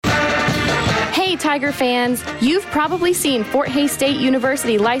Tiger fans, you've probably seen Fort Hays State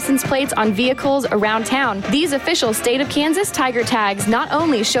University license plates on vehicles around town. These official State of Kansas Tiger tags not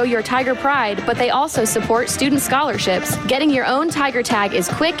only show your Tiger pride, but they also support student scholarships. Getting your own Tiger tag is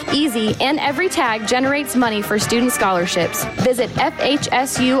quick, easy, and every tag generates money for student scholarships. Visit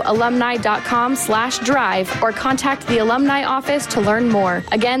FHSUalumni.com/drive or contact the alumni office to learn more.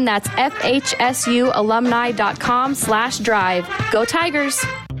 Again, that's FHSUalumni.com/drive. Go Tigers!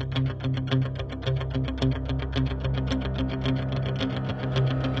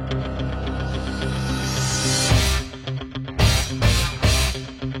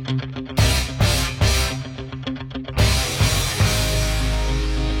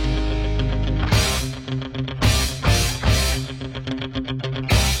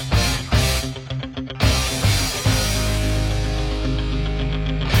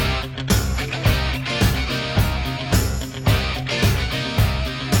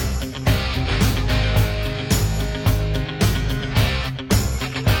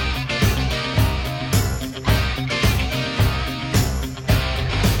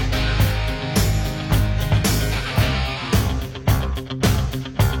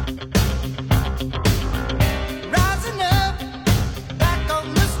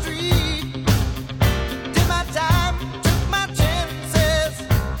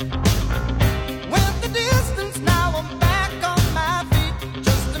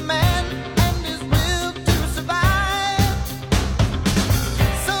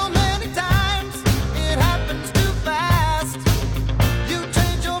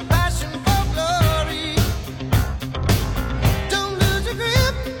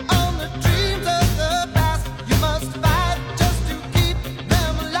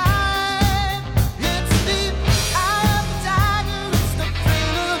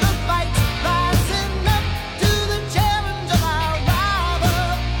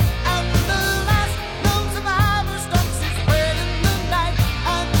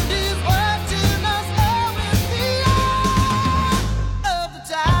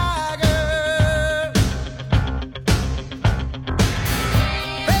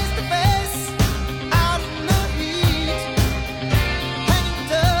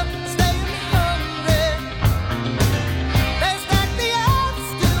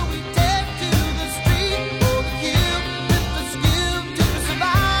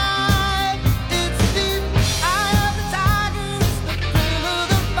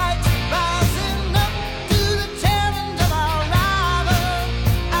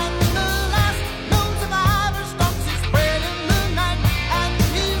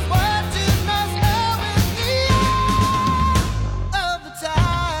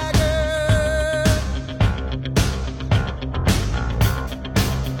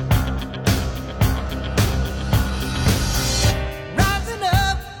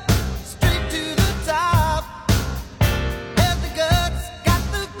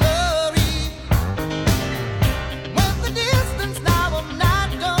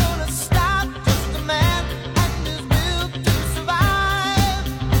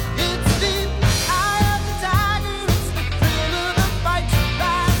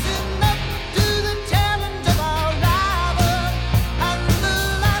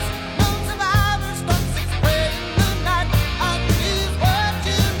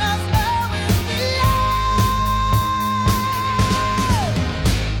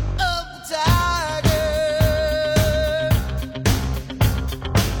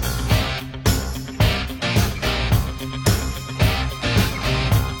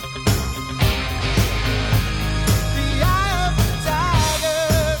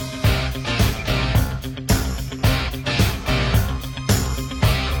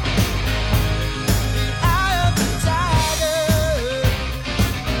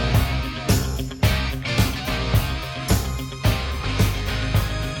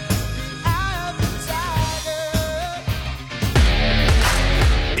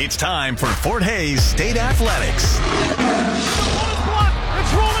 It's time for Fort Hays State Athletics. It's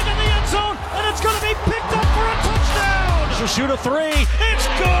rolling in the end zone, and it's going to be picked up for a touchdown. To shoot a three. It's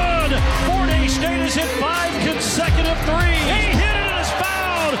good. Fort Hays State has hit 5 consecutive threes. He hit it and is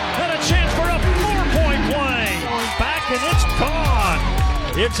fouled, and a chance for a 4-point play. Going back, and it's gone.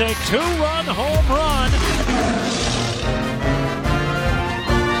 It's a 2-run home run.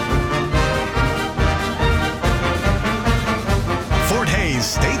 Fort Hays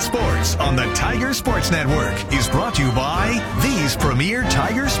State Sports on the Tiger Sports Network is brought to you by these premier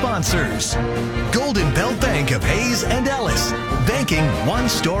Tiger sponsors. Golden Belt Bank of Hays and Ellis, banking one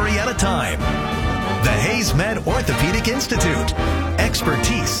story at a time. The Hays Med Orthopedic Institute,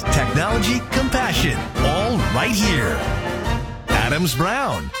 expertise, technology, compassion, all right here. Adams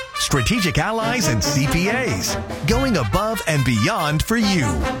Brown, strategic allies and CPAs, going above and beyond for you.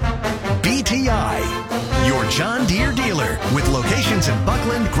 BTI, your John Deere dealer with locations in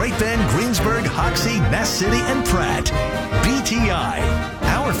Buckland, Great Bend, Greensburg, Hoxie, Ness City, and Pratt. BTI,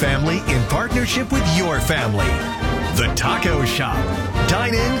 our family in partnership with your family. The Taco Shop.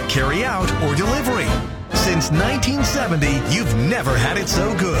 Dine in, carry out, or delivery. Since 1970, you've never had it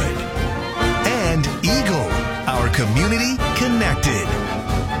so good. And Eagle, our community connected.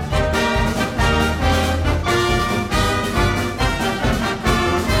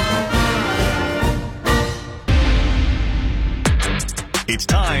 It's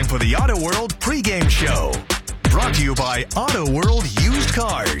time for the Auto World pregame show. Brought to you by Auto World Used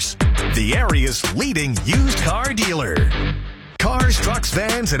Cars, the area's leading used car dealer. Cars, trucks,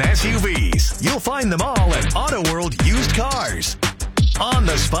 vans, and SUVs. You'll find them all at Auto World Used Cars.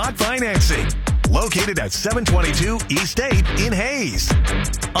 On-the-spot financing. Located at 722 East 8 in Hayes.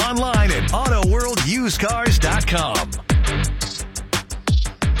 Online at AutoWorldUsedCars.com.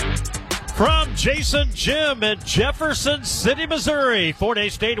 From Jason Jim in Jefferson City, Missouri, Fort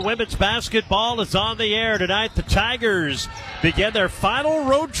Hays State women's basketball is on the air tonight. The Tigers begin their final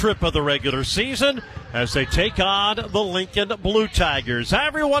road trip of the regular season as they take on the Lincoln Blue Tigers. Hi,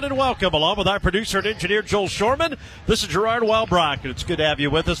 everyone, and welcome. Along with our producer and engineer, Joel Shorman, this is Gerard Wellbrock, and it's good to have you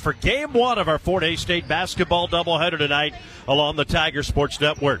with us for Game 1 of our Fort Hays State basketball doubleheader tonight along the Tiger Sports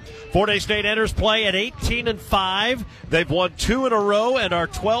Network. Fort Hays State enters play at 18-5. They've won 2 in a row and are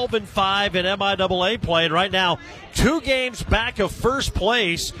 12-5 in MIAA play. And right now, 2 games back of first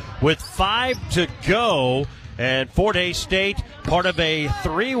place with 5 to go. And Fort Hays State, part of a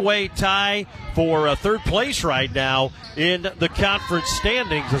 3-way tie for third place right now in the conference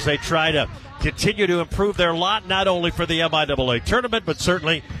standings as they try to continue to improve their lot, not only for the MIAA tournament, but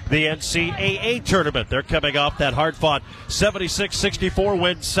certainly the NCAA tournament. They're coming off that hard-fought 76-64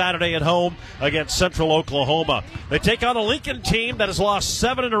 win Saturday at home against Central Oklahoma. They take on a Lincoln team that has lost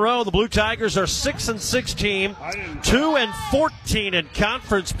 7 in a row. The Blue Tigers are 6-6 team, 2-14 in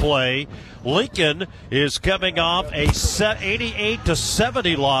conference play. Lincoln is coming off a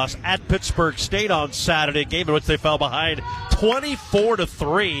 88-70 loss at Pittsburgh State on Saturday, a game in which they fell behind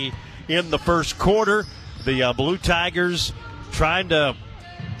 24-3 in the first quarter. The Blue Tigers trying to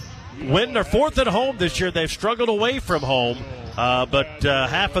win their 4th at home this year. They've struggled away from home, but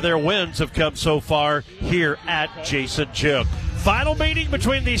half of their wins have come so far here at Jason Jim. Final meeting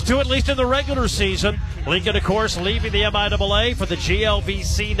between these two, at least in the regular season. Lincoln, of course, leaving the MIAA for the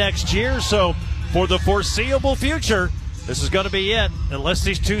GLVC next year. So for the foreseeable future, this is going to be it. Unless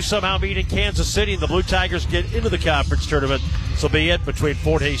these two somehow meet in Kansas City and the Blue Tigers get into the conference tournament, this will be it between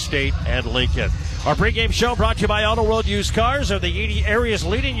Fort Hays State and Lincoln. Our pregame show brought to you by Auto World Used Cars. They're the area's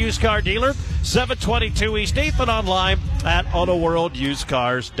leading used car dealer, 722 East 8th, and online at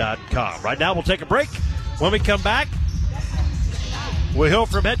AutoWorldUsedCars.com. Right now, we'll take a break. When we come back, we'll hear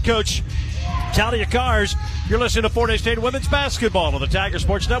from head coach Talia Cars. You're listening to Fort Hays State women's basketball on the Tiger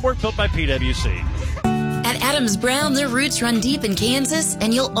Sports Network, built by PwC. At Adams Brown, their roots run deep in Kansas,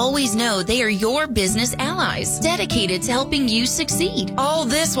 and you'll always know they are your business allies, dedicated to helping you succeed. All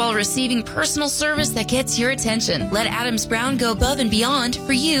this while receiving personal service that gets your attention. Let Adams Brown go above and beyond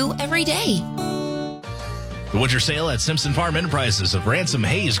for you every day. The winter sale at Simpson Farm Enterprises of Ransom,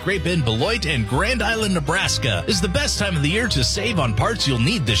 Hayes, Great Bend, Beloit, and Grand Island, Nebraska is the best time of the year to save on parts you'll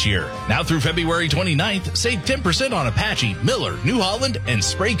need this year. Now through February 29th, save 10% on Apache, Miller, New Holland, and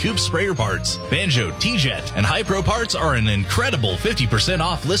Spray Coupe sprayer parts. Banjo, T-Jet, and Hi-Pro parts are an incredible 50%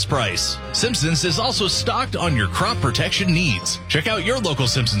 off list price. Simpson's is also stocked on your crop protection needs. Check out your local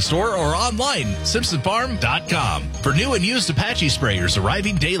Simpson store or online, simpsonfarm.com, for new and used Apache sprayers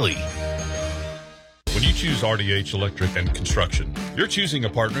arriving daily. When you choose RDH Electric and Construction, you're choosing a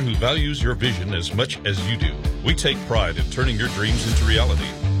partner who values your vision as much as you do. We take pride in turning your dreams into reality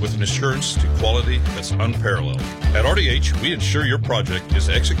with an assurance to quality that's unparalleled. At RDH, we ensure your project is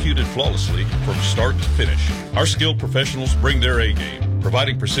executed flawlessly from start to finish. Our skilled professionals bring their A-game,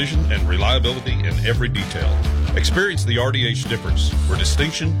 providing precision and reliability in every detail. Experience the RDH difference, where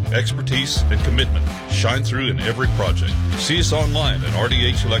distinction, expertise, and commitment shine through in every project. See us online at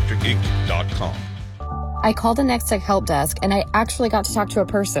rdhelectricinc.com. I called the Next Tech help desk, and I actually got to talk to a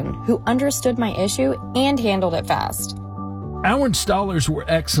person who understood my issue and handled it fast. Our installers were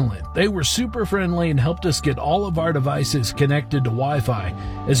excellent. They were super friendly and helped us get all of our devices connected to Wi-Fi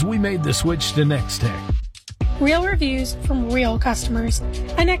as we made the switch to Next Tech. Real reviews from real customers.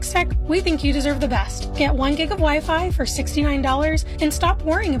 At Next Tech, we think you deserve the best. Get 1 gig of Wi-Fi for $69 and stop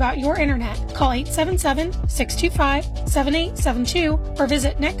worrying about your internet. Call 877-625-7872 or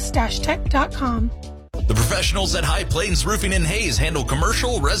visit next-tech.com. The professionals at High Plains Roofing in Hayes handle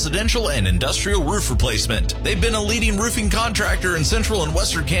commercial, residential, and industrial roof replacement. They've been a leading roofing contractor in central and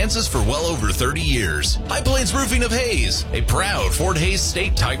western Kansas for well over 30 years. High Plains Roofing of Hayes, a proud Fort Hays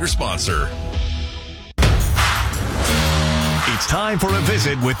State Tiger sponsor. It's time for a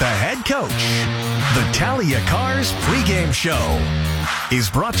visit with the head coach. The Talia Cars pregame show is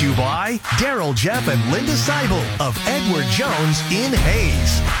brought to you by Daryl Jeff and Linda Seibel of Edward Jones in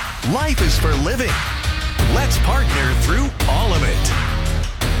Hayes. Life is for living. Let's partner through all of it.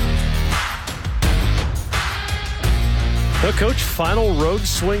 Well, Coach, final road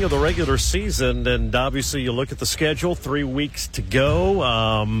swing of the regular season, and obviously you look at the schedule, 3 weeks to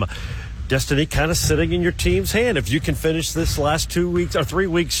go. Destiny kind of sitting in your team's hand. If you can finish this last 2 weeks or 3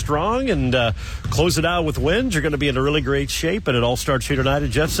 weeks strong and close it out with wins, you're going to be in a really great shape, and it all starts here tonight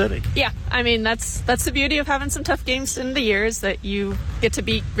in Jeff City. Yeah, I mean, that's the beauty of having some tough games in the year is that you get to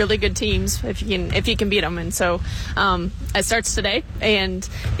beat really good teams if you can beat them. And so it starts today, and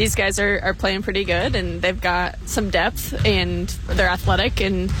these guys are playing pretty good, and they've got some depth, and they're athletic,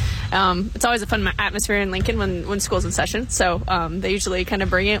 and it's always a fun atmosphere in Lincoln when school's in session. So they usually kind of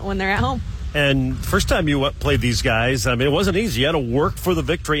bring it when they're at home. And first time you played these guys, I mean, it wasn't easy. You had to work for the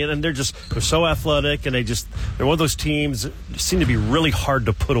victory, and they're so athletic, and they're one of those teams that seem to be really hard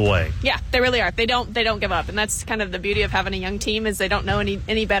to put away. Yeah, they really are. They don't give up, and that's kind of the beauty of having a young team is they don't know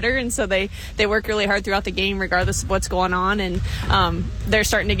any better, and so they work really hard throughout the game regardless of what's going on, and they're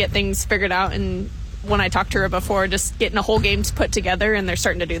starting to get things figured out. And when I talked to her before, just getting a whole game put together, and they're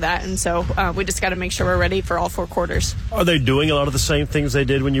starting to do that. And so we just got to make sure we're ready for all 4 quarters. Are they doing a lot of the same things they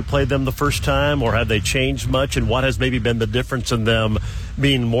did when you played them the first time, or have they changed much? And what has maybe been the difference in them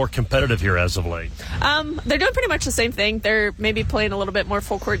being more competitive here as of late? They're doing pretty much the same thing. They're maybe playing a little bit more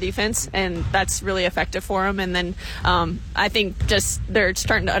full court defense, and that's really effective for them. And then I think just they're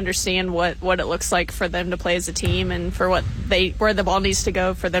starting to understand what it looks like for them to play as a team and for where the ball needs to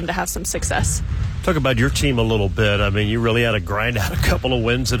go for them to have some success. Talk about your team a little bit. I mean, you really had to grind out a couple of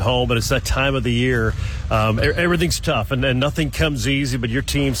wins at home, but it's that time of the year. Everything's tough, and nothing comes easy, but your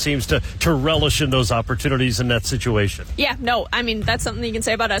team seems to relish in those opportunities in that situation. Yeah, no, I mean, that's something you can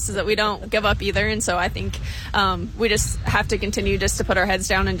say about us is that we don't give up either, and so I think we just have to continue just to put our heads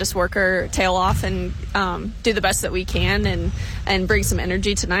down and just work our tail off and do the best that we can and bring some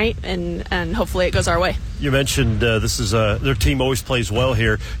energy tonight, and hopefully it goes our way. You mentioned this is their team always plays well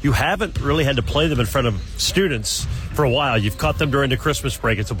here. You haven't really had to play them in front of students for a while. You've caught them during the Christmas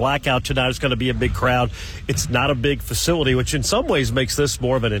break. It's a blackout tonight. It's going to be a big crowd. It's not a big facility, which in some ways makes this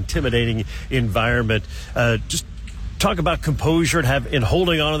more of an intimidating environment. Just talk about composure and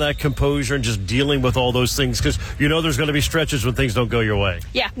holding on to that composure and just dealing with all those things, because there's going to be stretches when things don't go your way.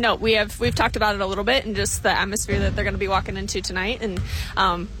 Yeah, no, we've talked about it a little bit and just the atmosphere that they're going to be walking into tonight, and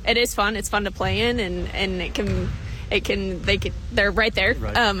it is fun. It's fun to play in, and they're right there.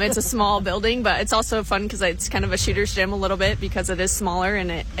 Right. It's a small building, but it's also fun because it's kind of a shooter's gym a little bit because it is smaller,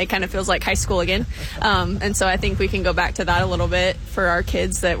 and it kind of feels like high school again. And so I think we can go back to that a little bit for our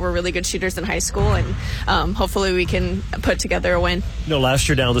kids that were really good shooters in high school, and hopefully we can put together a win. Last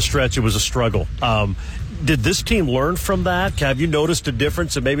year down the stretch, it was a struggle. Did this team learn from that? Have you noticed a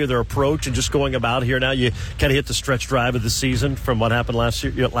difference in maybe their approach and just going about here now? You kind of hit the stretch drive of the season from what happened last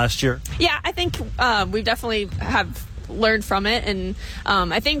year? Yeah, I think we definitely have learned from it, and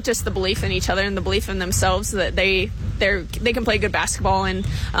I think just the belief in each other and the belief in themselves that they can play good basketball, and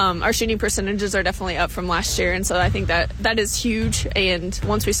our shooting percentages are definitely up from last year, and so I think that is huge. And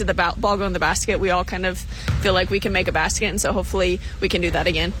once we see the ball go in the basket, we all kind of feel like we can make a basket, and so hopefully we can do that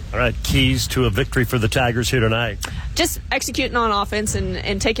again. All right, keys to a victory for the Tigers here tonight. Just executing on offense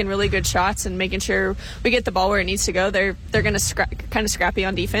and taking really good shots and making sure we get the ball where it needs to go. They're going to kind of scrappy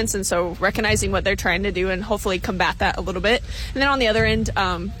on defense, and so recognizing what they're trying to do and hopefully combat that a little bit. And then on the other end,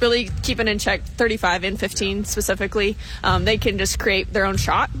 really keeping in check 35 and 15 specifically. They can just create their own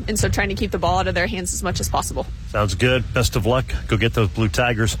shot, and so trying to keep the ball out of their hands as much as possible. Sounds good. Best of luck. Go get those Blue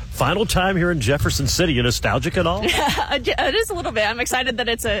Tigers. Final time here in Jefferson City. You nostalgic at all? It is a little bit. I'm excited that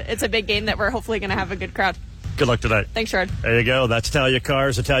it's a big game that we're hopefully going to have a good crowd. Good luck tonight. Thanks, Gerard. There you go. That's Talia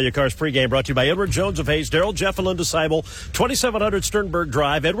Cars. The Talia Cars pregame brought to you by Edward Jones of Hayes, Daryl Jeff and Linda Seibel, 2700 Sternberg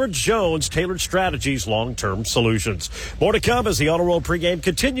Drive. Edward Jones, tailored strategies, long-term solutions. More to come as the Auto Roll pregame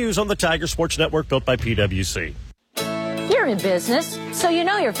continues on the Tiger Sports Network, built by PwC. Here You're in business, so you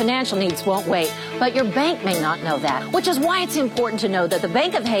know your financial needs won't wait, but your bank may not know that, which is why it's important to know that the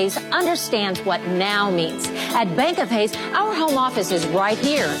Bank of Hayes understands what now means. At Bank of Hayes, our home office is right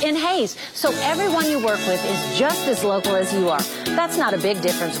here in Hayes, so everyone you work with is just as local as you are. That's not a big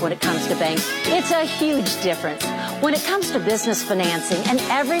difference when it comes to banks. It's a huge difference. When it comes to business financing and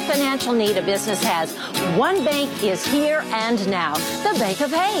every financial need a business has, one bank is here and now, the Bank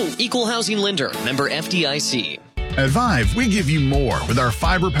of Hayes. Equal housing lender, member FDIC. At Vive, we give you more with our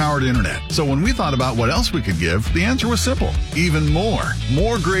fiber-powered internet. So when we thought about what else we could give, the answer was simple. Even more.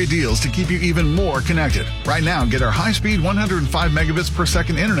 More great deals to keep you even more connected. Right now, get our high-speed 105 megabits per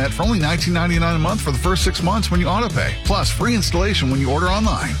second internet for only $19.99 a month for the first 6 months when you autopay. Plus, free installation when you order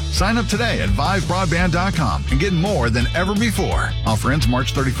online. Sign up today at vivebroadband.com and get more than ever before. Offer ends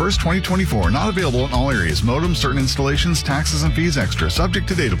March 31st, 2024. Not available in all areas. Modem, certain installations, taxes, and fees extra. Subject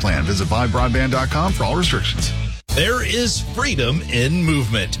to data plan. Visit vivebroadband.com for all restrictions. There is freedom in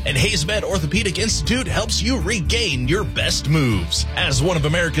movement, and Hayes Med Orthopedic Institute helps you regain your best moves. As one of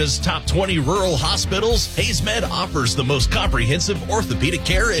America's top 20 rural hospitals, Hayes Med offers the most comprehensive orthopedic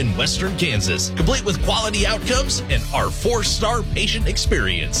care in Western Kansas, complete with quality outcomes and our 4-star patient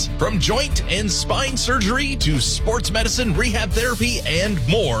experience. From joint and spine surgery to sports medicine, rehab therapy, and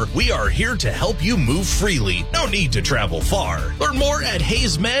more, we are here to help you move freely. No need to travel far. Learn more at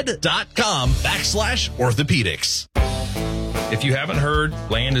hayesmed.com/orthopedics. If you haven't heard,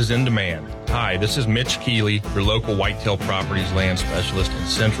 land is in demand. Hi, this is Mitch Keeley, your local Whitetail Properties land specialist in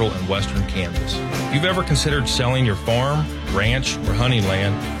central and western Kansas. If you've ever considered selling your farm, ranch, or hunting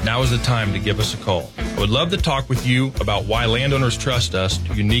land, now is the time to give us a call. I would love to talk with you about why landowners trust us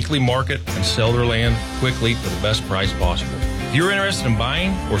to uniquely market and sell their land quickly for the best price possible. If you're interested in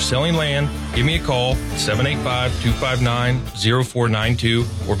buying or selling land, give me a call at 785-259-0492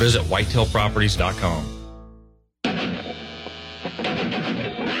 or visit whitetailproperties.com.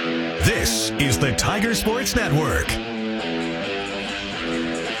 This is the Tiger Sports Network.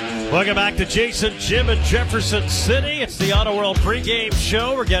 Welcome back to Jason, Jim, and Jefferson City. It's the Auto World pregame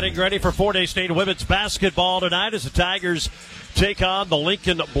show. We're getting ready for Fort Hays State women's basketball tonight as the Tigers take on the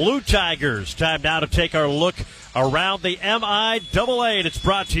Lincoln Blue Tigers. Time now to take our look around the MIAA. And it's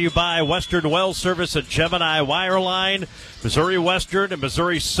brought to you by Western Well Service and Gemini Wireline. Missouri Western and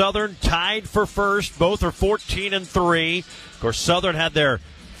Missouri Southern tied for first. Both are 14-3. Of course, Southern had their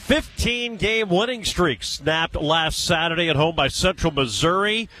 15-game winning streak snapped last Saturday at home by Central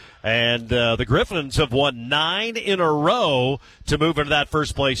Missouri. And the Griffins have won 9 in a row to move into that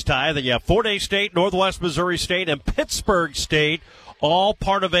first-place tie. Then you have Fort Hays State, Northwest Missouri State, and Pittsburgh State, all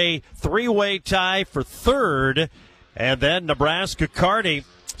part of a 3-way tie for third. And then Nebraska-Kearney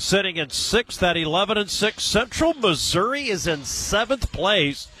sitting in 6th at 11-6. Central Missouri is in 7th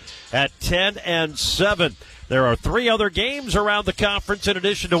place at 10-7. There are 3 other games around the conference in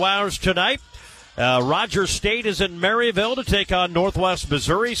addition to ours tonight. Rogers State is in Maryville to take on Northwest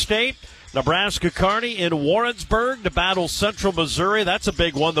Missouri State. Nebraska-Kearney in Warrensburg to battle Central Missouri. That's a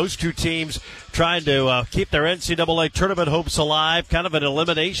big one. Those two teams trying to keep their NCAA tournament hopes alive. Kind of an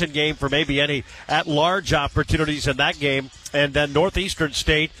elimination game for maybe any at-large opportunities in that game. And then Northeastern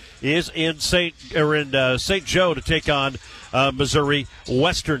State is in St. Joe to take on Missouri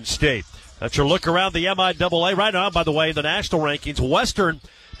Western State. That's your look around the MIAA. Right now, by the way, the national rankings, Western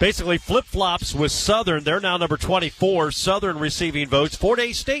basically flip-flops with Southern. They're now number 24. Southern receiving votes. Fort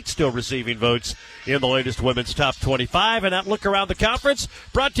Hays State still receiving votes in the latest women's top 25. And that look around the conference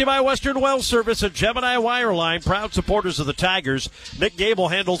brought to you by Western Well Service and Gemini Wireline, proud supporters of the Tigers. Nick Gable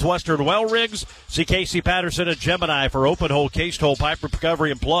handles Western Well rigs. See Casey Patterson at Gemini for open hole, cased hole, pipe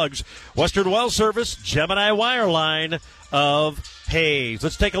recovery, and plugs. Western Well Service, Gemini Wireline of Hayes.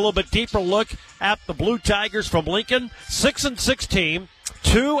 Let's take a little bit deeper look at the Blue Tigers from Lincoln. 6-6 team.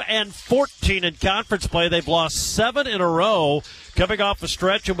 2-14 in conference play. They've lost 7 in a row, coming off a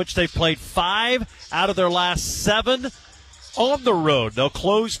stretch in which they've played 5 out of their last 7 on the road. They'll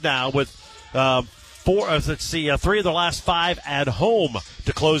close now with 3 of the last 5 at home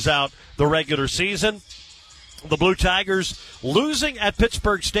to close out the regular season. The Blue Tigers losing at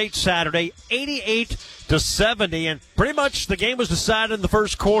Pittsburgh State Saturday, 88-70, and pretty much the game was decided in the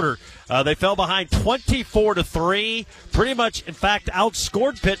first quarter. They fell behind 24-3, pretty much, in fact,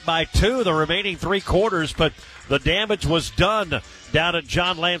 outscored Pitt by 2 the remaining 3 quarters, but the damage was done down at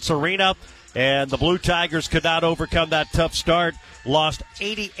John Lance Arena, and the Blue Tigers could not overcome that tough start, lost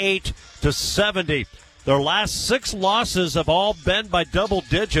 88-70. Their last 6 losses have all been by double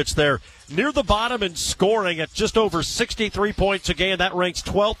digits. They're near the bottom in scoring at just over 63 points a game. That ranks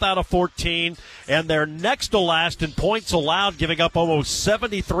 12th out of 14. And they're next to last in points allowed, giving up almost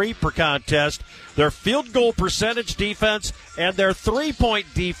 73 per contest. Their field goal percentage defense and their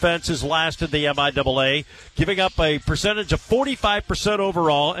three-point defense is last in the MIAA, giving up a percentage of 45%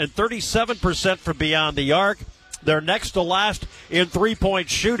 overall and 37% from beyond the arc. They're next to last in three-point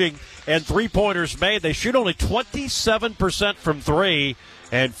shooting and three-pointers made. They shoot only 27% from three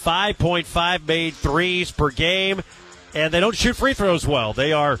and 5.5 made threes per game. And they don't shoot free throws well.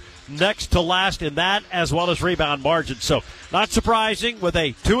 They are next to last in that as well as rebound margin. So not surprising with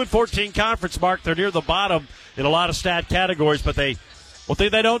a 2-14 conference mark. They're near the bottom in a lot of stat categories, but one thing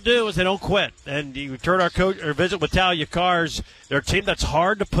they don't do is they don't quit. And you turn our coach or visit with Talia Cars, they're a team that's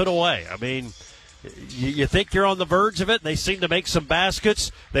hard to put away. I mean, you think you're on the verge of it, and they seem to make some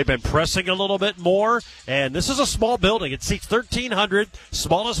baskets. They've been pressing a little bit more, and this is a small building. It seats 1,300,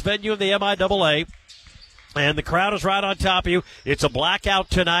 smallest venue in the MIAA. And the crowd is right on top of you. It's a blackout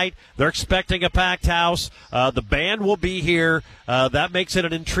tonight. They're expecting a packed house. The band will be here. That makes it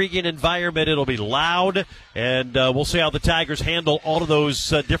an intriguing environment. It'll be loud, and we'll see how the Tigers handle all of those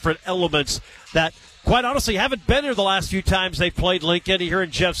different elements that, quite honestly, haven't been here the last few times they've played Lincoln here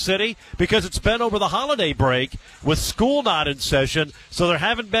in Jeff City because it's been over the holiday break with school not in session. So there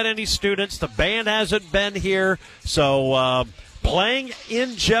haven't been any students. The band hasn't been here. So playing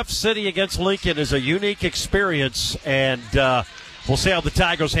in Jeff City against Lincoln is a unique experience, and we'll see how the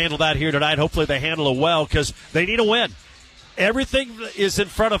Tigers handle that here tonight. Hopefully they handle it well because they need a win. Everything is in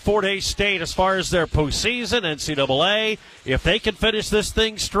front of Fort Hays State as far as their postseason, NCAA. If they can finish this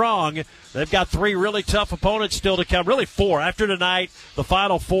thing strong, they've got three really tough opponents still to come. Really four. After tonight, the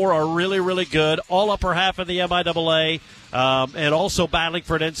final four are really, really good. All upper half of the MIAA, and also battling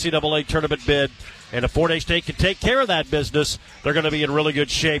for an NCAA tournament bid. And if Fort Hays State can take care of that business, they're going to be in really good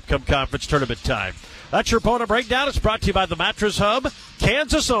shape come conference tournament time. That's your opponent breakdown. It's brought to you by the Mattress Hub.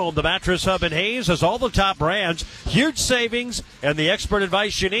 Kansas owned the Mattress Hub in Hays has all the top brands, huge savings, and the expert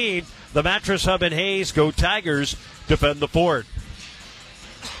advice you need. The Mattress Hub in Hays. Go Tigers. Defend the fort.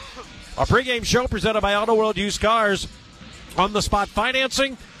 Our pregame show presented by Auto World Used Cars. On the spot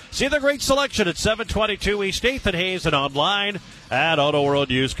financing. See the great selection at 722 East 8th and Hays and online at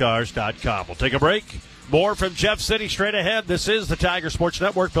AutoWorldUsedCars.com. We'll take a break. More from Jeff City straight ahead. This is the Tiger Sports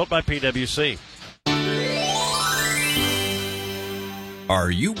Network built by PwC.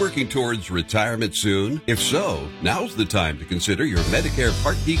 Are you working towards retirement soon? If so, now's the time to consider your Medicare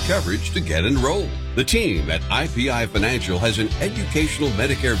Part D coverage to get enrolled. The team at IPI Financial has an educational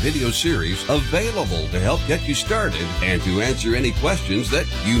Medicare video series available to help get you started and to answer any questions that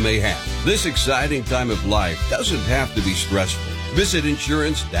you may have. This exciting time of life doesn't have to be stressful. Visit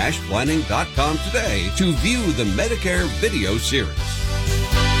insurance-planning.com today to view the Medicare video series.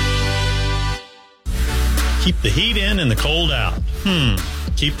 Keep the heat in and the cold out.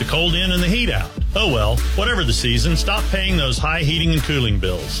 Keep the cold in and the heat out. Oh well, whatever the season, stop paying those high heating and cooling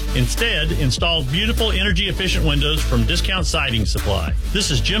bills. Instead, install beautiful energy-efficient windows from Discount Siding Supply. This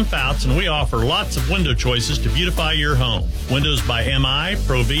is Jim Fouts, and we offer lots of window choices to beautify your home. Windows by MI,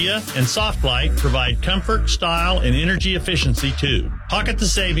 Provia, and Softlight provide comfort, style, and energy efficiency too. Pocket the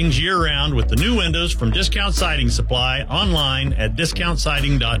savings year-round with the new windows from Discount Siding Supply online at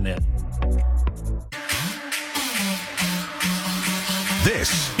discountsiding.net.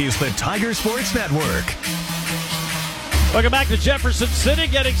 This is the Tiger Sports Network. Welcome back to Jefferson City,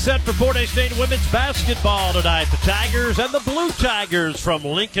 getting set for Fort Hays State women's basketball tonight. The Tigers and the Blue Tigers from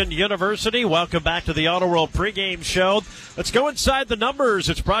Lincoln University. Welcome back to the Auto World pregame show. Let's go inside the numbers.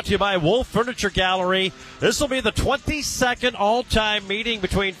 It's brought to you by Wolf Furniture Gallery. This will be the 22nd all-time meeting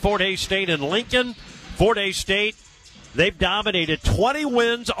between Fort Hays State and Lincoln. Fort Hays State, they've dominated 20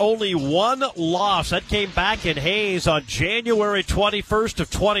 wins, only one loss. That came back in Hays on January 21st of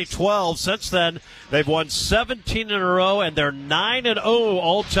 2012. Since then, they've won 17 in a row, and they're 9-0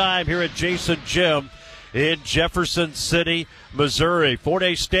 all-time here at Jason Gym in Jefferson City, Missouri. Fort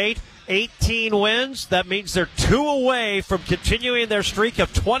Hays State, 18 wins. That means they're 2 away from continuing their streak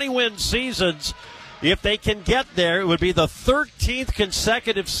of 20-win seasons. If they can get there, it would be the 13th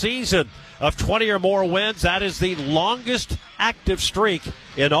consecutive season of 20 or more wins. That is the longest active streak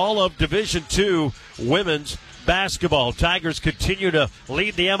in all of Division II women's basketball. Tigers continue to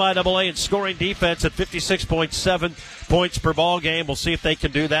lead the MIAA in scoring defense at 56.7 points per ball game. We'll see if they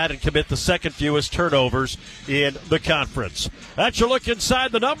can do that and commit the second fewest turnovers in the conference. That's your look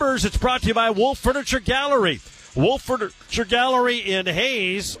inside the numbers. It's brought to you by Wolf Furniture Gallery. Wolf Furniture Gallery in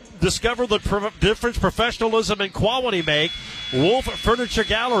Hays. Discover the difference professionalism and quality make. Wolf Furniture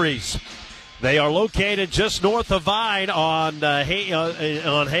Galleries. They are located just north of Vine on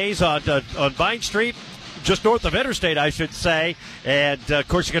Hayes on Vine Street, just north of Interstate, I should say. And, of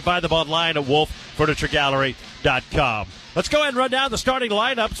course, you can find them online at wolffurnituregallery.com. Let's go ahead and run down the starting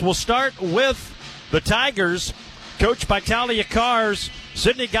lineups. We'll start with the Tigers, coached by Talia Cars,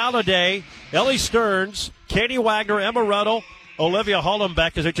 Sydney Galladay, Ellie Stearns, Katie Wagner, Emma Ruddle, Olivia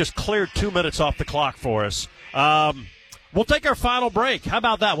Hollenbeck, as it just cleared 2 minutes off the clock for us. We'll take our final break. How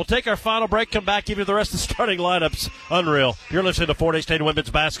about that? We'll take our final break, come back, give you the rest of the starting lineups. Unreal. You're listening to Fort Hays State Women's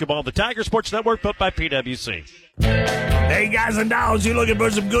Basketball, the Tiger Sports Network, built by PWC. Hey, guys and dolls, you looking for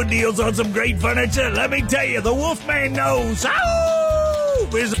some good deals on some great furniture? Let me tell you, the Wolfman knows. Oh!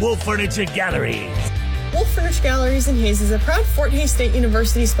 Visit Wolf Furniture Galleries. Wolf Furniture Galleries in Hayes is a proud Fort Hays State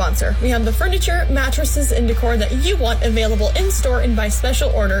University sponsor. We have the furniture, mattresses, and decor that you want available in-store and by special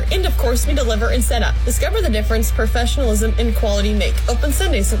order. And, of course, we deliver and set up. Discover the difference professionalism and quality make. Open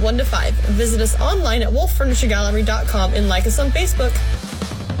Sundays at 1 to 5. Visit us online at wolffurnituregallery.com and like us on Facebook.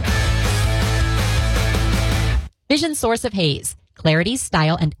 Vision Source of Hayes. Clarity,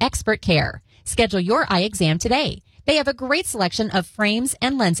 style, and expert care. Schedule your eye exam today. They have a great selection of frames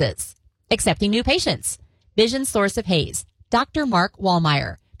and lenses. Accepting new patients. Vision Source of Hayes. Dr. Mark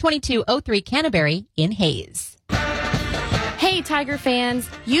Wallmeyer, 2203 Canterbury in Hayes. Hey, Tiger fans!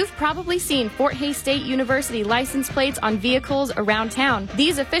 You've probably seen Fort Hays State University license plates on vehicles around town.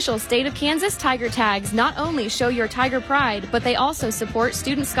 These official State of Kansas Tiger tags not only show your Tiger pride, but they also support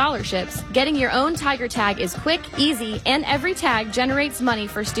student scholarships. Getting your own Tiger tag is quick, easy, and every tag generates money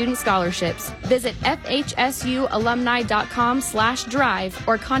for student scholarships. Visit FHSUalumni.com/drive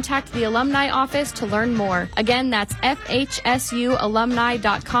or contact the alumni office to learn more. Again, that's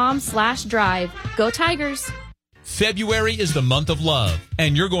FHSUalumni.com/drive. Go Tigers! February is the month of love,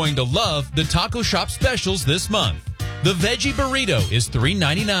 and you're going to love the Taco Shop specials this month. The Veggie Burrito is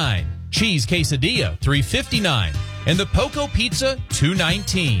 $3.99, Cheese Quesadilla $3.59, and the Poco Pizza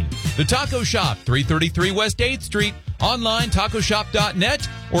 $2.19. The Taco Shop, 333 West 8th Street, online tacoshop.net,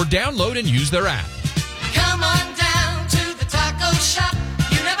 or download and use their app. Come on down to the Taco Shop.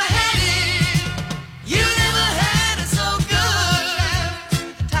 You never had it. You never had it so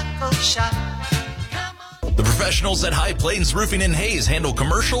good. The Taco Shop. The professionals at High Plains Roofing in Hayes handle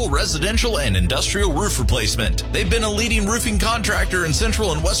commercial, residential, and industrial roof replacement. They've been a leading roofing contractor in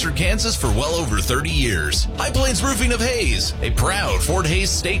central and western Kansas for well over 30 years. High Plains Roofing of Hayes, a proud Fort Hays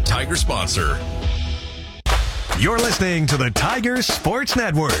State Tiger sponsor. You're listening to the Tiger Sports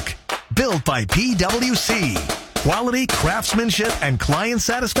Network, built by PWC. Quality, craftsmanship, and client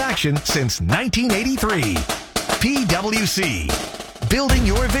satisfaction since 1983. PWC. Building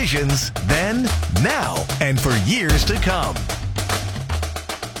your visions then, now, and for years to come.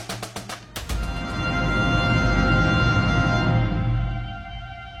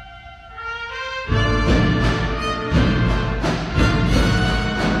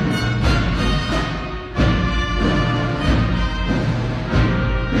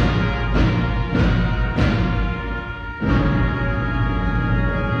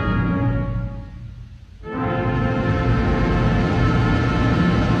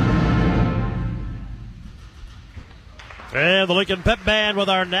 And the Lincoln Pep Band with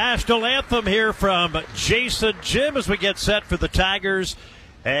our national anthem here from Jason Jim as we get set for the Tigers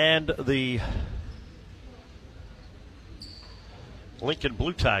and the Lincoln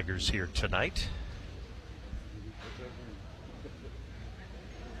Blue Tigers here tonight.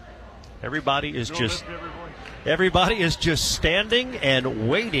 Everybody is just standing and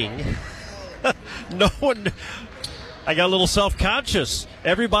waiting. No one. I got a little self-conscious.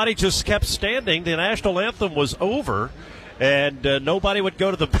 Everybody just kept standing. The national anthem was over, and nobody would go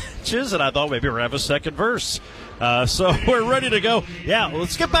to the benches, and I thought maybe we're going to have a second verse. So we're ready to go. Yeah,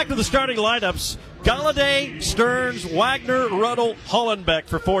 let's get back to the starting lineups. Galladay, Stearns, Wagner, Ruddle, Hollenbeck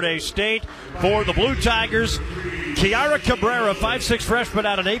for Fort Hays State. For the Blue Tigers, Kiara Cabrera, 5'6" freshman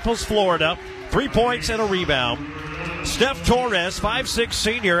out of Naples, Florida, 3 points and a rebound. Steph Torres, 5'6"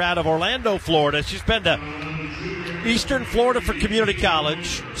 senior out of Orlando, Florida. She's been to Eastern Florida for community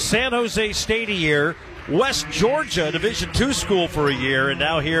college, San Jose State a year, West Georgia Division II school for a year, and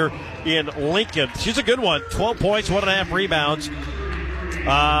now here in Lincoln. She's a good one. 12 points, 1.5 rebounds.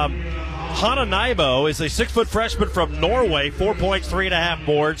 Hannah Nybo is a 6-foot freshman from Norway, 4 points, 3.5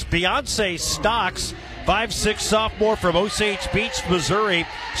 boards. Beyonce Stocks, 5'6" sophomore from Osage Beach, Missouri.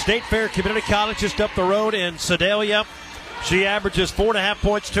 State Fair Community College just up the road in Sedalia. She averages 4.5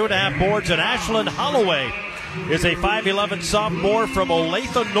 points, 2.5 boards. And Ashlyn Holloway is a 5'11" sophomore from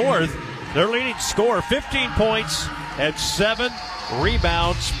Olathe North. Their leading scorer, 15 points and 7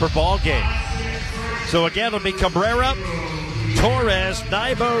 rebounds per ball game. So again, it'll be Cabrera, Torres,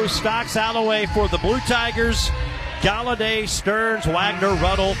 Nybo, Stocks, Alloway for the Blue Tigers. Galladay, Stearns, Wagner,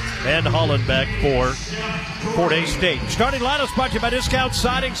 Ruddle, and Hollenbeck for Fort Hays State. Starting lineups brought to you by Discount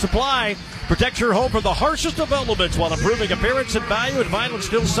Siding Supply. Protect your home from the harshest of elements while improving appearance and value in vinyl and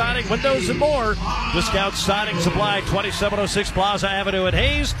steel siding, windows, and more. Discount Siding Supply, 2706 Plaza Avenue in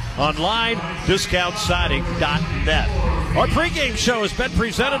Hayes. Online, discountsiding.net. Our pregame show has been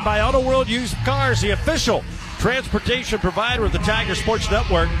presented by Auto World Used Cars, the official transportation provider of the Tiger Sports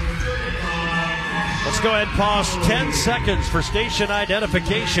Network. Let's go ahead and pause 10 seconds for station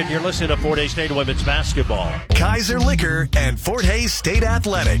identification. You're listening to Fort Hays State Women's Basketball. Kaiser Liquor and Fort Hays State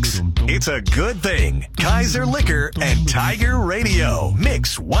Athletics. It's a good thing. Kaiser Liquor and Tiger Radio.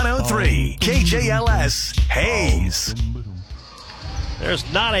 Mix 103. KJLS Hayes.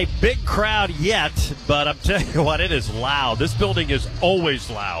 There's not a big crowd yet, but I'm telling you what, it is loud. This building is always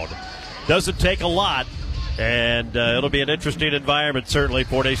loud. Doesn't take a lot. And it'll be an interesting environment, certainly.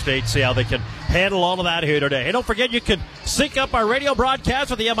 Fort Hays State, see how they can handle all of that here today. Hey, don't forget you can sync up our radio broadcast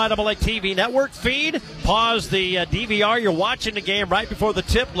with the MIAA TV network feed. Pause the DVR. You're watching the game right before the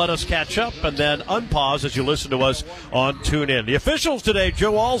tip. Let us catch up, and then unpause as you listen to us on TuneIn. The officials today,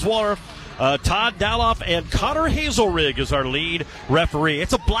 Joe Allswater, Todd Daloff, and Connor Hazelrig is our lead referee.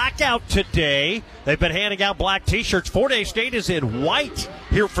 It's a blackout today. They've been handing out black T-shirts. Fort Hays State is in white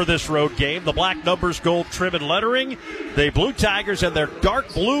here for this road game. The black numbers, gold trim and lettering. The Blue Tigers in their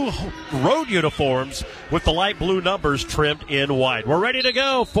dark blue road uniforms with the light blue numbers trimmed in white. We're ready to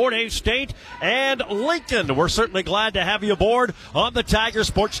go. Fort Hays State and Lincoln. We're certainly glad to have you aboard on the Tiger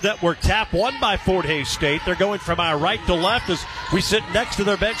Sports Network. Tap one by Fort Hays State. They're going from our right to left as we sit next to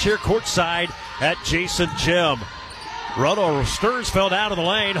their bench here courtside at Jason Gym. Ruddle Stearns fell down to the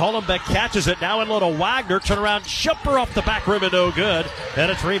lane. Hollenbeck catches it. Now in little Wagner. Turn around, jumper off the back rim and no good. And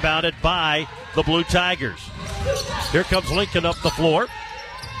it's rebounded by the Blue Tigers. Here comes Lincoln up the floor.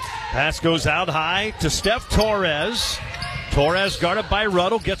 Pass goes out high to Steph Torres. Torres guarded by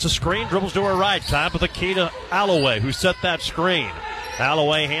Ruddle. Gets a screen. Dribbles to her right. Time for the key to Alloway, who set that screen.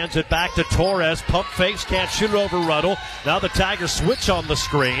 Alloway hands it back to Torres. Pump fakes, can't shoot it over Ruddle. Now the Tigers switch on the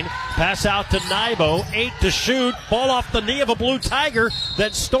screen. Pass out to Nybo. 8 to shoot. Ball off the knee of a Blue Tiger.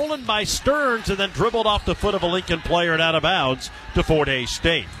 Then stolen by Stearns and then dribbled off the foot of a Lincoln player and out of bounds to Fort Hays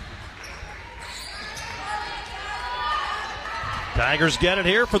State. Tigers get it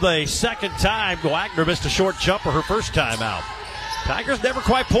here for the second time. Wagner missed a short jumper her first time out. Tigers never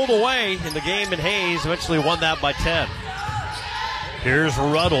quite pulled away in the game in Hayes. Eventually won that by 10. Here's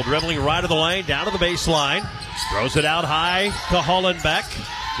Ruddle dribbling right of the lane, down to the baseline. Throws it out high to Hollenbeck.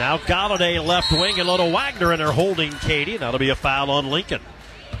 Now Galladay left wing and little Wagner in there holding Katie. That'll be a foul on Lincoln.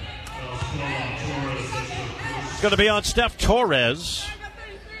 It's going to be on Steph Torres.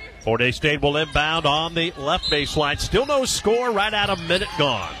 Fort Hays State will inbound on the left baseline. Still no score, right at a minute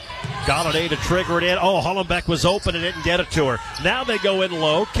gone. Galladay to trigger it in. Oh, Hollenbeck was open and didn't get it to her. Now they go in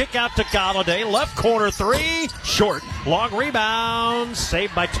low. Kick out to Galladay. Left corner three. Short. Long rebound.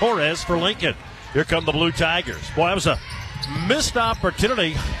 Saved by Torres for Lincoln. Here come the Blue Tigers. Boy, that was a missed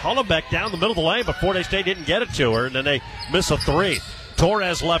opportunity. Hollenbeck down the middle of the lane, but Fort Hays State didn't get it to her, and then they miss a three.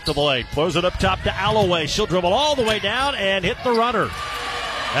 Torres left of the lane. Throws it up top to Alloway. She'll dribble all the way down and hit the runner.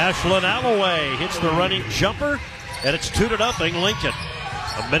 Ashlyn Alloway hits the running jumper, and it's 2-0 Lincoln.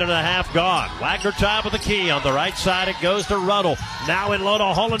 A minute and a half gone. Wagner time with the key. On the right side, it goes to Ruddle. Now in low to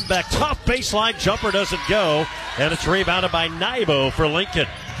Hollenbeck. Tough baseline jumper doesn't go, and it's rebounded by Nybo for Lincoln.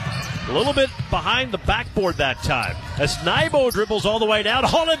 A little bit behind the backboard that time. As Nybo dribbles all the way down,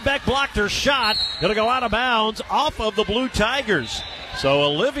 Hollenbeck blocked her shot. It'll go out of bounds off of the Blue Tigers. So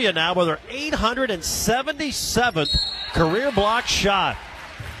Olivia now with her 877th career block shot.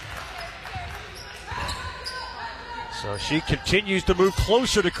 So she continues to move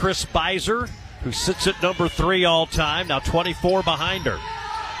closer to Chris Beiser, who sits at number 3 all time, now 24 behind her.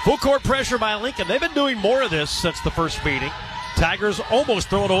 Full court pressure by Lincoln. They've been doing more of this since the first meeting. Tigers almost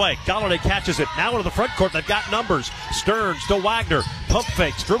throw it away. Galladay catches it. Now into the front court. They've got numbers. Stearns to Wagner. Pump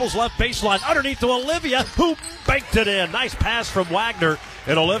fakes. Dribbles left baseline. Underneath to Olivia, who banked it in. Nice pass from Wagner.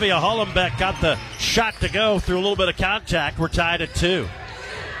 And Olivia Hollenbeck got the shot to go through a little bit of contact. We're tied at 2.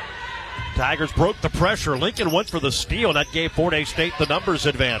 Tigers broke the pressure. Lincoln went for the steal, and that gave Fort Hays State the numbers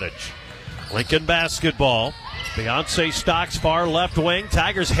advantage. Lincoln basketball. Beyonce Stocks far left wing.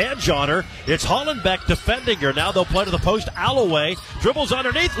 Tigers hedge on her. It's Hollenbeck defending her. Now they'll play to the post. Alloway dribbles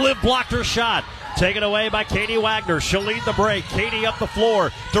underneath. Liv blocked her shot. Taken away by Katie Wagner. She'll lead the break. Katie up the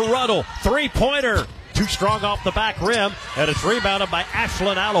floor to Ruddle. Three-pointer. Too strong off the back rim, and it's rebounded by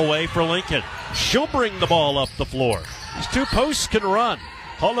Ashlyn Alloway for Lincoln. She'll bring the ball up the floor. These two posts can run.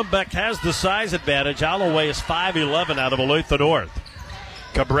 Hollenbeck has the size advantage. Alloway is 5'11" out of Olathe North.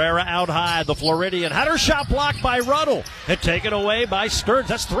 Cabrera out high. The Floridian had her shot blocked by Ruddle and taken away by Stearns.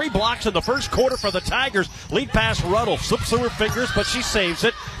 That's 3 blocks in the first quarter for the Tigers. Lead pass Ruddle. Slips through her fingers, but she saves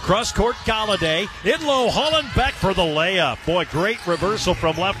it. Cross court Galladay. In low, Hollenbeck for the layup. Boy, great reversal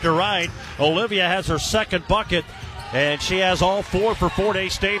from left to right. Olivia has her second bucket. And she has all 4 for Fort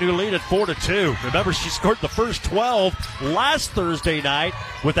Hays State, who lead at 4-2. Remember, she scored the first 12 last Thursday night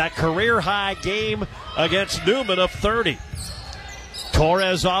with that career-high game against Newman of 30.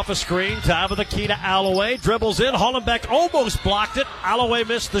 Torres off a screen, top of the key to Alloway. Dribbles in, Hollenbeck almost blocked it. Alloway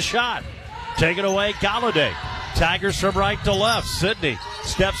missed the shot. Taken away, Galladay. Tigers from right to left. Sidney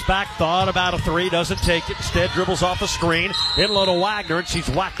steps back, thought about a 3, doesn't take it. Instead, dribbles off a screen. In low to Wagner, and she's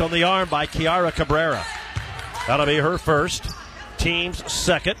whacked on the arm by Kiara Cabrera. That'll be her first, team's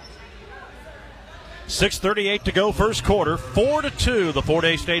second. 6:38 to go, first quarter. 4-2, the Fort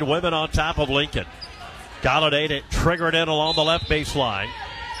Hays State women on top of Lincoln. Galladay to trigger it in along the left baseline.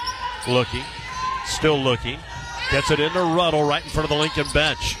 Looking, still looking. Gets it into Ruddle right in front of the Lincoln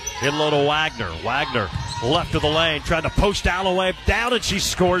bench. In low to Wagner. Wagner left of the lane, trying to post Alloway down, and she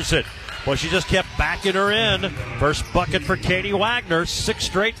scores it. Well, she just kept backing her in. First bucket for Katie Wagner. 6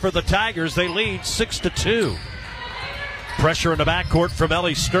 straight for the Tigers. They lead 6-2. Pressure in the backcourt from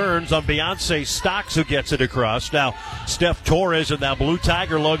Ellie Stearns on Beyonce Stocks, who gets it across. Now, Steph Torres and that blue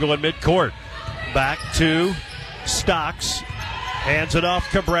Tiger logo in midcourt. Back to Stocks. Hands it off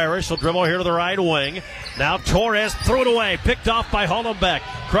Cabrera. She'll dribble here to the right wing. Now Torres threw it away. Picked off by Hollenbeck.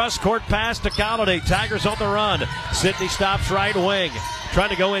 Cross-court pass to Galladay. Tigers on the run. Sidney stops right wing.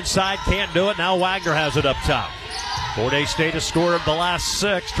 Trying to go inside. Can't do it. Now Wagner has it up top. Fort Hays State has scored the last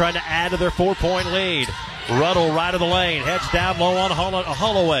 6. Trying to add to their 4-point lead. Ruddle right of the lane. Heads down low on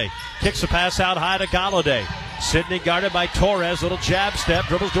Holloway. Kicks the pass out high to Galladay. Sidney guarded by Torres. Little jab step.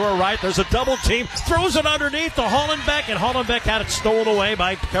 Dribbles to her right. There's a double team. Throws it underneath to Hollenbeck. And Hollenbeck had it stolen away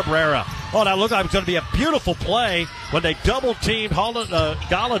by Cabrera. Oh, that looked like it was going to be a beautiful play when they double-teamed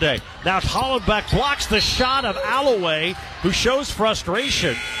Galladay. Now Hollenbeck blocks the shot of Alloway, who shows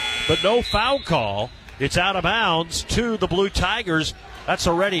frustration, but no foul call. It's out of bounds to the Blue Tigers. That's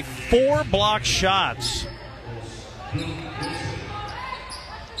already 4 blocked shots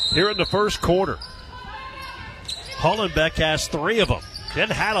here in the first quarter. Hollenbeck has 3 of them.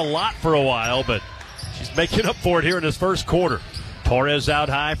 Hadn't had a lot for a while, but she's making up for it here in this first quarter. Torres out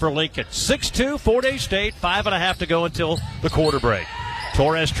high for Lincoln. 6-2, Fort Hays State. 5.5 to go until the quarter break.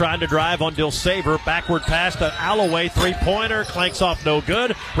 Torres trying to drive on Dilsaver. Backward pass to Alloway. 3-pointer. Clanks off no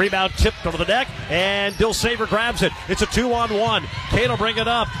good. Rebound tipped over the deck. And Dilsaver grabs it. It's a 2-on-1. Kate will bring it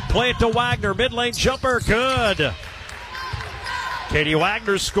up. Play it to Wagner. Mid-lane jumper. Good. Katie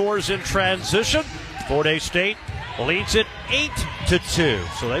Wagner scores in transition. Fort Hays State leads it 8-2.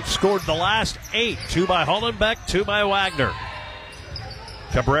 So they've scored the last 8. 2 by Hollenbeck, 2 by Wagner.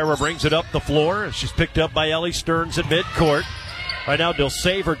 Cabrera brings it up the floor. She's picked up by Ellie Stearns at midcourt. Right now,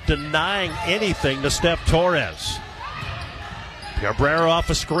 Dilsaver denying anything to Steph Torres. Cabrera off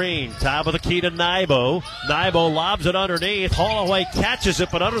a screen. Top of the key to Nybo. Nybo lobs it underneath. Holloway catches it,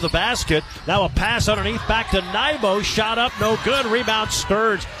 but under the basket. Now a pass underneath back to Nybo. Shot up, no good. Rebound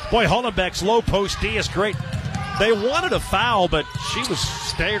Stearns. Boy, Hollenbeck's low post D is great. They wanted a foul, but she was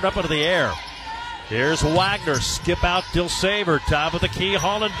staying up into the air. Here's Wagner. Skip out Dilsaver. Top of the key,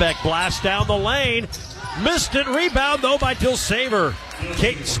 Hollenbeck. Blast down the lane. Missed it. Rebound, though, by Dilsaver.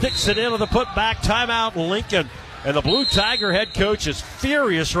 Kate sticks it in with a putback. Timeout, Lincoln. And the Blue Tiger head coach is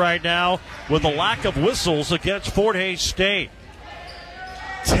furious right now with the lack of whistles against Fort Hays State.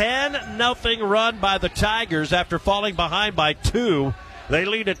 10-0 run by the Tigers after falling behind by 2. They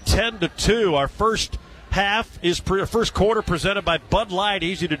lead at 10-2. Our first half is first quarter presented by Bud Light.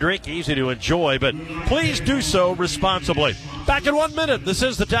 Easy to drink, easy to enjoy, but please do so responsibly. Back in 1 minute. This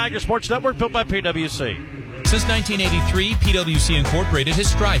is the Tiger Sports Network, built by PwC. Since 1983, PwC Incorporated has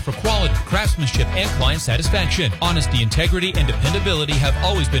strived for quality, craftsmanship, and client satisfaction. Honesty, integrity, and dependability have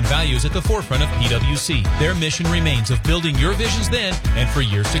always been values at the forefront of PwC. Their mission remains of building your visions then and for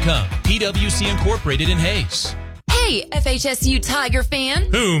years to come. PwC Incorporated in Hays. Hey, FHSU Tiger fan.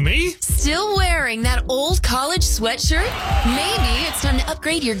 Who, me? Still wearing that old college sweatshirt? Maybe it's time to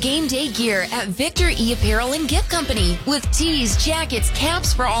upgrade your game day gear at Victor E Apparel and Gift Company. With tees, jackets,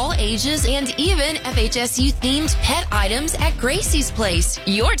 caps for all ages, and even FHSU-themed pet items at Gracie's Place.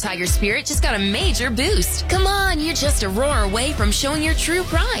 Your Tiger spirit just got a major boost. Come on, you're just a roar away from showing your true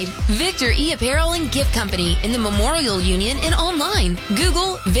pride. Victor E Apparel and Gift Company in the Memorial Union and online.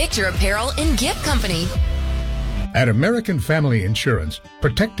 Google Victor Apparel and Gift Company. At American Family Insurance,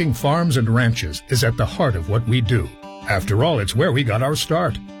 protecting farms and ranches is at the heart of what we do. After all, it's where we got our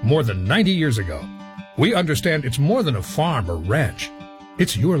start, more than 90 years ago. We understand it's more than a farm or ranch.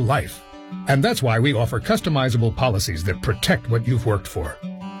 It's your life. And that's why we offer customizable policies that protect what you've worked for.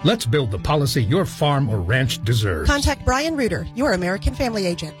 Let's build the policy your farm or ranch deserves. Contact Brian Reuter, your American Family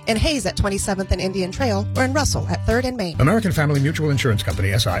Agent, in Hayes at 27th and Indian Trail, or in Russell at 3rd and Main. American Family Mutual Insurance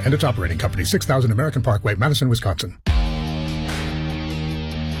Company, SI, and its operating company, 6000 American Parkway, Madison, Wisconsin.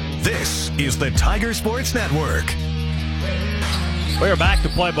 This is the Tiger Sports Network. We are back to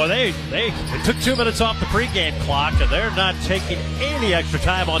play. Boy, they took 2 minutes off the pregame clock, and they're not taking any extra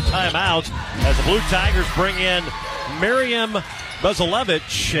time on timeouts as the Blue Tigers bring in Miriam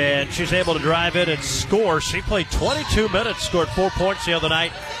Bezalevich, and she's able to drive in and score. She played 22 minutes, scored 4 points the other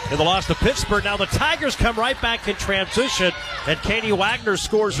night in the loss to Pittsburgh. Now the Tigers come right back in transition, and Katie Wagner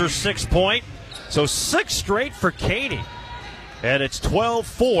scores her 6th point. So 6 straight for Katie. And it's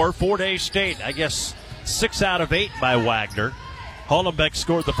 12-4, Fort Hays State. I guess 6 out of 8 by Wagner. Hollenbeck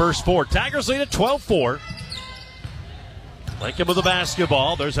scored the first 4. Tigers lead at 12-4. Lincoln with the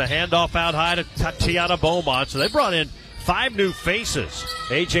basketball. There's a handoff out high to Tatiana Beaumont. So they brought in 5 new faces.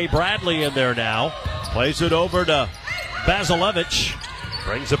 A.J. Bradley in there now. Plays it over to Bezalevich.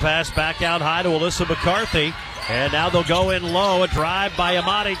 Brings the pass back out high to Alyssa McCarthy. And now they'll go in low. A drive by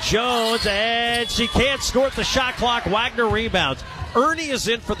Amani Jones. And she can't score at the shot clock. Wagner rebounds. Ernie is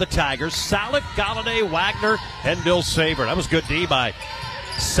in for the Tigers. Salick, Galladay, Wagner, and Bill Saber. That was good D by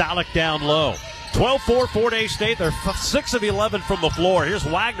Salick down low. 12-4, Fort Hays State. They're 6 of 11 from the floor. Here's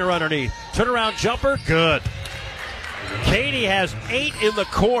Wagner underneath. Turnaround jumper, good. Katie has 8 in the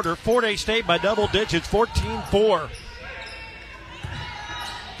quarter. Fort Hays State by double digits, 14-4.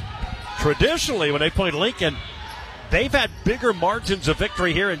 Traditionally, when they played Lincoln, they've had bigger margins of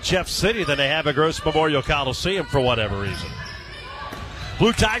victory here in Jeff City than they have at Gross Memorial Coliseum for whatever reason.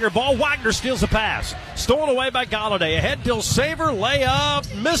 Blue Tiger ball. Wagner steals the pass. Stolen away by Galladay. Ahead, Dill Saver.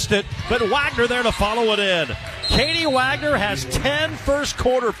 Layup. Missed it, but Wagner there to follow it in. Katie Wagner has 10 first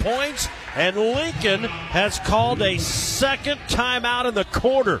quarter points, and Lincoln has called a second timeout in the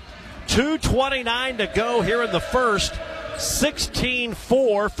quarter. 2:29 to go here in the first.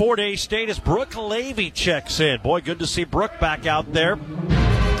 16-4, Fort Hays State as Brooke Levy checks in. Boy, good to see Brooke back out there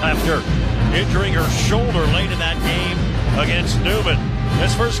after injuring her shoulder late in that game against Newman.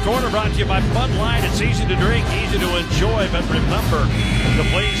 This first quarter brought to you by Bud Light. It's easy to drink, easy to enjoy, but remember to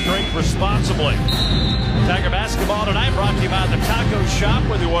please drink responsibly. Tiger basketball tonight brought to you by the Taco Shop.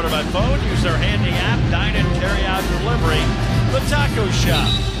 Whether you order by phone, use their handy app, dine in, carry out delivery. The Taco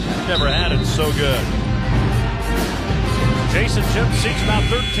Shop. Never had it so good. Jason Jim seats about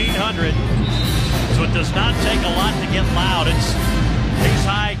 1,300, so it does not take a lot to get loud. It's Hays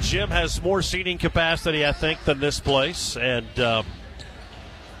High Gym has more seating capacity, I think, than this place, and the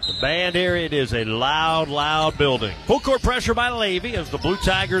band area, it is a loud, loud building. Full court pressure by Levy as the Blue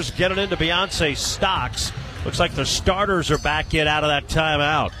Tigers get it into Beyonce Stocks. Looks like the starters are back in out of that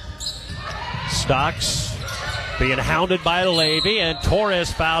timeout. Stocks being hounded by Levy, and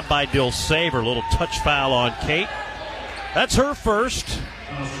Torres fouled by Dill Saver. A little touch foul on Kate. That's her first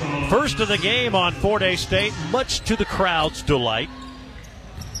of the game on Fort Hays State, much to the crowd's delight.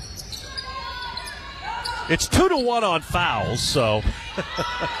 It's 2-1 on fouls, so,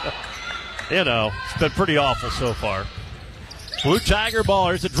 it's been pretty awful so far. Blue Tiger ball.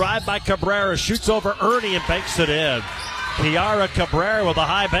 Here's a drive by Cabrera. Shoots over Ernie and banks it in. Kiara Cabrera with a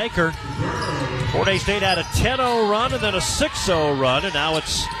high banker. Fort Hays State had a 10-0 run and then a 6-0 run, and now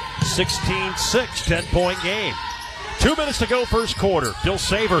it's 16-6, 10-point game. 2 minutes to go first quarter. Dill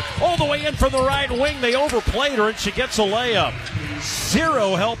Saver all the way in from the right wing. They overplayed her, and she gets a layup.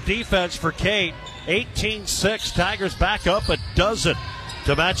 Zero help defense for Kate. 18-6. Tigers back up a dozen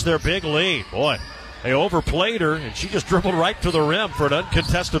to match their big lead. Boy, they overplayed her, and she just dribbled right to the rim for an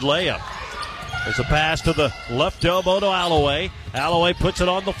uncontested layup. There's a pass to the left elbow to Alloway. Alloway puts it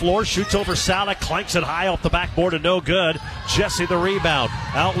on the floor, shoots over Salick, clanks it high off the backboard and no good. Jesse the rebound.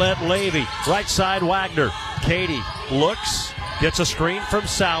 Outlet Levy. Right side Wagner. Katie looks, gets a screen from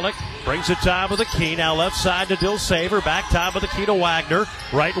Salick, brings it top of the key. Now left side to Dill Saver, back top of the key to Wagner.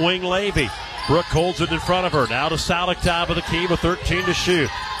 Right wing Levy. Brooke holds it in front of her. Now to Salick, top of the key with 13 to shoot.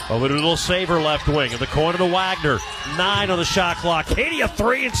 Over to Dill Saver left wing. In the corner to Wagner. 9 on the shot clock. Katie a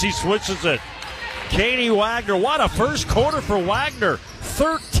 3 and she switches it. Katie Wagner, what a first quarter for Wagner.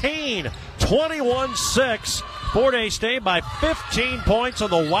 13, 21-6. Fort Hays State by 15 points on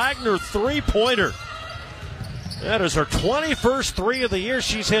the Wagner three-pointer. That is her 21st 3 of the year.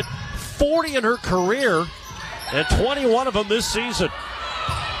 She's hit 40 in her career and 21 of them this season.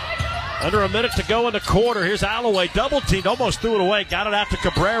 Under a minute to go in the quarter. Here's Alloway, double teamed, almost threw it away. Got it out to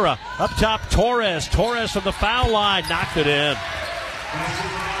Cabrera. Up top, Torres. Torres from the foul line, knocked it in.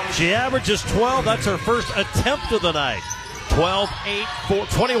 She averages 12. That's her first attempt of the night. 12-8,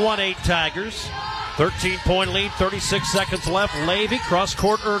 21-8 Tigers. 13-point lead, 36 seconds left. Levy,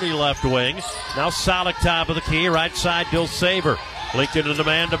 cross-court Ernie left wing. Now Salik top of the key, right side, Dill Saver. Lincoln into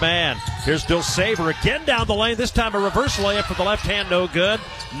man-to-man. Here's Dill Saver again down the lane. This time a reverse layup for the left hand, no good.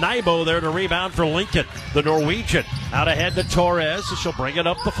 Nybo there to rebound for Lincoln. The Norwegian out ahead to Torres. She'll bring it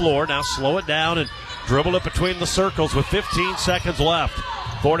up the floor. Now slow it down and dribble it between the circles with 15 seconds left.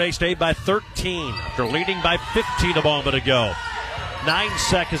 Fort Hays State by 13 after leading by 15 a moment ago. 9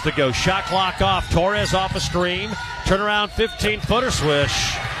 seconds to go. Shot clock off. Torres off a screen. Turnaround 15-footer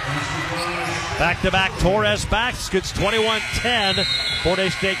swish. Back-to-back Torres backs. Gets 21-10. Fort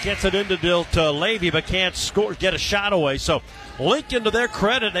Hays State gets it into to Levy but can't score, get a shot away. So Lincoln, to their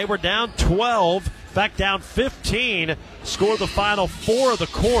credit, they were down 12, back down 15. Scored the final 4 of the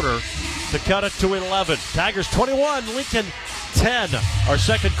quarter to cut it to 11. Tigers 21, Lincoln 10. Our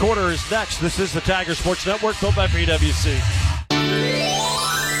second quarter is next. This is the Tiger Sports Network, built by PwC.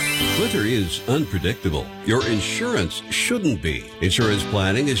 Winter is unpredictable. Your insurance shouldn't be. Insurance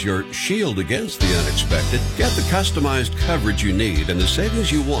planning is your shield against the unexpected. Get the customized coverage you need and the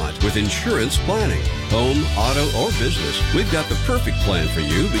savings you want with insurance planning. Home, auto, or business, we've got the perfect plan for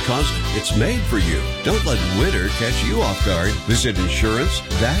you because it's made for you. Don't let winter catch you off guard. Visit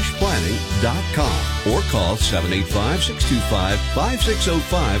insurance-planning.com or call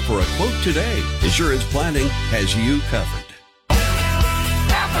 785-625-5605 for a quote today. Insurance planning has you covered.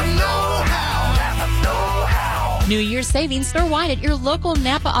 New Year's savings store-wide at your local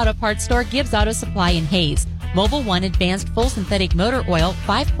Napa Auto Parts store, Gibbs Auto Supply in Hayes. Mobil 1 Advanced Full Synthetic Motor Oil,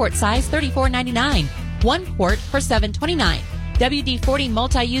 5-quart size, $34.99. 1 quart for $7.29. WD-40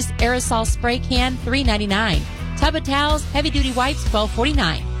 Multi-Use Aerosol Spray Can, $3.99. Tub of Towels, Heavy-Duty Wipes,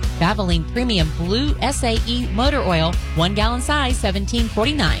 $12.49. Valvoline Premium Blue SAE Motor Oil, 1 gallon size,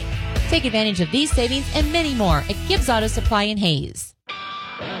 $17.49. Take advantage of these savings and many more at Gibbs Auto Supply in Hayes.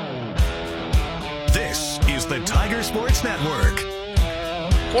 This is the Tiger Sports Network.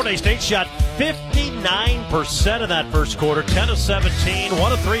 Fort Hays State shot 59% in that first quarter, 10 of 17,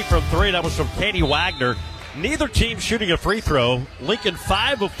 1 of 3 from 3. That was from Katie Wagner. Neither team shooting a free throw. Lincoln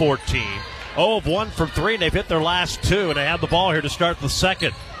 5 of 14, 0 of 1 from 3, and they've hit their last 2, and they have the ball here to start the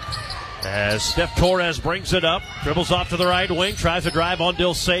second. As Steph Torres brings it up, dribbles off to the right wing, tries to drive on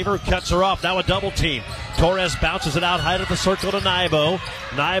Dill Saver, cuts her off. Now a double team. Torres bounces it out high to the circle to Nybo.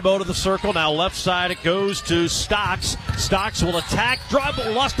 Nybo to the circle. Now left side it goes to Stocks. Stocks will attack,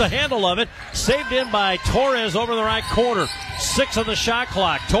 dribble, lost the handle of it. Saved in by Torres over the right corner. 6 on the shot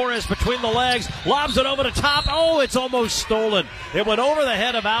clock. Torres between the legs, lobs it over the top. Oh, it's almost stolen. It went over the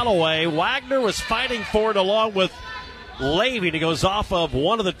head of Alloway. Wagner was fighting for it along with Levy. He goes off of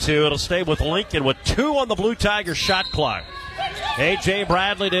one of the two. It'll stay with Lincoln with 2 on the Blue Tiger shot clock. A.J.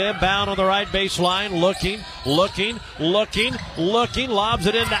 Bradley to inbound on the right baseline. Looking. Lobs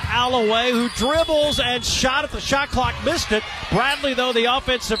it into Alloway, who dribbles and shot at the shot clock. Missed it. Bradley, though, the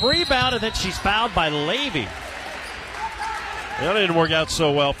offensive rebound, and then she's fouled by Levy. That didn't work out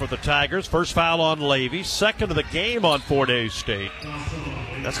so well for the Tigers. First foul on Levy. Second of the game on Fort Hays State.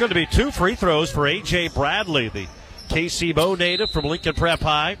 That's going to be 2 free throws for A.J. Bradley, the KC Bo native from Lincoln Prep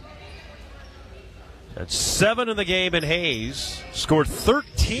High. That's 7 in the game in Hayes. Scored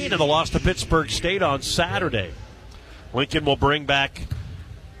 13 in the loss to Pittsburgh State on Saturday. Lincoln will bring back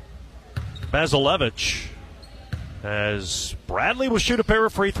Bazilevich as Bradley will shoot a pair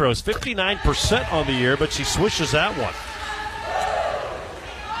of free throws. 59% on the year, but she swishes that one.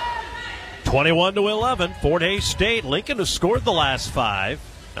 21-11, Fort Hays State. Lincoln has scored the last 5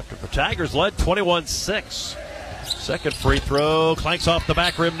 after the Tigers led 21-6. Second free throw, clanks off the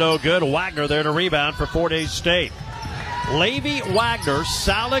back rim, no good. Wagner there to rebound for Fort Hays State. Levy, Wagner,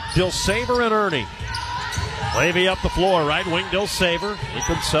 Salik, Dill Saver, and Ernie. Levy up the floor, right wing, Dill Saver.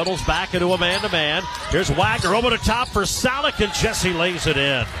 Lincoln settles back into a man-to-man. Here's Wagner over the top for Salik, and Jesse lays it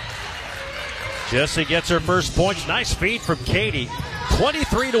in. Jesse gets her first points. Nice feed from Katie.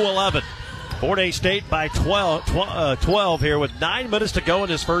 23-11. Fort Hays State by 12 here with 9 minutes to go in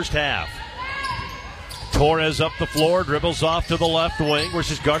this first half. Torres up the floor, dribbles off to the left wing, where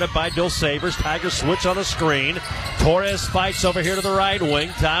she's guarded by Dill Savers. Tigers switch on a screen. Torres fights over here to the right wing.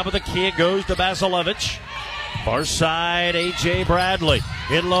 Top of the key, it goes to Bazilevich. Far side, A.J. Bradley.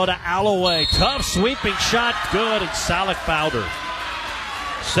 In low to Alloway. Tough sweeping shot, good, and Salik fouled her.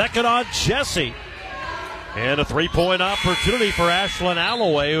 Second on Jesse. And a 3-point opportunity for Ashlyn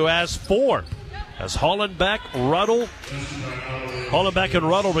Alloway, who has 4. As Hollenbeck and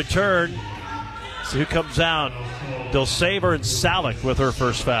Ruddle return. See who comes out. Dilsaver and Salick with her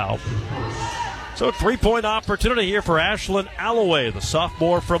first foul. So a 3-point opportunity here for Ashlyn Alloway, the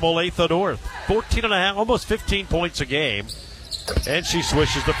sophomore from Olathe North. 14.5, almost 15 points a game. And she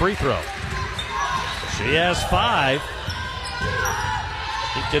swishes the free throw. She has 5.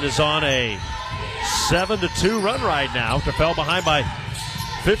 Lincoln is on a 7-2 run right now. They fell behind by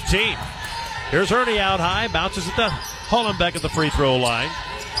 15. Here's Ernie out high, bounces it to Hollenbeck at the free throw line.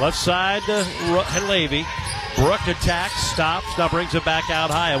 Left side to Levy. Brook attacks, stops, now brings it back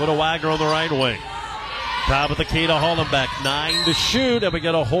out high. With a Wagner on the right wing. Top of the key to Hollenbeck. 9 to shoot, and we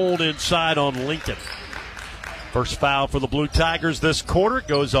get a hold inside on Lincoln. First foul for the Blue Tigers this quarter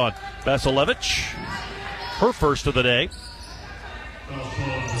goes on Vasilevich. Her first of the day.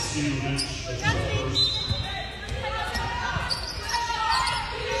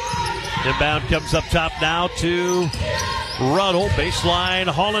 Inbound comes up top now to Ruddle. Baseline,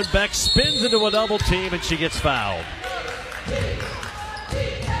 Hollenbeck spins into a double team, and she gets fouled.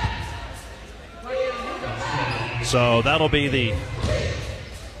 So that'll be the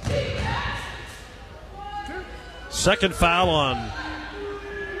second foul on,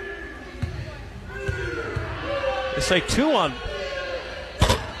 they say 2 on,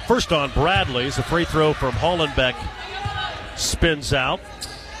 first on Bradley. As a free throw from Hollenbeck spins out.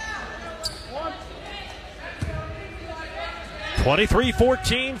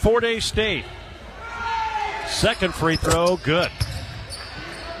 23-14, Fort Hays State. Second free throw, good.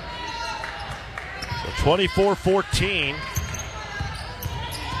 So 24-14.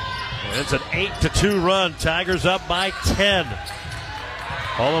 And it's an 8-2 run. Tigers up by 10.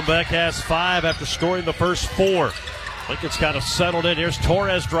 Hollenbeck has 5 after scoring the first 4. Lincoln's kind of settled in. Here's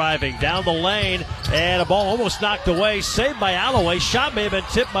Torres driving down the lane, and a ball almost knocked away. Saved by Alloway. Shot may have been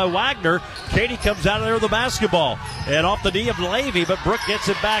tipped by Wagner. Katie comes out of there with the basketball. And off the knee of Levy, but Brooke gets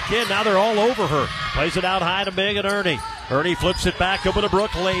it back in. Now they're all over her. Plays it out high to Big and Ernie. Ernie flips it back over to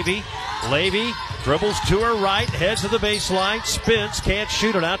Brooke. Levy dribbles to her right, heads to the baseline, spins, can't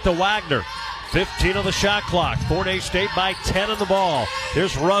shoot it, out to Wagner. 15 on the shot clock. Fort Hays State by 10 on the ball.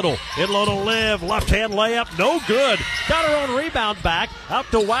 Here's Ruddle. In low to Liv. Left-hand layup. No good. Got her own rebound back. Out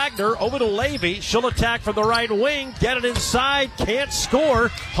to Wagner. Over to Levy. She'll attack from the right wing. Get it inside. Can't score.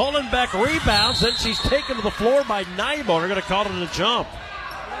 Hollenbeck rebounds. Then she's taken to the floor by Nybo. They're going to call it a jump.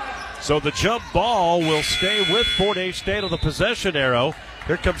 So the jump ball will stay with Fort Hays State on the possession arrow.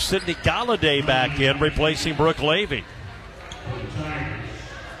 Here comes Sydney Galladay back in, replacing Brooke Levy.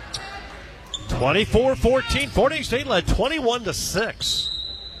 24-14. Fort Hays State led 21-6.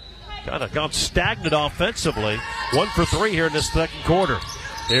 Kind of gone stagnant offensively. 1 for 3 here in this second quarter.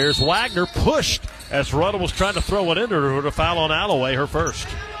 Here's Wagner pushed as Ruddle was trying to throw it into her with a foul on Alloway, her first.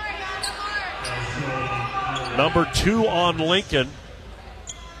 Number 2 on Lincoln.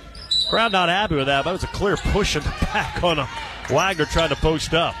 Crowd not happy with that, but it was a clear push in the back on Wagner trying to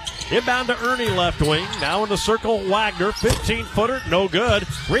post up. Inbound to Ernie left wing. Now in the circle, Wagner. 15-footer, no good.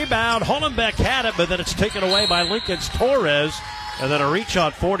 Rebound, Hollenbeck had it, but then it's taken away by Lincoln's Torres. And then a reach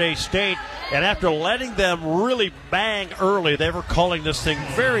on Fort Hays State. And after letting them really bang early, they were calling this thing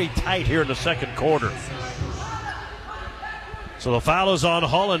very tight here in the second quarter. So the foul is on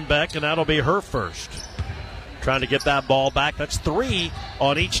Hollenbeck, and that'll be her first. Trying to get that ball back. That's 3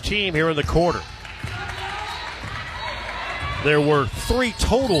 on each team here in the quarter. There were 3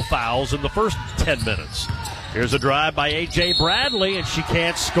 total fouls in the first 10 minutes. Here's a drive by A.J. Bradley, and she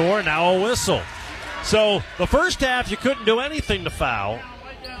can't score. Now a whistle. So the first half, you couldn't do anything to foul,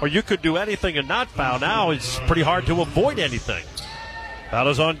 or you could do anything and not foul. Now it's pretty hard to avoid anything. Foul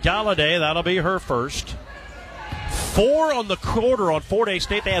is on Galladay. That'll be her first. 4 on the quarter on Fort Hays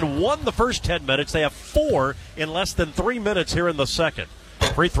State. They had 1 the first 10 minutes. They have 4 in less than 3 minutes here in the second.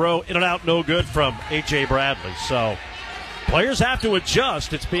 Free throw in and out, no good from A.J. Bradley. So players have to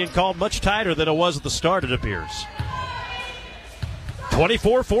adjust. It's being called much tighter than it was at the start, it appears.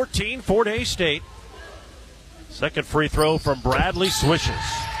 24-14, Fort Hays State. Second free throw from Bradley swishes.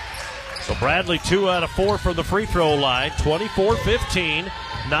 So Bradley 2 out of 4 from the free throw line. 24-15,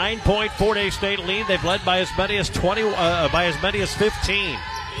 9-point Fort Hays State lead. They've led by as many as 15.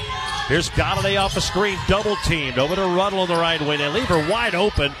 Here's Galladay off the screen, double teamed. Over to Ruddle on the right wing. They leave her wide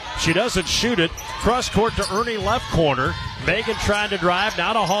open. She doesn't shoot it. Cross court to Ernie left corner. Megan trying to drive.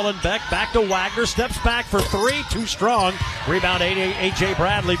 Now to Hollenbeck. Back to Wagner. Steps back for 3. Too strong. Rebound A.J.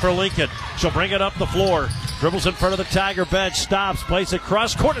 Bradley for Lincoln. She'll bring it up the floor. Dribbles in front of the Tiger bench. Stops. Plays it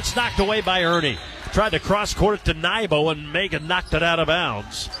cross court. It's knocked away by Ernie. Tried to cross court it to Nybo, and Megan knocked it out of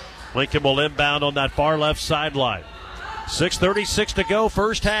bounds. Lincoln will inbound on that far left sideline. 6:36 to go,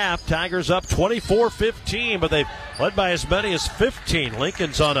 first half. Tigers up 24-15, but they've led by as many as 15.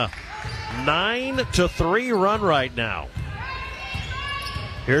 Lincoln's on a 9-3 run right now.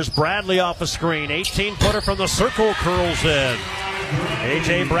 Here's Bradley off a screen. 18-footer from the circle curls in.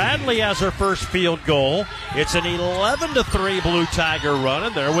 A.J. Bradley has her first field goal. It's an 11-3 Blue Tiger run,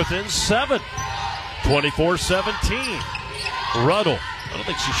 and they're within 7. 24-17. Ruddle. I don't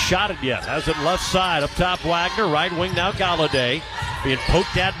think she shot it yet. Has it left side. Up top, Wagner. Right wing now, Galladay. Being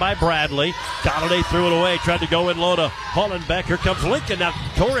poked at by Bradley. Galladay threw it away. Tried to go in low to Hollenbeck. Here comes Lincoln. Now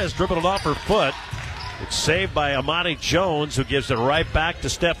Torres dribbled it off her foot. It's saved by Amani Jones, who gives it right back to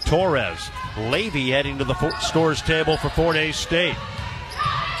Steph Torres. Levy heading to the scores table for Fort Hays State.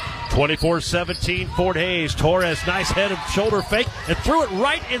 24-17, Fort Hays. Torres, nice head and shoulder fake, and threw it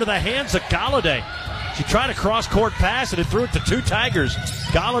right into the hands of Galladay. She tried a cross-court pass, and it threw it to two Tigers,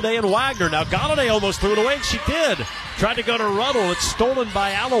 Galladay and Wagner. Now, Galladay almost threw it away, and she did. Tried to go to Ruddle. It's stolen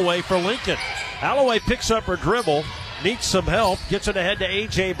by Alloway for Lincoln. Alloway picks up her dribble, needs some help, gets it ahead to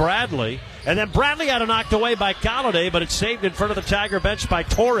A.J. Bradley. And then Bradley had it knocked away by Galladay, but it's saved in front of the Tiger bench by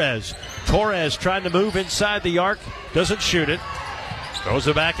Torres. Torres trying to move inside the arc, doesn't shoot it. Throws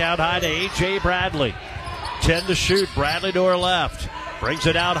it back out high to A.J. Bradley. 10 to shoot. Bradley to her left. Brings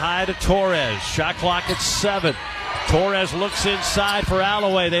it out high to Torres. Shot clock at 7. Torres looks inside for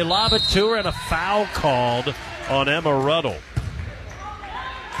Alloway. They lob it to her, and a foul called on Emma Ruddle.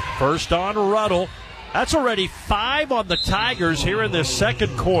 First on Ruddle. That's already 5 on the Tigers here in this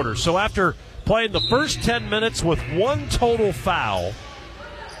second quarter. So after playing the first 10 minutes with 1 total foul,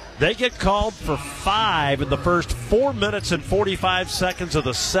 they get called for 5 in the first 4 minutes and 45 seconds of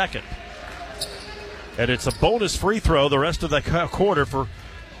the second. And it's a bonus free throw the rest of the quarter for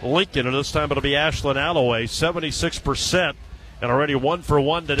Lincoln. And this time it'll be Ashlyn Alloway, 76%, and already 1 for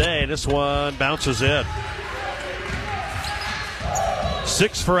 1 today. This one bounces in.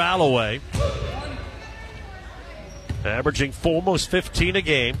 6 for Alloway. Averaging almost 15 a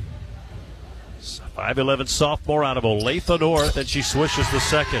game. 5'11 sophomore out of Olathe North, and she swishes the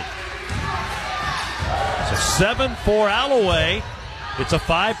second. So 7 for Alloway. It's a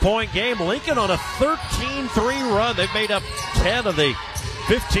 5-point game. Lincoln on a 13-3 run. They've made up 10 of the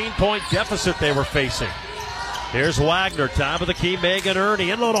 15-point deficit they were facing. Here's Wagner, top of the key, Megan Ernie.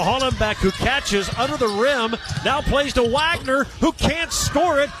 In low to Hollenbeck, who catches under the rim. Now plays to Wagner, who can't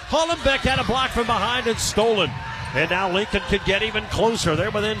score it. Hollenbeck had a block from behind and stolen. And now Lincoln could get even closer.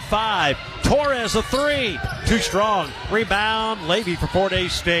 They're within 5. Torres, a 3. Too strong. Rebound, Levy for Fort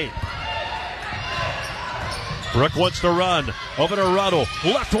Hays State. Brooke wants to run. Over to Ruddle.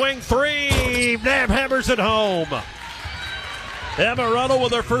 Left wing 3. Nam hammers it home. Emma Ruddle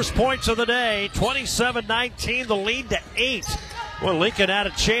with her first points of the day. 27-19, the lead to 8. Well, Lincoln had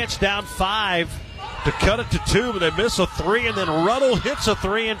a chance down 5 to cut it to 2, but they miss a 3, and then Ruddle hits a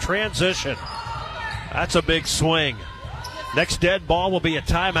 3 in transition. That's a big swing. Next dead ball will be a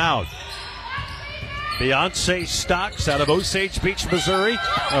timeout. Beyonce Stocks out of Osage Beach, Missouri.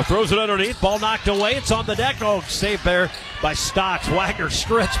 Throws it underneath. Ball knocked away. It's on the deck. Oh, saved there by Stocks. Wagner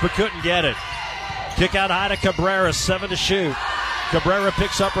stretched but couldn't get it. Kick out high to Cabrera. 7 to shoot. Cabrera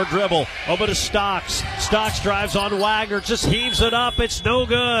picks up her dribble. Over to Stocks. Stocks drives on Wagner. Just heaves it up. It's no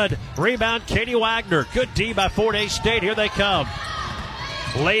good. Rebound, Katie Wagner. Good D by Fort Hays State. Here they come.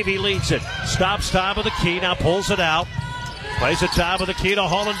 Levy leads it. Stops top of the key. Now pulls it out. Plays it top of the key to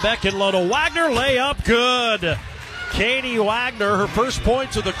Hollenbeck and low to Wagner. Layup good. Katie Wagner, her first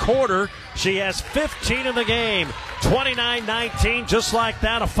points of the quarter. She has 15 in the game. 29-19, just like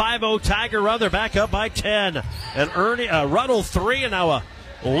that. A 5-0 Tiger run. They're back up by 10. And Ruddle 3, and now a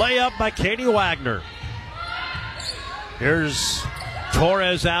layup by Katie Wagner. Here's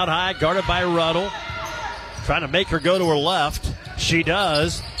Torres out high, guarded by Ruddle. Trying to make her go to her left. She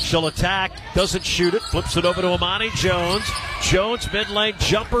does. She'll attack. Doesn't shoot it. Flips it over to Amani Jones. Jones mid-lane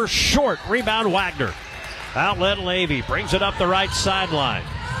jumper short. Rebound Wagner. Outlet Levy. Brings it up the right sideline.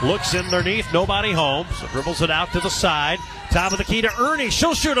 Looks underneath. Nobody home. So dribbles it out to the side. Top of the key to Ernie.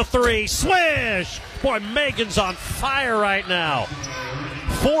 She'll shoot a 3. Swish! Boy, Megan's on fire right now.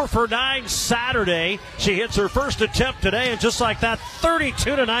 4 for 9 Saturday. She hits her first attempt today, and just like that,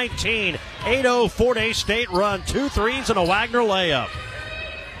 32-19. 8-0 Fort Hays State run. 2 threes and a Wagner layup.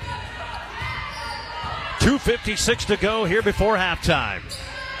 2:56 to go here before halftime.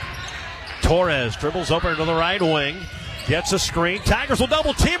 Torres dribbles over to the right wing. Gets a screen. Tigers will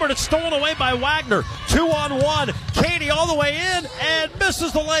double team her, and it's stolen away by Wagner. 2-on-1. Katie all the way in and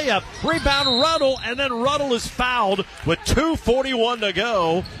misses the layup. Rebound Ruddle, and then Ruddle is fouled with 2:41 to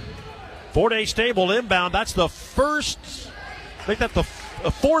go. Fort Hays State will inbound. That's the first, I think that's the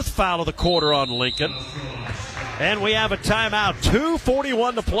fourth foul of the quarter on Lincoln. And we have a timeout.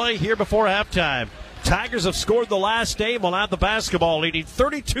 2:41 to play here before halftime. Tigers have scored the last game. Will have the basketball, leading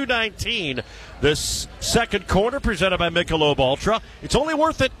 32-19 this second quarter, presented by Michelob Ultra. It's only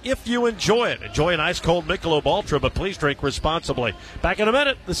worth it if you enjoy it. Enjoy an ice-cold Michelob Ultra, but please drink responsibly. Back in a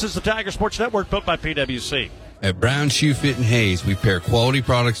minute. This is the Tiger Sports Network, built by PwC. At Brown Shoe Fit and Hayes, we pair quality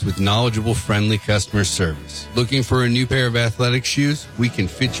products with knowledgeable, friendly customer service. Looking for a new pair of athletic shoes? We can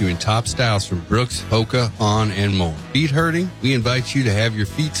fit you in top styles from Brooks, Hoka, On, and more. Feet hurting? We invite you to have your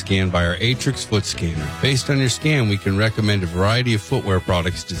feet scanned by our Atrix foot scanner. Based on your scan, we can recommend a variety of footwear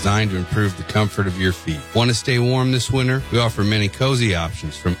products designed to improve the comfort of your feet. Want to stay warm this winter? We offer many cozy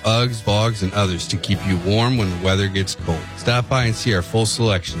options from Uggs, Bogs, and others to keep you warm when the weather gets cold. Stop by and see our full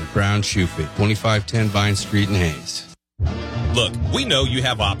selection at Brown Shoe Fit, 2510 Vine Street in Hayes. Look, we know you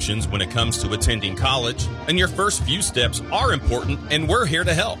have options when it comes to attending college, and your first few steps are important, and we're here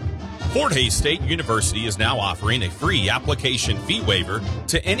to help. Fort Hays State University is now offering a free application fee waiver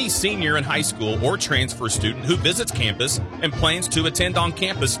to any senior in high school or transfer student who visits campus and plans to attend on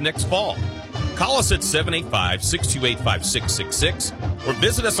campus next fall. Call us at 785-628-5666 or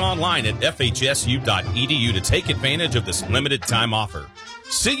visit us online at FHSU.edu to take advantage of this limited time offer.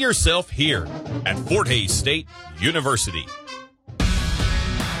 See yourself here at Fort Hays State University.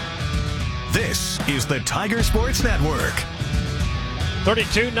 This is the Tiger Sports Network.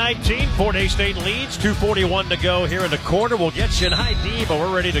 32-19, Fort Hays State leads. 2:41 to go here in the quarter. We'll get you an ID, but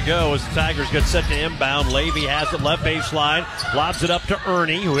we're ready to go as the Tigers get set to inbound. Levy has it left baseline, lobs it up to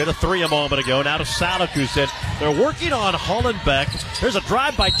Ernie, who hit a three a moment ago. Now to Salik, who said they're working on Hollenbeck. There's a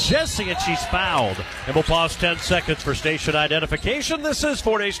drive by Jesse, and she's fouled. And we'll pause 10 seconds for station identification. This is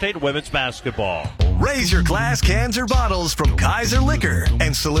Fort Hays State women's basketball. Raise your glass, cans, or bottles from Kaiser Liquor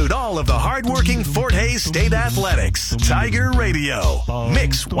and salute all of the hardworking Fort Hays State Athletics. Tiger Radio.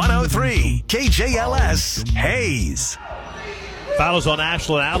 Mix 103. KJLS. Hayes. Fouls on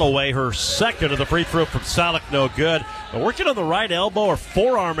Ashlyn Alloway, her second of the free throw from Salik, no good. And working on the right elbow or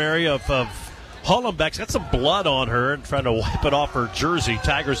forearm area of Hollenbeck's got some blood on her and trying to wipe it off her jersey.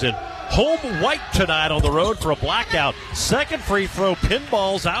 Tigers in home white tonight on the road for a blackout. Second free throw,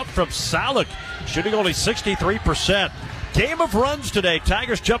 pinballs out from Salik, shooting only 63%. Game of runs today.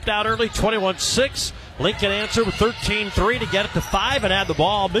 Tigers jumped out early, 21-6. Lincoln answered with 13-3 to get it to 5 and add the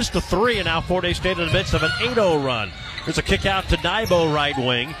ball. Missed a 3, and now Fort Hays State in the midst of an 8-0 run. There's a kick out to Nybo, right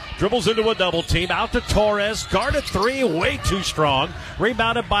wing. Dribbles into a double team. Out to Torres. Guarded 3, way too strong.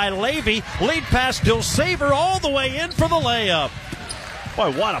 Rebounded by Levy. Lead pass, Dilsaver all the way in for the layup.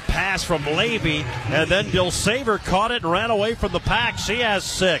 Boy, what a pass from Levy. And then Dilsaver caught it and ran away from the pack. She has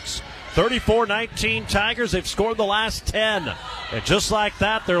 6. 34-19 Tigers. They've scored the last 10. And just like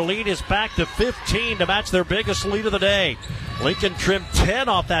that, their lead is back to 15 to match their biggest lead of the day. Lincoln trimmed 10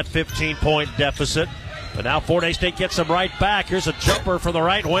 off that 15-point deficit. But now Fort Hays State gets them right back. Here's a jumper from the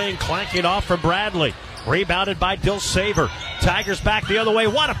right wing, clanking off from Bradley. Rebounded by Dilsaver. Tigers back the other way.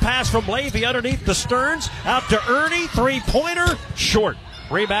 What a pass from Levy underneath the Stearns. Out to Ernie. Three-pointer. Short.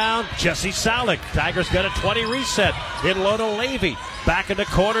 Rebound, Jesse Salik. Tigers got a 20 reset. In low to Levy. Back in the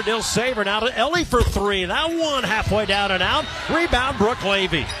corner, Dilsaver. Now to Ellie for 3. That one halfway down and out. Rebound, Brooke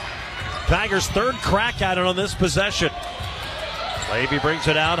Levy. Tigers' third crack at it on this possession. Levy brings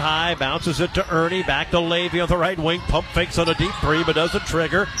it out high, bounces it to Ernie. Back to Levy on the right wing. Pump fakes on a deep 3, but doesn't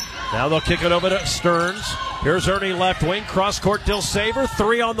trigger. Now they'll kick it over to Stearns. Here's Ernie left wing. Cross-court Dilsaver.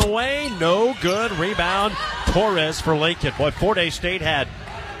 3 on the way. No good. Rebound, Torres for Lincoln. Boy, Fort Hays State had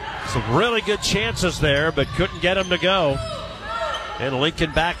some really good chances there, but couldn't get them to go. And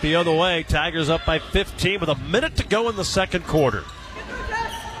Lincoln back the other way. Tigers up by 15 with a minute to go in the second quarter.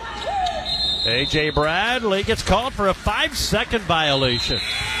 A.J. Bradley gets called for a 5-second violation.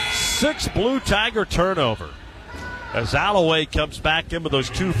 6 Blue Tiger turnover. As Alloway comes back in with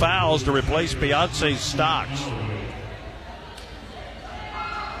those 2 fouls to replace Beyonce Stocks.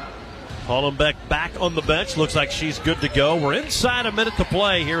 Hollenbeck back on the bench. Looks like she's good to go. We're inside a minute to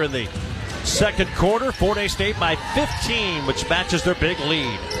play here in the second quarter. Fort Hays State by 15, which matches their big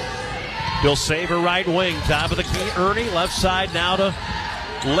lead. Dilsaver right wing. Top of the key, Ernie. Left side now to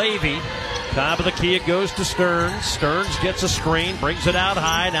Levy. Top of the key, it goes to Stearns. Stearns gets a screen, brings it out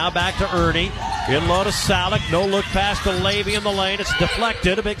high. Now back to Ernie. In low to Salik. No look pass to Levy in the lane. It's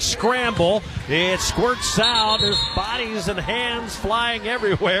deflected. A big scramble. It squirts out. There's bodies and hands flying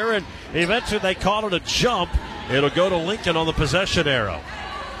everywhere. And eventually they call it a jump. It'll go to Lincoln on the possession arrow.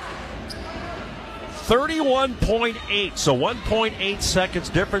 31.8. So 1.8 seconds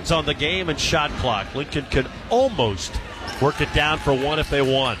difference on the game and shot clock. Lincoln could almost work it down for 1 if they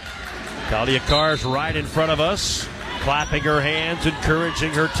want. Talia Carr's right in front of us, clapping her hands,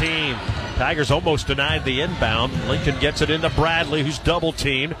 encouraging her team. Tigers almost denied the inbound. Lincoln gets it into Bradley, who's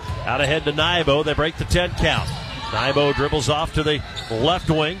double-teamed. Out ahead to Nybo. They break the 10 count. Nybo dribbles off to the left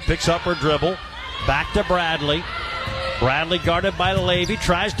wing, picks up her dribble. Back to Bradley. Bradley guarded by Levy,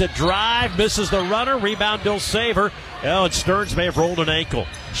 tries to drive, misses the runner. Rebound, Dilsaver. Oh, and Stearns may have rolled an ankle.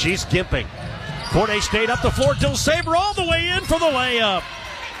 She's gimping. Fort Hays State up the floor. Dilsaver all the way in for the layup.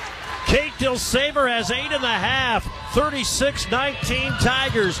 Kate Dilsaver has 8.5. 36-19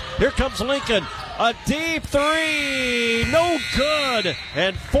 Tigers. Here comes Lincoln. A deep three. No good.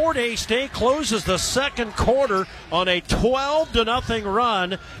 And Fort Hays State closes the second quarter on a 12-0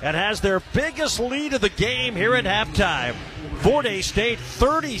 run and has their biggest lead of the game here at halftime. Fort Hays State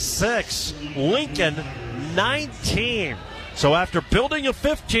 36. Lincoln 19. So after building a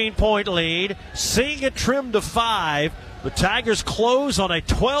 15-point lead, seeing it trimmed to 5, the Tigers close on a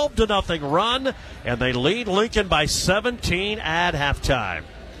 12-0 run, and they lead Lincoln by 17 at halftime.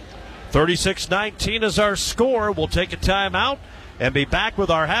 36-19 is our score. We'll take a timeout and be back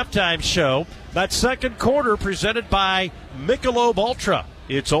with our halftime show. That second quarter presented by Michelob Ultra.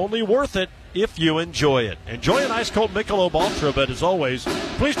 It's only worth it if you enjoy it. Enjoy an ice-cold Michelob Ultra, but as always,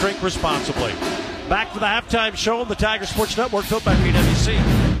 please drink responsibly. Back to the halftime show on the Tiger Sports Network, filled by PwC.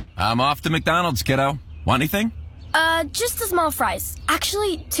 I'm off to McDonald's, kiddo. Want anything? Just the small fries.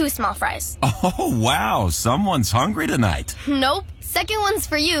 Actually, 2 small fries. Oh, wow. Someone's hungry tonight. Nope. Second one's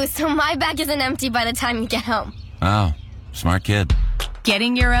for you, so my bag isn't empty by the time you get home. Oh, smart kid.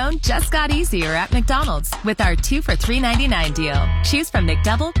 Getting your own just got easier at McDonald's with our 2 for $3.99 deal. Choose from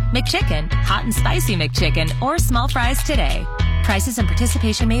McDouble, McChicken, Hot and Spicy McChicken, or small fries today. Prices and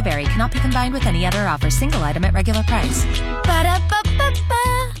participation may vary. Cannot be combined with any other offer. Single item at regular price.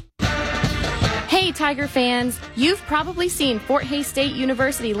 Ba-da-ba-ba-ba. Hey Tiger fans, you've probably seen Fort Hays State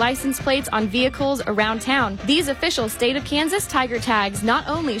University license plates on vehicles around town. These official state of Kansas Tiger tags not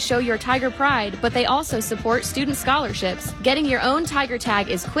only show your Tiger pride, but they also support student scholarships. Getting your own Tiger tag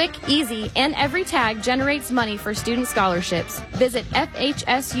is quick, easy, and every tag generates money for student scholarships. Visit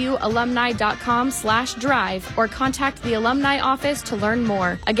FHSUalumni.com/drive or contact the alumni office to learn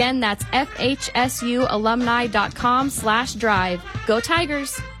more. Again, that's FHSUalumni.com/drive. Go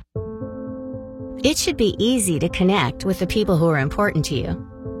Tigers! It should be easy to connect with the people who are important to you,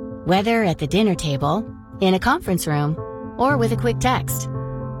 whether at the dinner table, in a conference room, or with a quick text.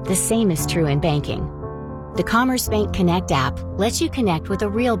 The same is true in banking. The Commerce Bank Connect app lets you connect with a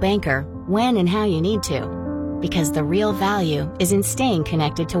real banker when and how you need to, because the real value is in staying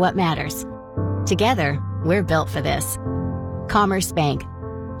connected to what matters. Together, we're built for this. Commerce Bank.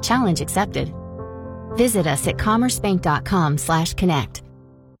 Challenge accepted. Visit us at commercebank.com/connect.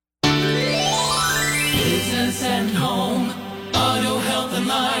 Business and home, auto, health and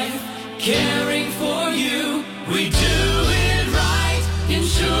life, caring for you, we do it right,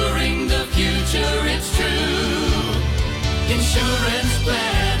 ensuring the future it's true. Insurance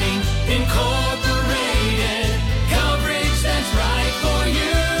planning, incorporated, coverage that's right for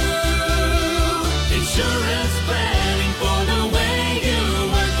you. Insurance planning for the way you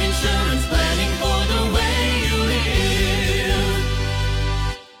work, insurance planning for the way you live.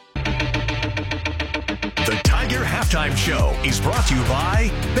 The Tiger Halftime Show is brought to you by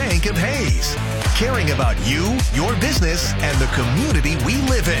Bank of Hays. Caring about you, your business, and the community we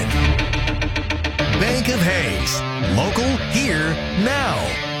live in. Bank of Hays. Local, here, now.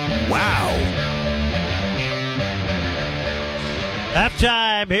 Wow.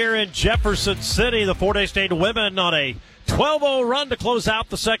 Halftime here in Jefferson City. The Fort Hays State women on a 12-0 run to close out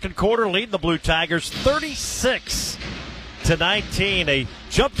the second quarter, leading the Blue Tigers 36-19. They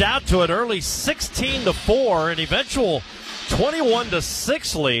jumped out to an early 16-4, an eventual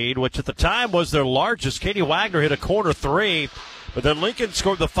 21-6 lead, which at the time was their largest. Katie Wagner hit a corner three, but then Lincoln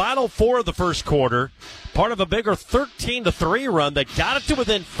scored the final 4 of the first quarter, part of a bigger 13-3 run that got it to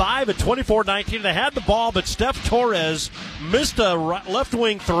within 5 at 24-19. They had the ball, but Steph Torres missed a left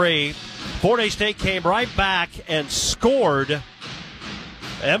wing three. Fort Hays State came right back and scored.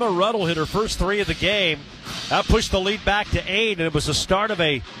 Emma Ruddle hit her first 3 of the game. That pushed the lead back to 8, and it was the start of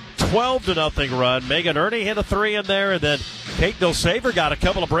a 12-0 run. Megan Ernie hit a 3 in there, and then Kate Dilsaver got a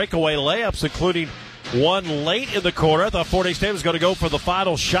couple of breakaway layups, including one late in the quarter. I thought Fort Hays State was going to go for the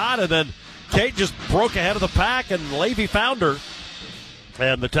final shot, and then Kate just broke ahead of the pack, and Levy found her.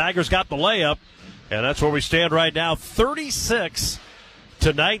 And the Tigers got the layup, and that's where we stand right now,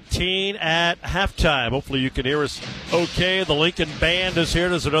 36-19 at halftime. Hopefully you can hear us okay. The Lincoln Band is here.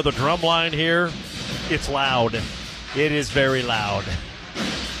 There's another drum line here. It's loud. It is very loud.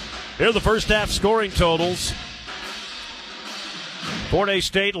 Here are the first half scoring totals. Fort Hays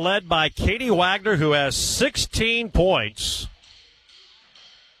State led by Katie Wagner, who has 16 points.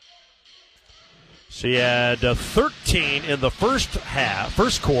 She had 13 in the first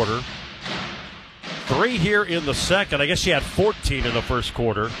quarter. 3 here in the second. I guess she had 14 in the first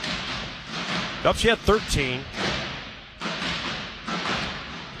quarter. Nope, she had 13.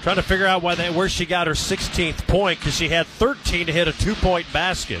 Trying to figure out where she got her 16th point, because she had 13 to hit a 2-point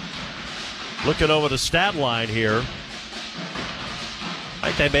basket. Looking over the stat line here,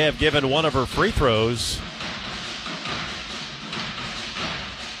 I think they may have given one of her free throws.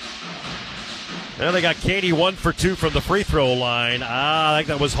 Now they got Katie 1 for 2 from the free throw line. I think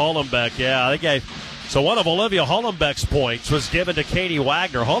that was Hollenbeck. Yeah, so one of Olivia Hollenbeck's points was given to Katie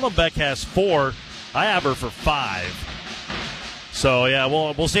Wagner. Hollenbeck has 4. I have her for 5. So, yeah,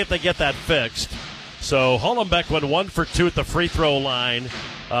 we'll see if they get that fixed. So Hollenbeck went 1 for 2 at the free throw line.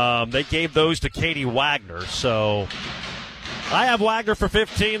 They gave those to Katie Wagner. So I have Wagner for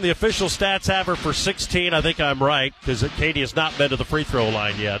 15. The official stats have her for 16. I think I'm right, because Katie has not been to the free throw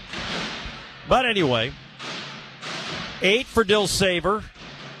line yet. But anyway, 8 for Dill Saver,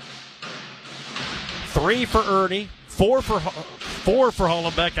 3 for Ernie, 4 for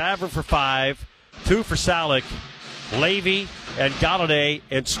Hollenbeck. I have her for 5, 2 for Salick, Levy, and Galladay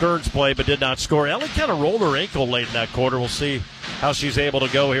and Stearns play but did not score. Ellie kind of rolled her ankle late in that quarter. We'll see how she's able to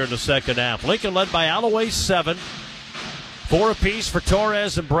go here in the second half. Lincoln led by Alloway 7, 4 apiece for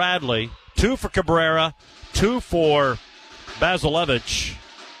Torres and Bradley, 2 for Cabrera, 2 for Basilevich.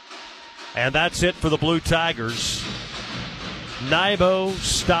 And that's it for the Blue Tigers. Nybo,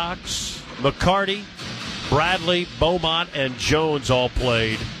 Stocks, McCarty, Bradley, Beaumont, and Jones all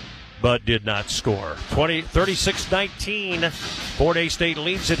played but did not score. 36-19. Fort Hays State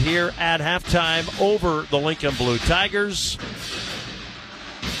leads it here at halftime over the Lincoln Blue Tigers.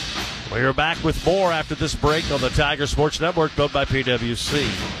 We're back with more after this break on the Tiger Sports Network, built by PwC.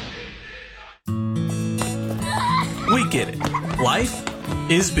 We get it. Life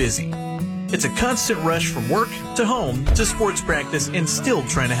is busy. It's a constant rush from work to home to sports practice and still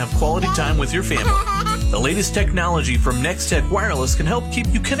trying to have quality time with your family. The latest technology from Nextech Wireless can help keep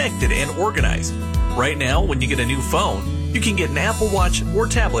you connected and organized. Right now, when you get a new phone, you can get an Apple Watch or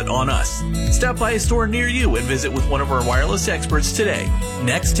tablet on us. Stop by a store near you and visit with one of our wireless experts today.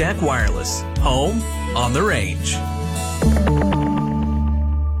 Nextech Wireless. Home on the range.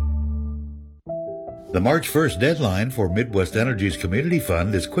 The March 1st deadline for Midwest Energy's Community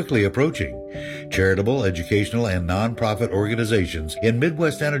Fund is quickly approaching. Charitable, educational, and nonprofit organizations in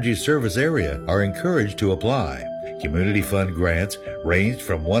Midwest Energy's service area are encouraged to apply. Community Fund grants range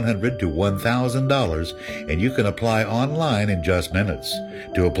from $100 to $1,000, and you can apply online in just minutes.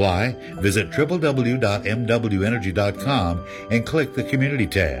 To apply, visit www.mwenergy.com and click the Community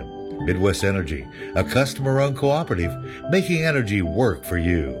tab. Midwest Energy, a customer-owned cooperative, making energy work for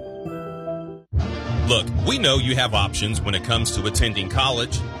you. Look, we know you have options when it comes to attending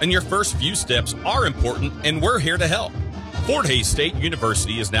college, and your first few steps are important, and we're here to help. Fort Hays State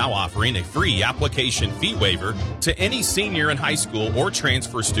University is now offering a free application fee waiver to any senior in high school or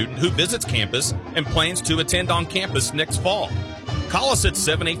transfer student who visits campus and plans to attend on campus next fall. Call us at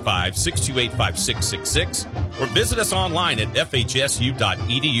 785-628-5666 or visit us online at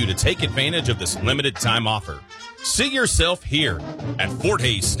FHSU.edu to take advantage of this limited time offer. See yourself here at Fort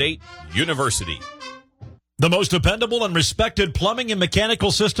Hays State University. The most dependable and respected plumbing and mechanical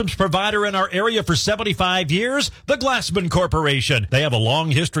systems provider in our area for 75 years, the Glassman Corporation. They have a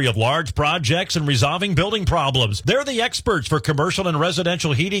long history of large projects and resolving building problems. They're the experts for commercial and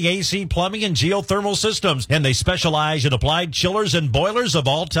residential heating, AC, plumbing, and geothermal systems, and they specialize in applied chillers and boilers of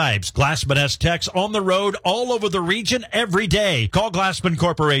all types. Glassman has techs on the road all over the region every day. Call Glassman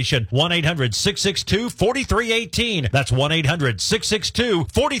Corporation, 1-800-662-4318. That's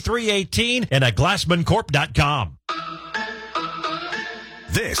 1-800-662-4318 and at glassmancorp.com.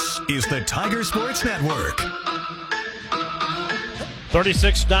 This is the Tiger Sports Network.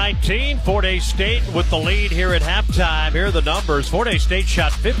 36-19, Fort Hays State with the lead here at halftime. Here are the numbers. Fort Hays State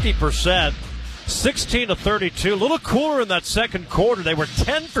shot 50%, 16-32. A little cooler in that second quarter. They were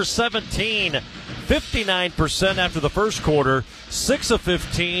 10 for 17, 59% after the first quarter, 6 of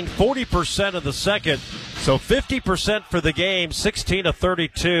 15, 40% in the second. So 50% for the game,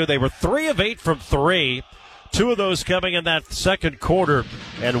 16-32. They were 3 of 8 from 3. 2 of those coming in that second quarter,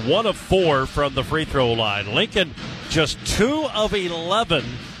 and 1 of 4 from the free throw line. Lincoln just 2 of 11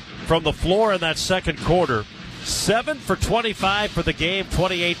 from the floor in that second quarter. 7 for 25 for the game,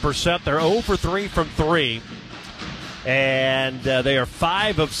 28%. They're 0 for 3 from 3. And they are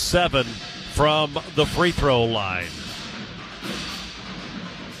 5 of 7 from the free throw line.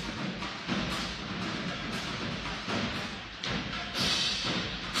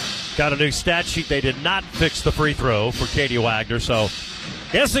 Got a new stat sheet. They did not fix the free throw for Katie Wagner, so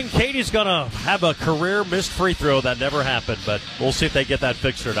Guessing Katie's going to have a career missed free throw. That never happened, but we'll see if they get that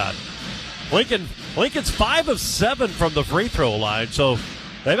fixed or not. Lincoln's 5 of 7 from the free throw line, so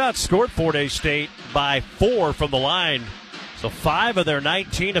they've outscored Fort Hays State by 4 from the line. So 5 of their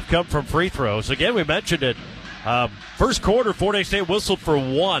 19 have come from free throws. Again, we mentioned it. First quarter, Fort Hays State whistled for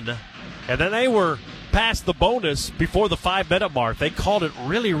 1, and then they were past the bonus before the 5-minute mark. They called it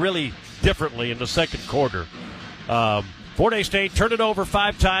really, really differently in the second quarter. Fort Hays State turned it over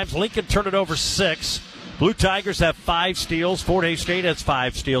 5 times. Lincoln turned it over 6. Blue Tigers have 5 steals. Fort Hays State has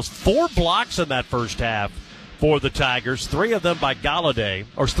 5 steals. 4 blocks in that first half for the Tigers. 3 of them by Hollenbeck,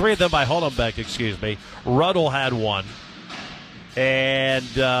 Ruddle had 1.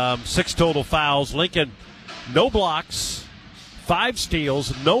 And 6 total fouls. Lincoln, no blocks, 5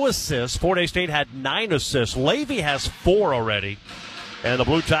 steals, no assists. Fort Hays State had 9 assists. Levy has 4 already. And the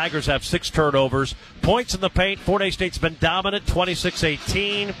Blue Tigers have 6 turnovers. Points in the paint. Fort Hays State's been dominant,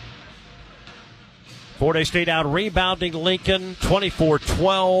 26-18. Fort Hays State out rebounding Lincoln,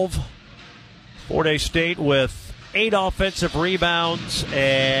 24-12. Fort Hays State with 8 offensive rebounds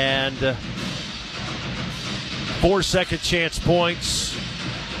and 4 second chance points.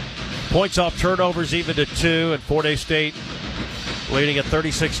 Points off turnovers even to 2, and Fort Hays State leading at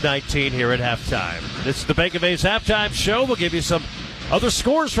 36-19 here at halftime. This is the Bank of Hays halftime show. We'll give you some other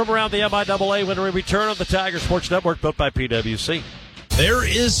scores from around the MIAA when we return on the Tiger Sports Network, built by PwC. There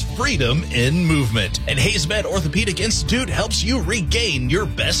is freedom in movement, and HaysMed Orthopedic Institute helps you regain your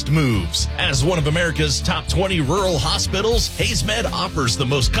best moves. As one of America's top 20 rural hospitals, HaysMed offers the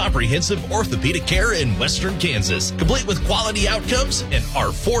most comprehensive orthopedic care in western Kansas, complete with quality outcomes and our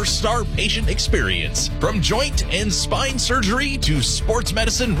 4-star patient experience. From joint and spine surgery to sports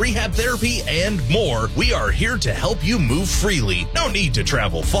medicine, rehab therapy, and more, we are here to help you move freely. No need to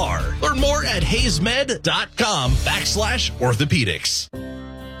travel far. Learn more at haysmed.com/orthopedics.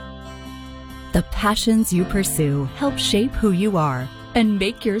 The passions you pursue help shape who you are and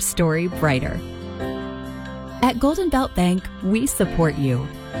make your story brighter. At Golden Belt Bank, we support you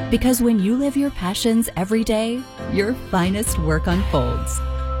because when you live your passions every day, your finest work unfolds.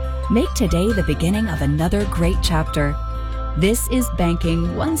 Make today the beginning of another great chapter. This is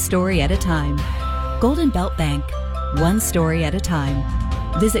banking one story at a time. Golden Belt Bank, one story at a time.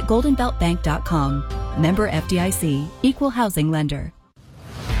 Visit goldenbeltbank.com. Member FDIC, Equal Housing Lender.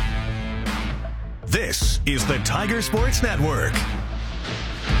 This is the Tiger Sports Network.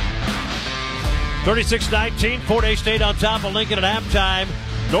 36-19, Fort Hays State on top of Lincoln at halftime.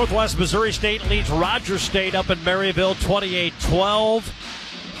 Northwest Missouri State leads Rogers State up in Maryville 28-12.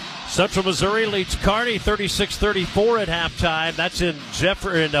 Central Missouri leads Kearney 36-34 at halftime. That's in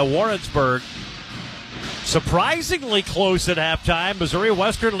Warrensburg. Surprisingly close at halftime. Missouri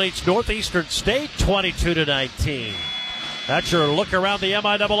Western leads Northeastern State 22-19. That's your look around the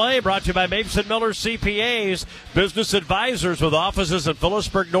MIAA, brought to you by Mason Miller CPAs, business advisors with offices in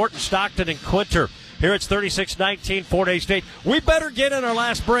Phillipsburg, Norton, Stockton, and Quinter. Here it's 36-19, Fort Hays State. We better get in our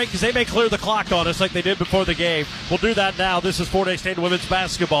last break because they may clear the clock on us like they did before the game. We'll do that now. This is Fort Hays State women's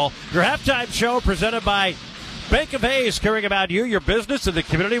basketball. Your halftime show presented by Bank of Hays, caring about you, your business, and the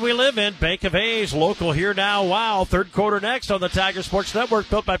community we live in. Bank of Hays, local here now. Wow, third quarter next on the Tiger Sports Network,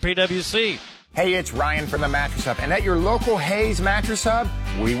 built by PwC. Hey, it's Ryan from the Mattress Hub, and at your local Hays Mattress Hub,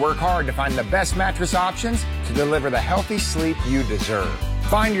 we work hard to find the best mattress options to deliver the healthy sleep you deserve.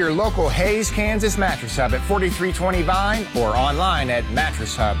 Find your local Hays, Kansas Mattress Hub at 4320 Vine or online at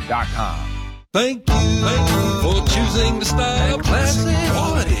mattresshub.com. Thank you for choosing the style Classic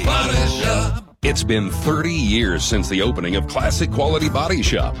Quality Body Shop. It's been 30 years since the opening of Classic Quality Body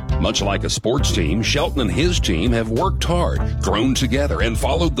Shop. Much like a sports team, Shelton and his team have worked hard, grown together, and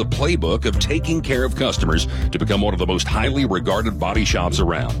followed the playbook of taking care of customers to become one of the most highly regarded body shops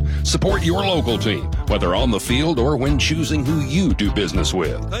around. Support your local team, whether on the field or when choosing who you do business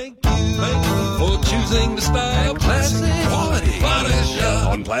with. Thank you for choosing the style Classic Quality Body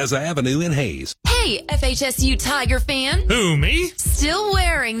Shop on Plaza Avenue in Hays. Hey, FHSU Tiger fan. Who, me? Still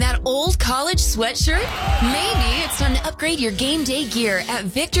wearing that old college sweatshirt? Maybe it's time to upgrade your game day gear at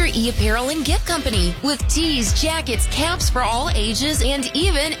Victor E Apparel and Gift Company. With tees, jackets, caps for all ages, and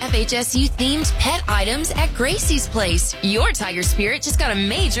even FHSU-themed pet items at Gracie's Place. Your Tiger spirit just got a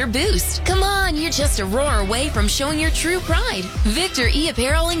major boost. Come on, you're just a roar away from showing your true pride. Victor E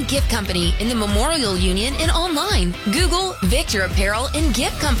Apparel and Gift Company in the Memorial Union and online. Google Victor Apparel and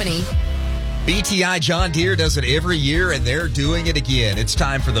Gift Company. BTI John Deere does it every year, and they're doing it again. It's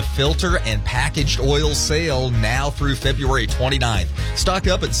time for the filter and packaged oil sale now through February 29th. Stock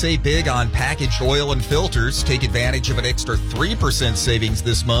up and save big on packaged oil and filters. Take advantage of an extra 3% savings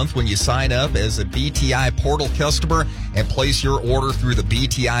this month when you sign up as a BTI Portal customer and place your order through the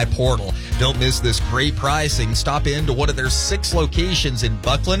BTI Portal. Don't miss this great pricing. Stop in to one of their 6 locations in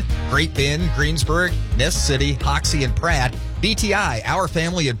Buckland, Great Bend, Greensburg, Nest City, Hoxie, and Pratt. BTI, our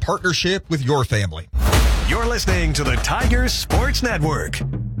family in partnership with your family. You're listening to the Tigers Sports Network.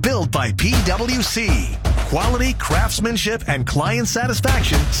 Built by PWC. Quality, craftsmanship, and client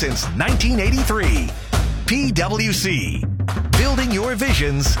satisfaction since 1983. PWC. Building your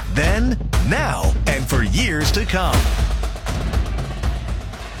visions then, now, and for years to come.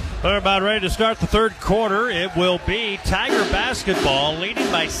 They're about ready to start the third quarter. It will be Tiger basketball leading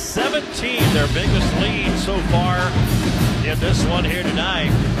by 17, their biggest lead so far in this one here tonight.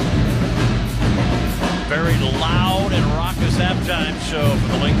 Very loud and raucous halftime show for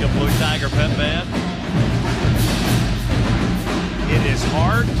the Lincoln Blue Tiger Pep Band. It is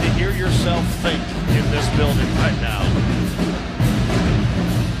hard to hear yourself think in this building right now.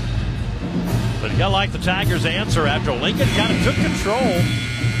 But you gotta like the Tigers' answer after Lincoln kind of took control.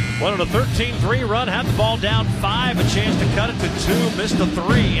 Went on a 13-3 run, had the ball down 5, a chance to cut it to 2, missed a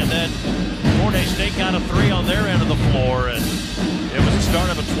 3, and then Fort Hays State got a 3 on their end of the floor, and it was the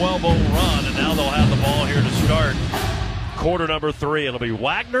start of a 12-0 run, and now they'll have the ball here to start quarter number 3. It'll be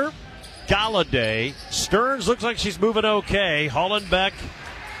Wagner, Galladay, Stearns looks like she's moving okay, Hollenbeck,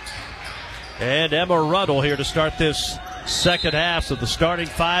 and Emma Ruddle here to start this second half. So the starting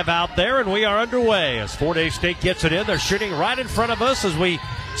 5 out there, and we are underway as Fort Hays State gets it in. They're shooting right in front of us as we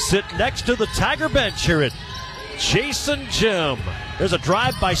sit next to the Tiger bench here at Jason Gym. There's a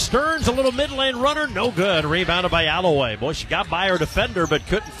drive by Stearns, a little mid-lane runner, no good. Rebounded by Alloway. Boy, she got by her defender but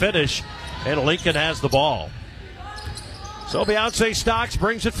couldn't finish, and Lincoln has the ball. So Beyonce Stocks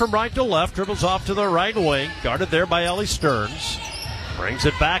brings it from right to left, dribbles off to the right wing, guarded there by Ellie Stearns. Brings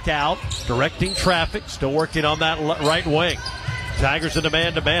it back out, directing traffic, still working on that right wing. Tigers in a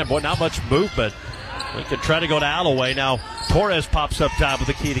man-to-man. Boy, not much movement. Lincoln trying to go to Alloway. Now Torres pops up top with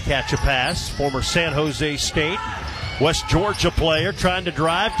the key to catch a pass. Former San Jose State, West Georgia player trying to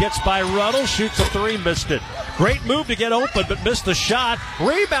drive. Gets by Ruddle, shoots a 3, missed it. Great move to get open, but missed the shot.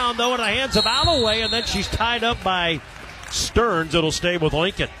 Rebound, though, in the hands of Alloway, and then she's tied up by Stearns. It'll stay with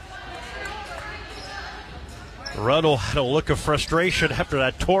Lincoln. Ruddle had a look of frustration after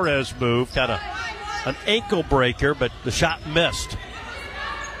that Torres move. Got an ankle breaker, but the shot missed.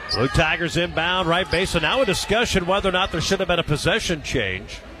 Blue Tigers inbound, right base. So now a discussion whether or not there should have been a possession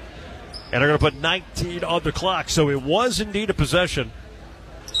change. And they're going to put 19 on the clock. So it was indeed a possession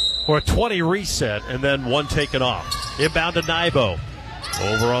or a 20 reset, and then 1 taken off. Inbound to Nybo.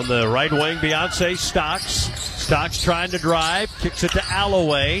 Over on the right wing, Beyonce Stocks. Stocks trying to drive, kicks it to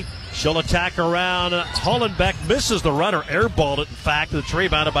Alloway. She'll attack around. Hollenbeck misses the runner, airballed it, in fact. It's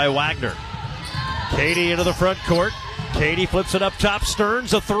rebounded by Wagner. Katie into the front court. Katie flips it up top.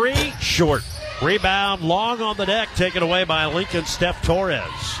 Stearns, a 3, short. Rebound, long on the deck, taken away by Lincoln Steph Torres.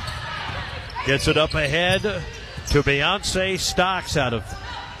 Gets it up ahead to Beyonce Stocks out of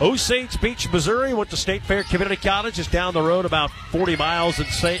Osage Beach, Missouri. Went to State Fair Community College. Just down the road about 40 miles in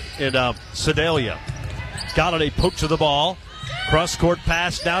Sedalia. Galladay pokes to the ball. Cross-court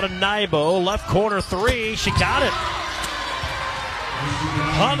pass now to Nybo. Left corner 3. She got it.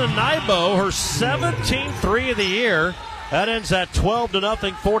 Hannah Nybo, her 17th 3 of the year. That ends that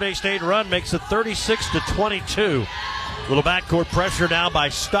 12-0 Fort Hays State run. Makes it 36-22. Little backcourt pressure now by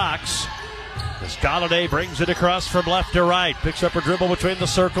Stocks. As Galladay brings it across from left to right. Picks up her dribble between the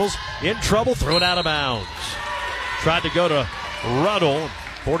circles. In trouble. Threw it out of bounds. Tried to go to Ruddle.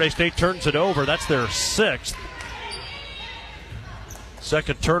 Fort Hays State turns it over. That's their 6th.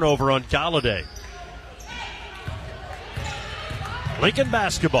 Second turnover on Galladay. Lincoln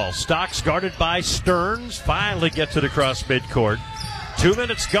basketball. Stocks guarded by Stearns. Finally gets it across midcourt. 2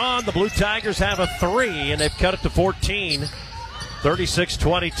 minutes gone. The Blue Tigers have a 3, and they've cut it to 14.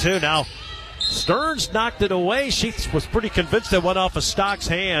 36-22. Now, Stearns knocked it away. She was pretty convinced it went off of Stocks'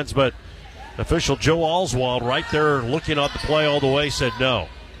 hands, but official Joe Oswald right there looking at the play all the way said no.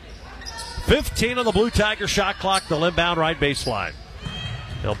 15 on the Blue Tiger shot clock. The inbound right baseline.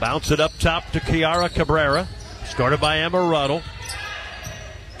 They'll bounce it up top to Kiara Cabrera. Started by Emma Ruddle.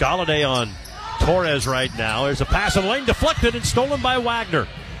 Galladay on Torres right now. There's a pass in lane, deflected and stolen by Wagner.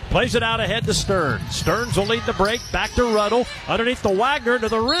 Plays it out ahead to Stearns. Stearns will lead the break. Back to Ruddle. Underneath the Wagner to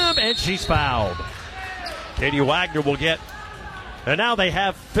the rim, and she's fouled. Katie Wagner will get, and now they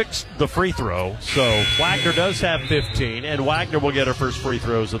have fixed the free throw. So Wagner does have 15, and Wagner will get her first free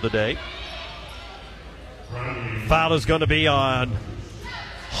throws of the day. Foul is going to be on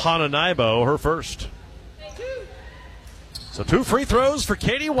Hananaibo, her first. So 2 free throws for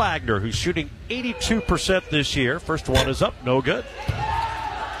Katie Wagner, who's shooting 82% this year. First one is up, no good.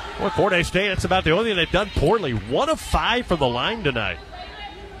 Boy, Fort Hays State, that's about the only thing they've done poorly. 1 of 5 from the line tonight.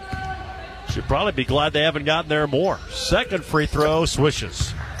 Should probably be glad they haven't gotten there more. Second free throw,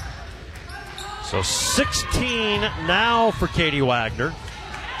 swishes. So 16 now for Katie Wagner.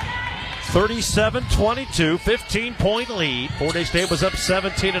 37-22, 15-point lead. Fort Hays State was up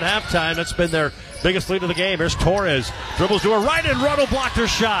 17 at halftime. That's been their biggest lead of the game. Here's Torres. Dribbles to her right, and Ruddle blocked her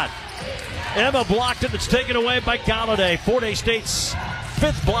shot. Emma blocked it. It's taken away by Galladay. Fort Hays State's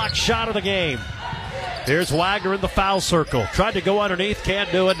 5th block shot of the game. Here's Wagner in the foul circle. Tried to go underneath, can't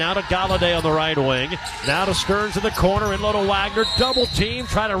do it. Now to Galladay on the right wing. Now to Stearns in the corner, in low to Wagner. Double team,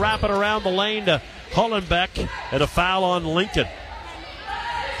 try to wrap it around the lane to Hullenbeck, and a foul on Lincoln.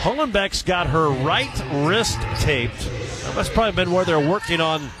 Hullenbeck's got her right wrist taped. That must probably been where they're working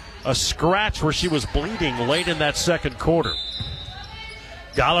on a scratch where she was bleeding late in that second quarter.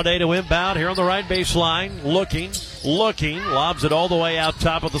 Galladay to inbound here on the right baseline. Looking, lobs it all the way out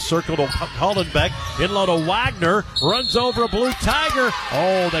top of the circle to Hullenbeck. In low to Wagner, runs over a Blue Tiger.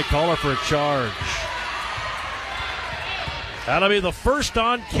 Oh, they call her for a charge. That'll be the first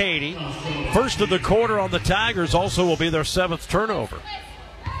on Katie. First of the quarter on the Tigers, also will be their 7th turnover.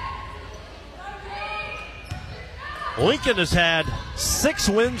 Lincoln has had 6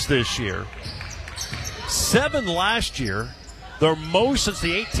 wins this year, 7 last year, their most since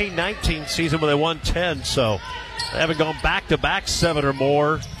the 18-19 season when they won 10, so they haven't gone back-to-back 7 or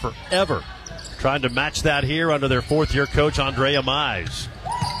more forever. Trying to match that here under their 4th-year coach, Andrea Mize.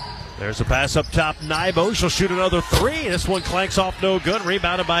 There's a pass up top, Naibo. She'll shoot another 3. This one clanks off no good,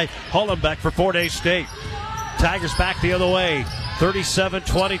 rebounded by Hullenbeck for Fort Hays State. Tigers back the other way,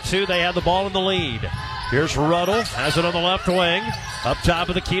 37-22. They have the ball in the lead. Here's Ruddle, has it on the left wing. Up top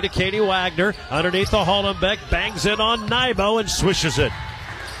of the key to Katie Wagner. Underneath the Hullenbeck, bangs in on Naibo and swishes it.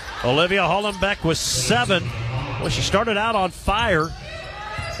 Olivia Hullenbeck with 7. Well, she started out on fire.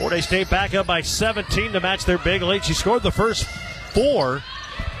 Fort Hays State back up by 17 to match their big lead. She scored the first 4.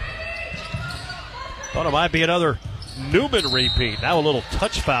 Thought it might be another Newman repeat. Now a little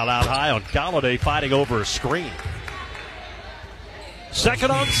touch foul out high on Galladay fighting over a screen.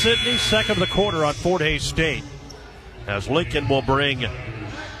 Second on Sydney, second of the quarter on Fort Hays State. As Lincoln will bring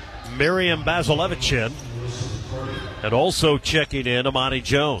Miriam Basilevich in. And also checking in Amani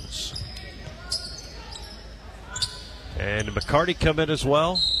Jones. And McCarty come in as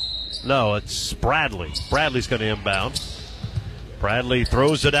well? No, it's Bradley. Bradley's going to inbound. Bradley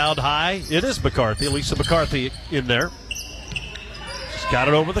throws it out high. It is McCarthy, Lisa McCarthy in there. She's got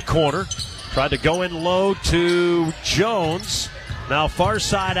it over the corner. Tried to go in low to Jones. Now far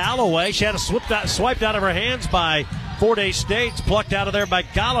side Alloway. She had it swiped out of her hands by Fort Hays State. It's plucked out of there by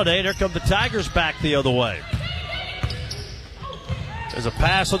Galladay. There come the Tigers back the other way. There's a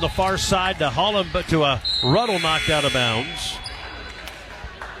pass on the far side to Holland, but to a Ruddle knocked out of bounds.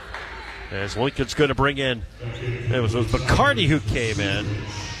 As Lincoln's going to bring in, it was McCarty who came in.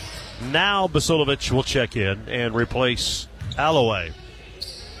 Now Basilovich will check in and replace Alloway.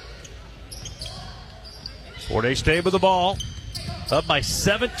 Fort Hays State with the ball. Up by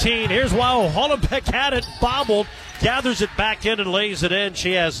 17. Here's Wow. Hullenbeck had it, bobbled, gathers it back in and lays it in.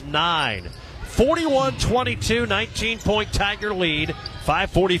 She has 9. 41-22, 19-point Tiger lead.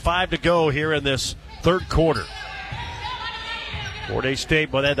 5:45 to go here in this third quarter. Fort Hays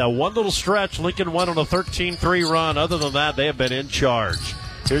State, but they had that one little stretch. Lincoln went on a 13-3 run. Other than that, they have been in charge.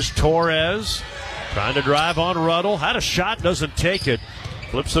 Here's Torres trying to drive on Ruddle. Had a shot, doesn't take it.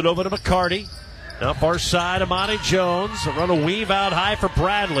 Flips it over to McCarty. Now far side, Amani Jones. A run a weave out high for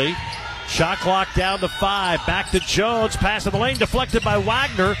Bradley. Shot clock down to 5. Back to Jones. Pass in the lane, deflected by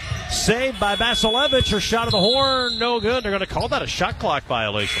Wagner. Saved by Basilevich. Her shot of the horn, no good. They're going to call that a shot clock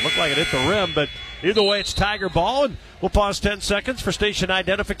violation. Looked like it hit the rim, but either way, it's Tiger ball. And we'll pause 10 seconds for station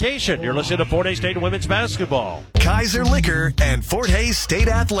identification. You're listening to Fort Hays State women's basketball. Kaiser Liquor and Fort Hays State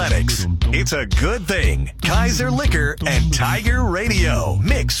Athletics. It's a good thing. Kaiser Liquor and Tiger Radio.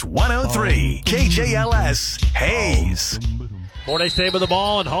 Mix 103. KJLS Hayes. Fort Hays State with the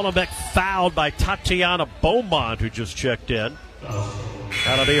ball, and Hullenbeck fouled by Tatiana Beaumont, who just checked in.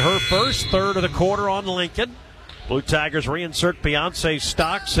 That'll be her first, third of the quarter on Lincoln. Blue Tigers reinsert Beyonce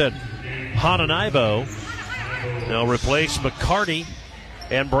Stocks and Hananaibo. They'll replace McCarty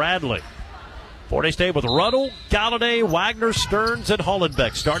and Bradley. Fort Hays State with Ruddle, Galladay, Wagner, Stearns, and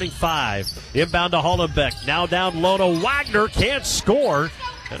Hullenbeck. Starting 5. Inbound to Hullenbeck. Now down low to Wagner. Can't score.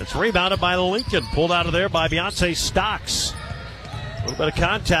 And it's rebounded by Lincoln. Pulled out of there by Beyonce Stocks. A little bit of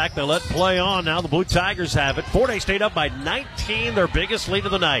contact. They let play on. Now the Blue Tigers have it. Fort Hays State up by 19, their biggest lead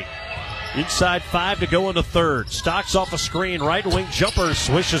of the night. Inside 5 to go in the third. Stocks off a screen. Right wing jumper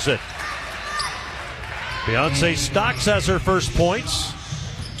swishes it. Beyonce Stocks has her first points.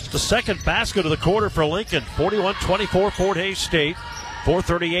 It's the second basket of the quarter for Lincoln. 41-24 Fort Hays State.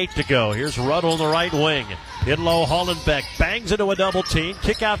 4:38 to go. Here's Ruddle on the right wing. In low, Hollenbeck bangs into a double team.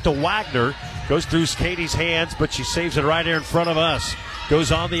 Kick out to Wagner. Goes through Katie's hands, but she saves it right here in front of us.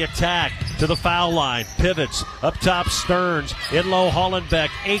 Goes on the attack to the foul line. Pivots. Up top, Stearns. In low, Hollenbeck.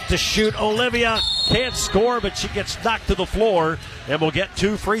 8 to shoot. Olivia can't score, but she gets knocked to the floor. And we'll get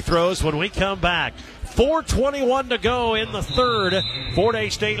 2 free throws when we come back. 4:21 to go in the third. Fort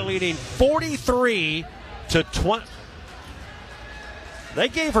Hays State leading 43-20. They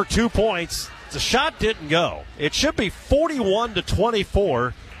gave her 2 points. The shot didn't go. It should be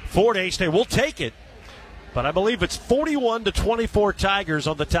 41-24. Fort Hays State. We'll take it. But I believe it's 41-24 Tigers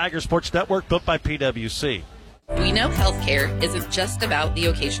on the Tiger Sports Network, built by PwC. We know healthcare isn't just about the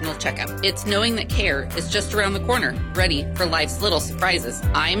occasional checkup. It's knowing that care is just around the corner, ready for life's little surprises.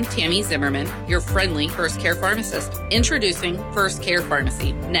 I'm Tammy Zimmerman, your friendly First Care pharmacist. Introducing First Care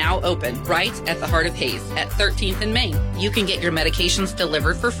Pharmacy, now open right at the heart of Hays at 13th and Main. You can get your medications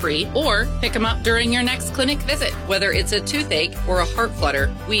delivered for free or pick them up during your next clinic visit. Whether it's a toothache or a heart flutter,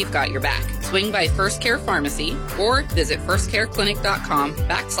 we've got your back. Swing by First Care Pharmacy or visit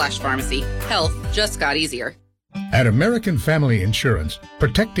firstcareclinic.com/pharmacy. Health just got easier. At American Family Insurance,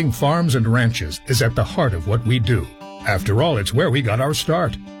 protecting farms and ranches is at the heart of what we do. After all, it's where we got our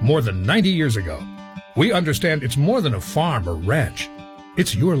start, more than 90 years ago. We understand it's more than a farm or ranch.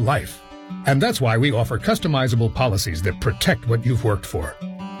 It's your life. And that's why we offer customizable policies that protect what you've worked for.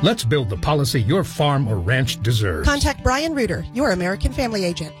 Let's build the policy your farm or ranch deserves. Contact Brian Reuter, your American Family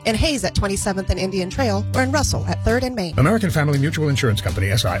agent, in Hays at 27th and Indian Trail, or in Russell at 3rd and Main. American Family Mutual Insurance Company,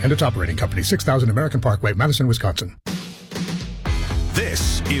 SI, and its operating company, 6000 American Parkway, Madison, Wisconsin.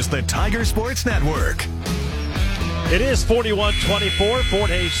 This is the Tiger Sports Network. It is 41-24, Fort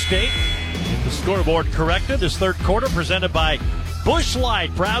Hays State. The scoreboard corrected. This third quarter presented by Busch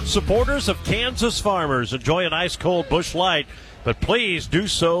Light, proud supporters of Kansas farmers. Enjoy an ice cold Busch Light, but please do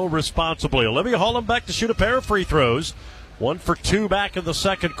so responsibly. Olivia Hollenbeck to shoot a pair of free throws. 1 for 2 back in the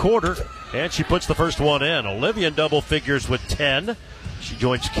second quarter, and she puts the first one in. Olivia in double figures with 10. She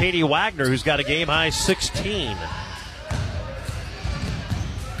joins Katie Wagner, who's got a game-high 16.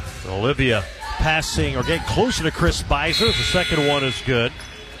 Olivia passing or getting closer to Chris Spicer. The second one is good.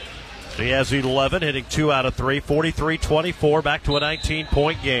 She has 11, hitting 2 out of 3. 43-24, back to a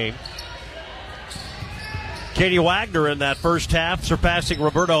 19-point game. Katie Wagner in that first half, surpassing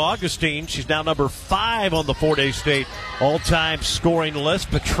Roberta Augustine. She's now number 5 on the Fort Hays State all-time scoring list.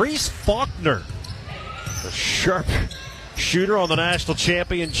 Patrice Faulkner, a sharp shooter on the national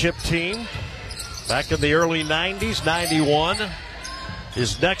championship team back in the early 90s, 91,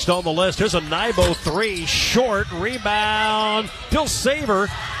 is next on the list. Here's a Nybo 3, short, rebound. He'll save her,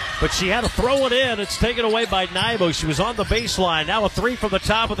 but she had to throw it in. It's taken away by Nybo. She was on the baseline. Now a 3 from the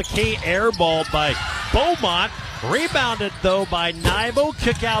top of the key, airballed by Beaumont. Rebounded, though, by Nybo.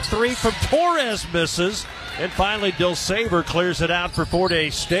 Kick out 3 from Torres, misses. And finally, Dilsaver clears it out for Fort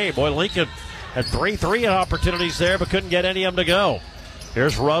Hays State. Boy, Lincoln had 3 opportunities there, but couldn't get any of them to go.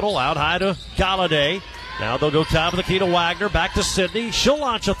 Here's Ruddle out high to Galladay. Now they'll go top of the key to Wagner. Back to Sydney. She'll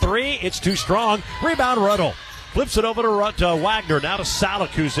launch a 3. It's too strong. Rebound, Ruddle. Flips it over to Wagner. Now to Salick,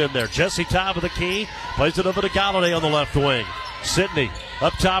 who's in there. Jesse top of the key. Plays it over to Galladay on the left wing. Sydney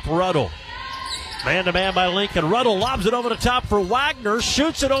up top, Ruddle. Man-to-man by Lincoln. Ruddle lobs it over the top for Wagner.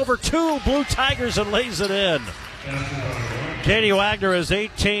 Shoots it over 2 Blue Tigers and lays it in. Katie Wagner is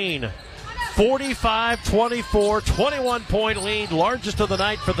 18. 45-24, 21-point lead. Largest of the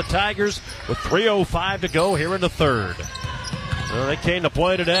night for the Tigers with 3:05 to go here in the third. Well, they came to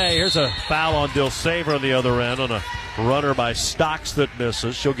play today. Here's a foul on Dilsaver on the other end on a runner by Stocks that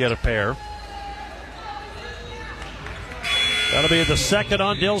misses. She'll get a pair. That'll be the second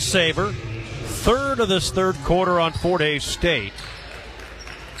on Dilsaver. Third of this third quarter on Fort Hays State.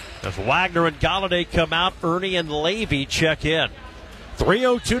 As Wagner and Galladay come out, Ernie and Levy check in.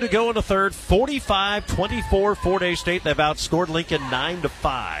 3:02 to go in the third. 45-24 Fort Hays State. They've outscored Lincoln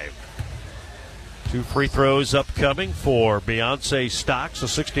 9-5. 2 free throws upcoming for Beyonce Stocks, a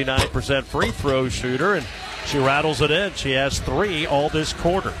 69% free throw shooter, and she rattles it in. She has 3 all this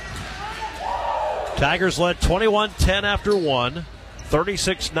quarter. Tigers led 21-10 after 1,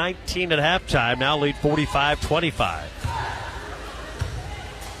 36-19 at halftime, now lead 45-25.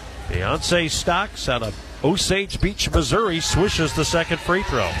 Beyonce Stocks out of Osage Beach, Missouri, swishes the second free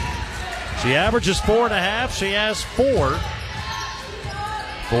throw. She averages 4.5. She has 4.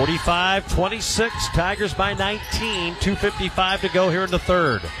 45-26, Tigers by 19, 2:55 to go here in the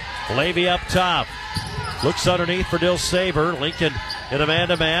third. Levy up top, looks underneath for Dill Saber. Lincoln in a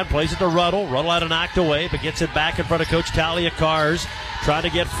man-to-man, plays it to Ruddle. Ruddle had it knocked away, but gets it back in front of Coach Talia Cars, trying to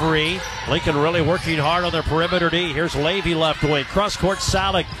get free. Lincoln really working hard on their perimeter D. Here's Levy left wing, cross-court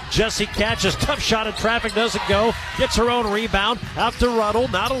Salik. Jesse catches, tough shot in traffic, doesn't go. Gets her own rebound, out to Ruddle,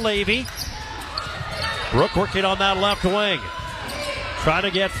 now to Levy. Brooke working on that left wing. Trying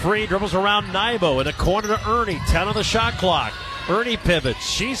to get free, dribbles around Nybo in a corner to Ernie, 10 on the shot clock. Ernie pivots,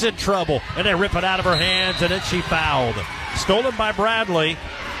 she's in trouble, and they rip it out of her hands, and then she fouled. Stolen by Bradley.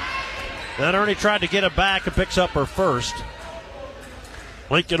 Then Ernie tried to get it back and picks up her first.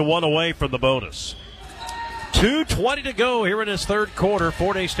 Lincoln one away from the bonus. 2:20 to go here in his third quarter.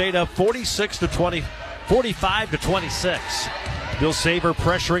 Fort Hays State up 45-26. Dill Saber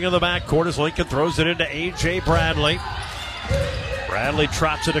pressuring in the backcourt as Lincoln throws it into A.J. Bradley. Bradley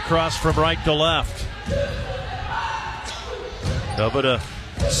trots it across from right to left. Over to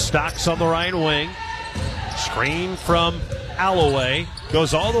Stocks on the right wing. Screen from Alloway.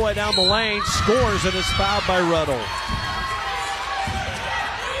 Goes all the way down the lane. Scores and is fouled by Ruddle.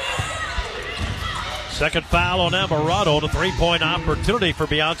 Second foul on Emma Ruddle. A three-point opportunity for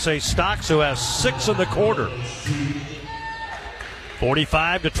Beyonce Stocks, who has 6 in the quarter.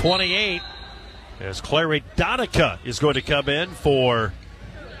 45-28. As Clary Donica is going to come in for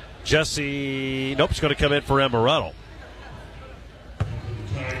Jesse. Nope, he's going to come in for Emma Ruddle.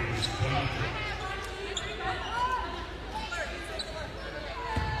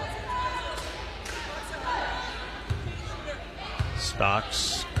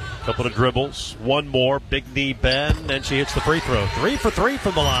 Stocks, couple of dribbles, one more, big knee bend, and she hits the free throw. 3 for 3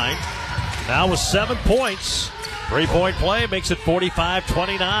 from the line. Now with 7 points. 3-point play makes it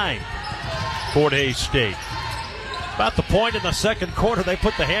 45-29. Fort Hays State. About the point in the second quarter, they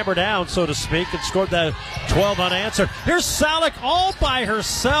put the hammer down, so to speak, and scored that 12 unanswered. Here's Salik all by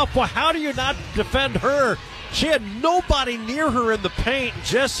herself. Well, how do you not defend her? She had nobody near her in the paint.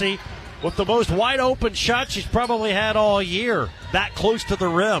 Jesse, with the most wide open shot she's probably had all year, that close to the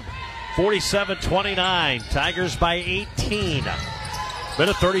rim. 47-29. Tigers by 18.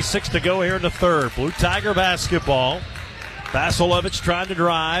 Minute 36 to go here in the third. Blue Tiger basketball. Vasilevich trying to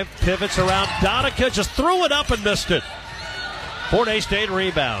drive, pivots around Donica, just threw it up and missed it. Fort Hays State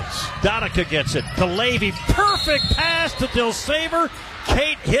rebounds. Donica gets it to Levy. Perfect pass to Dill Saber.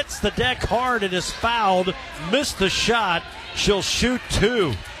 Kate hits the deck hard and is fouled. Missed the shot. She'll shoot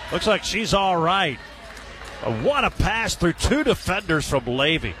 2. Looks like she's all right. What a pass through 2 defenders from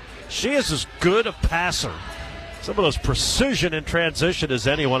Levy. She is as good a passer. Some of those precision in transition as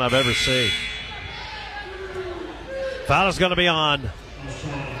anyone I've ever seen. Foul is going to be on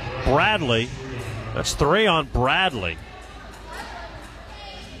Bradley. That's 3 on Bradley.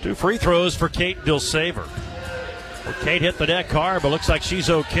 2 free throws for Kate Dill Saber. Well, Kate hit the deck hard, but looks like she's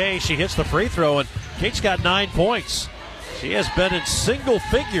okay. She hits the free throw, and Kate's got 9 points. She has been in single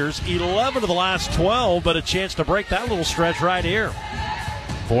figures 11 of the last 12, but a chance to break that little stretch right here.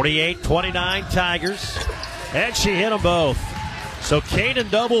 48-29 Tigers, and she hit them both. So Kate in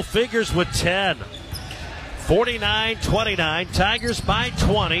double figures with 10. 49-29, Tigers by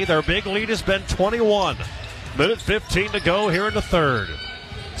 20. Their big lead has been 21. Minute 15 to go here in the third.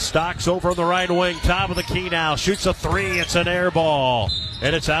 Stocks over on the right wing, top of the key now. Shoots a 3, it's an air ball.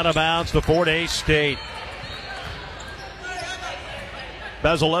 And it's out of bounds to Fort Hays State.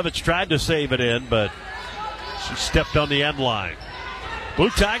 Vasilevich tried to save it in, but she stepped on the end line. Blue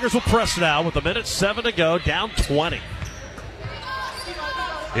Tigers will press now with a minute 7 to go, down 20.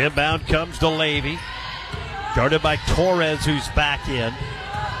 Inbound comes to Levy. Guarded by Torres, who's back in.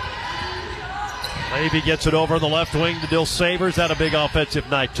 Levy gets it over on the left wing to Dill Sabers. Had a big offensive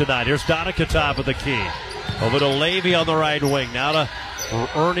night tonight. Here's Donica top of the key. Over to Levy on the right wing. Now to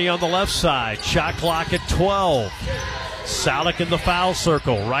Ernie on the left side. Shot clock at 12. Salik in the foul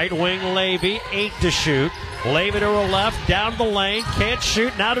circle. Right wing Levy, 8 to shoot. Levy to her left, down the lane. Can't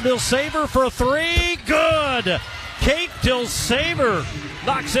shoot. Now to Dill Saber for a 3. Good! Kate Dill Saber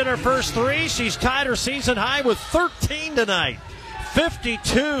knocks in her first 3. She's tied her season high with 13 tonight.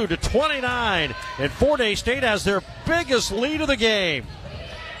 52-29. And Fort Hays State has their biggest lead of the game.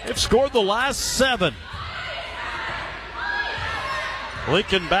 They've scored the last 7.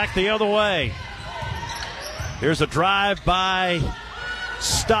 Lincoln back the other way. Here's a drive by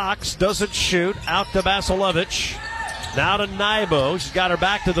Stocks. Doesn't shoot. Out to Vasilevich. Now to Nybo. She's got her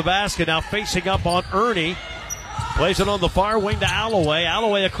back to the basket. Now facing up on Ernie. Plays it on the far wing to Alloway.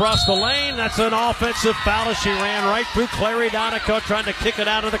 Alloway across the lane. That's an offensive foul as she ran right through Clary Donica trying to kick it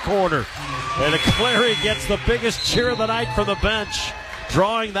out of the corner. And Clary gets the biggest cheer of the night from the bench.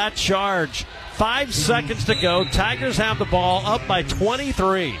 drawing that charge. 5 seconds to go. Tigers have the ball up by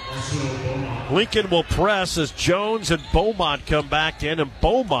 23. Lincoln will press as Jones and Beaumont come back in, and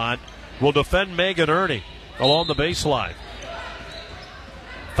Beaumont will defend Megan Ernie along the baseline.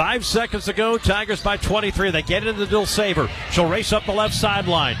 5 seconds to go. Tigers by 23. They get into Dilsaver. She'll race up the left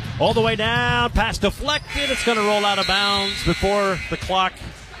sideline. All the way down. Pass deflected. It's going to roll out of bounds before the clock.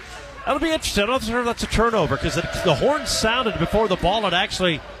 That'll be interesting. I'm not sure if that's a turnover because the horn sounded before the ball had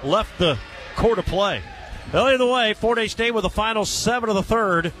actually left the court of play. Well, either way, Fort Hays State with the final 7 of the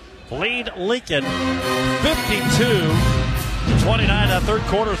third. Lead Lincoln 52-29. That third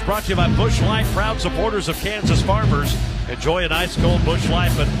quarter is brought to you by Busch Light, proud supporters of Kansas farmers. Enjoy an ice cold Busch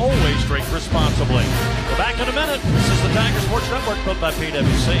Light, but always drink responsibly. We're back in a minute. This is the Tiger Sports Network, built by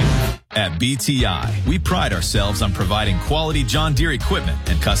PwC. At BTI, we pride ourselves on providing quality John Deere equipment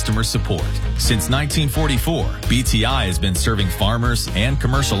and customer support. Since 1944, BTI has been serving farmers and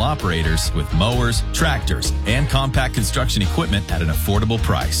commercial operators with mowers, tractors, and compact construction equipment at an affordable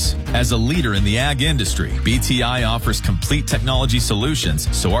price. As a leader in the ag industry, BTI offers complete technology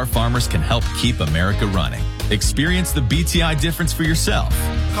solutions so our farmers can help keep America running. Experience the BTI difference for yourself.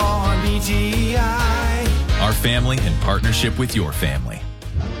 Call BTI. Our family in partnership with your family.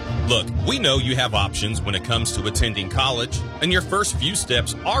 Look, we know you have options when it comes to attending college, and your first few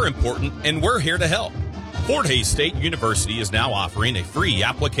steps are important, and we're here to help. Fort Hays State University is now offering a free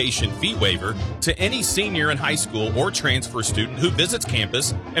application fee waiver to any senior in high school or transfer student who visits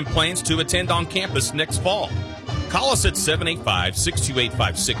campus and plans to attend on campus next fall. Call us at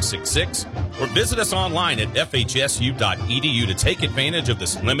 785-628-5666 or visit us online at FHSU.edu to take advantage of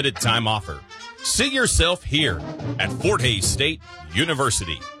this limited time offer. See yourself here at Fort Hays State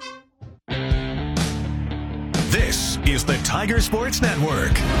University. This is the Tiger Sports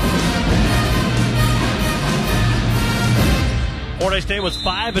Network. Fort Hays State was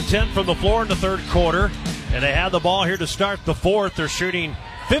 5 of 10 from the floor in the third quarter, and they had the ball here to start the fourth. They're shooting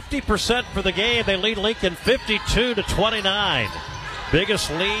 50% for the game. They lead Lincoln 52-29.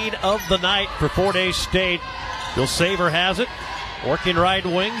 Biggest lead of the night for Fort Hays State. Dilsaver has it. Working right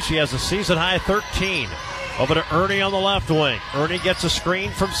wing. She has a season high 13. Over to Ernie on the left wing. Ernie gets a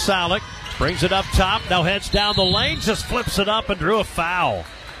screen from Salick. Brings it up top. Now heads down the lane. Just flips it up and drew a foul.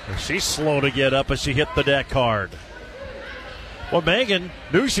 And she's slow to get up as she hit the deck hard. Well, Megan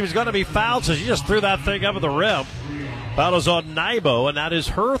knew she was going to be fouled, so she just threw that thing up at the rim. Foul is on Naibo, and that is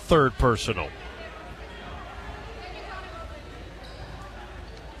her third personal.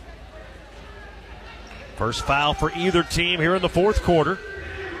 First foul for either team here in the fourth quarter.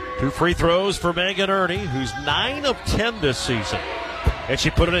 2 free throws for Megan Ernie, who's 9 of 10 this season. And she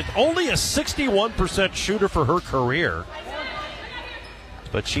put it in. Only a 61% shooter for her career.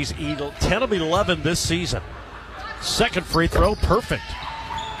 But she's 10 of 11 this season. Second free throw, perfect.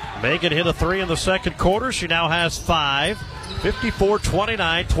 Megan hit a 3 in the second quarter. She now has 5.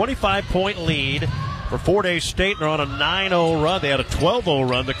 54-29, 25-point lead for Fort Hays State. They're on a 9-0 run. They had a 12-0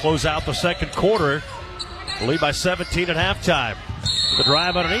 run to close out the second quarter. Lead by 17 at halftime. The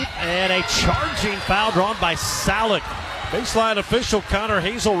drive underneath, and a charging foul drawn by Salick. Baseline official Connor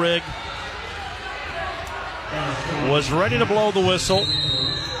Hazelrig was ready to blow the whistle.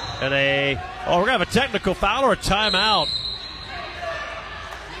 And we're going to have a technical foul or a timeout.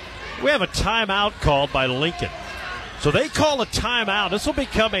 We have a timeout called by Lincoln. So they call a timeout. This will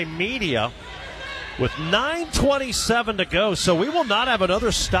become a media with 9:27 to go. So we will not have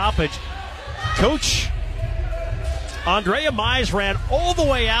another stoppage. Coach Andrea Mize ran all the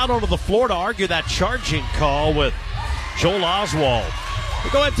way out onto the floor to argue that charging call with Joel Oswald.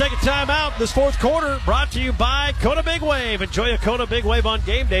 We'll go ahead and take a timeout. This fourth quarter brought to you by Kona Big Wave. Enjoy a Kona Big Wave on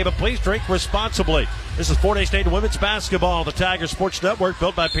game day, but please drink responsibly. This is Fort Hays State women's basketball, the Tiger Sports Network,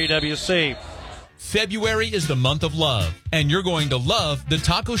 built by PwC. February is the month of love, and you're going to love the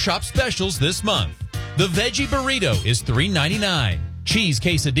Taco Shop specials this month. The Veggie Burrito is $3.99. Cheese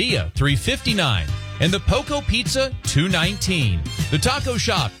Quesadilla, $3.59. And the Poco Pizza, $2.19. The Taco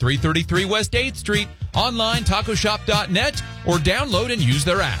Shop, 333 West 8th Street. Online, tacoshop.net, or download and use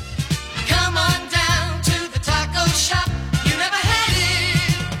their app. Come on down to the Taco Shop. You never had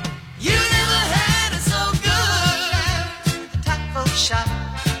it. You never had it so good. The Taco Shop.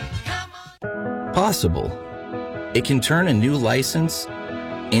 Possible. It can turn a new license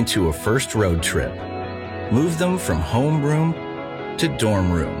into a first road trip. Move them from homeroom to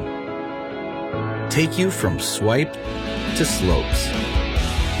dorm room. Take you from swipe to slopes.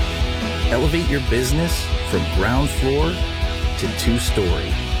 Elevate your business from ground floor to 2-story.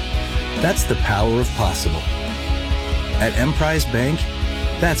 That's the power of possible. At Emprise Bank,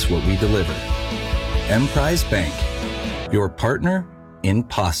 that's what we deliver. Emprise Bank, your partner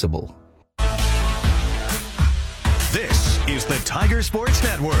impossible. This is the Tiger Sports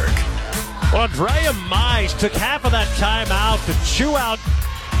Network. Well, Andrea Mize took half of that timeout to chew out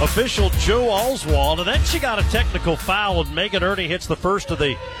official Joe Oswald, and then she got a technical foul, and Megan Ernie hits the first of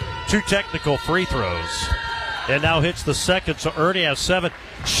the 2 technical free throws, and now hits the second, so Ernie has 7.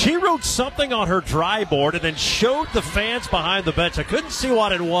 She wrote something on her dry board and then showed the fans behind the bench. I couldn't see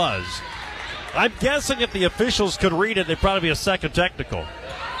what it was. I'm guessing if the officials could read it, it'd probably be a second technical.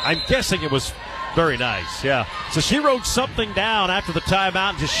 I'm guessing it was very nice, yeah. So she wrote something down after the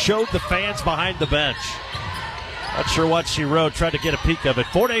timeout and just showed the fans behind the bench. Not sure what she wrote, tried to get a peek of it.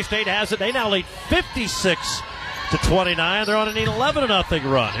 Fort Hays State has it. They now lead 56-29. They're on an 11-0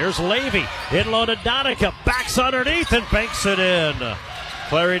 run. Here's Levy. In low to Donica. Backs underneath and banks it in.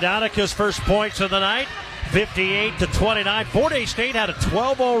 Clary Donica's first points of the night. 58-29. Fort Hays State had a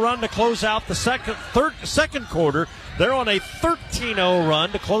 12-0 run to close out the second quarter. They're on a 13-0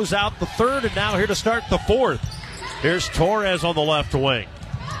 run to close out the third, and now here to start the fourth. Here's Torres on the left wing.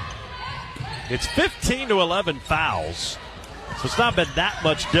 It's 15-11 fouls, so it's not been that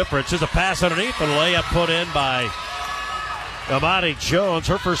much difference. There's a pass underneath and a layup put in by Amani Jones.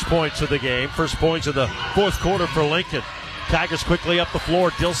 Her first points of the game, first points of the fourth quarter for Lincoln. Tigers quickly up the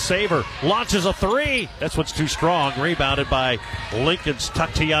floor. Dill Saver launches a 3. That's what's too strong. Rebounded by Lincoln's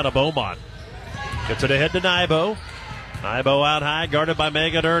Tatiana Beaumont. Gets it ahead to Nybo. Nybo out high, guarded by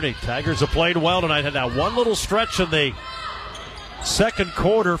Megan Ernie. Tigers have played well tonight. Had that one little stretch in the second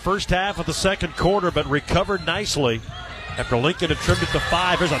quarter, first half of the second quarter, but recovered nicely after Lincoln had trimmed it to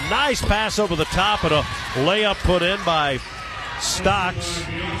 5. There's a nice pass over the top and a layup put in by Stocks,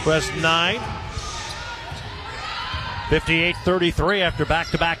 who has 9. 58-33 after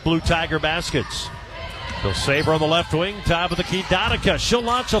back-to-back Blue Tiger baskets. They'll Saver on the left wing, top of the key, Donica. She'll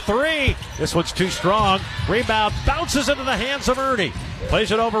launch a 3. This one's too strong. Rebound bounces into the hands of Ernie.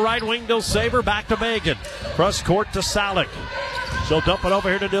 Plays it over right wing, Dill Saver, back to Megan. Cross court to Salick. She'll dump it over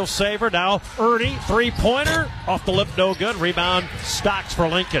here to Dill Saver. Now Ernie, 3-pointer. Off the lip, no good. Rebound, Stocks for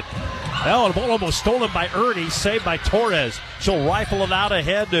Lincoln. Oh, the ball almost stolen by Ernie, saved by Torres. She'll rifle it out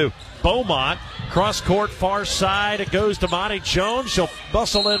ahead to Beaumont. Cross court, far side. It goes to Monty Jones. She'll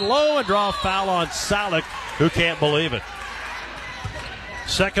bustle in low and draw a foul on Salick, who can't believe it.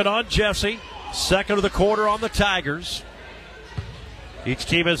 Second on Jesse. Second of the quarter on the Tigers. Each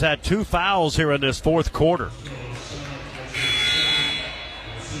team has had 2 fouls here in this fourth quarter.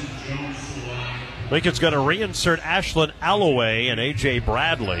 Lincoln's going to reinsert Ashlyn Alloway and A.J.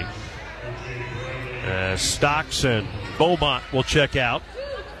 Bradley. Stocks and Beaumont will check out.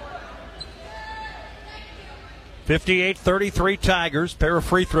 58-33 Tigers. Pair of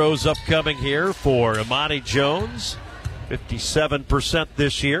free throws upcoming here for Imani Jones. 57%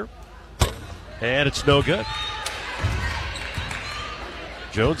 this year. And it's no good.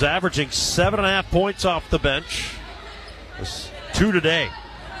 Jones averaging 7.5 points off the bench. That's 2 today.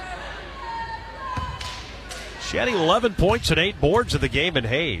 She had 11 points and 8 boards in the game in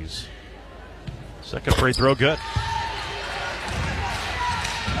Hayes. Second free throw good.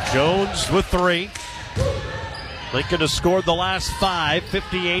 Jones with 3. Lincoln has scored the last 5,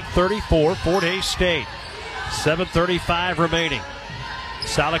 58-34, Fort Hays State. 7:35 remaining.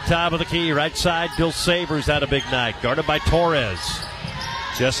 Salick top of the key, right side. Dill Savers had a big night, guarded by Torres.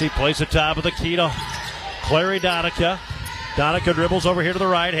 Jesse plays the top of the key to Clary Donica. Donica dribbles over here to the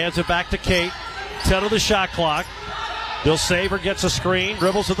right, hands it back to Kate. 10 of the shot clock. Dill Saver gets a screen,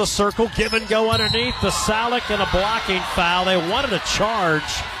 dribbles to the circle, give and go underneath the Salick, and a blocking foul. They wanted a charge.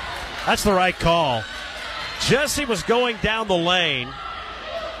 That's the right call. Jesse was going down the lane.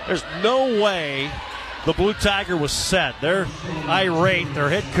 There's no way the Blue Tiger was set. They're irate.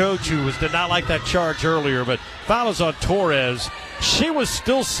 Their head coach, who did not like that charge earlier, but foul is on Torres. She was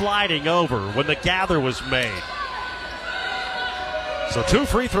still sliding over when the gather was made. So 2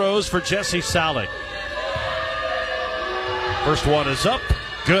 free throws for Jesse Salick. First one is up.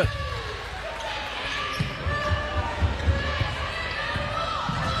 Good.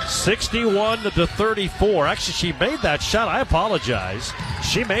 61-34. Actually, she made that shot. I apologize.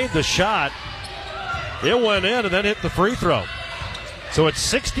 She made the shot. It went in and then hit the free throw. So it's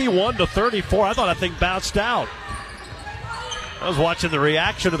 61-34. I thought that thing bounced out. I was watching the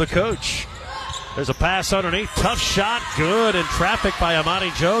reaction of the coach. There's a pass underneath. Tough shot. Good. In traffic by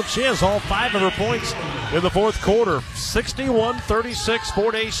Imani Jones. She has all 5 of her points in the fourth quarter. 61-36,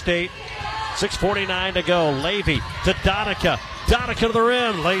 Fort Hays State. 6:49 to go. Levy to Donica. Donica to the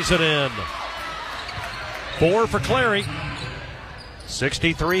rim. Lays it in. 4 for Clary.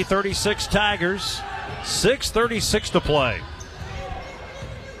 63-36 Tigers. 6:36 to play.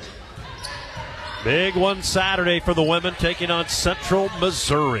 Big one Saturday for the women, taking on Central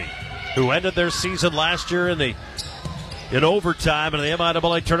Missouri, who ended their season last year in overtime in the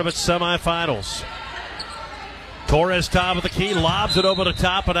MIAA tournament semifinals. Torres top of the key, lobs it over the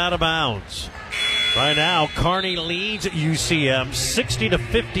top and out of bounds. Right now, Kearney leads UCM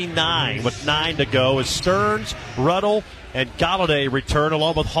 60-59 with 9 to go as Stearns, Ruddle, and Galladay return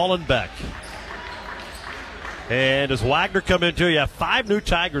along with Hollenbeck. And as Wagner come in too, you have 5 new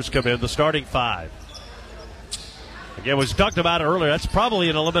Tigers come in, the starting 5. Again, we talked about it earlier. That's probably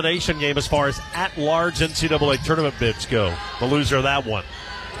an elimination game as far as at-large NCAA tournament bids go. The loser of that one.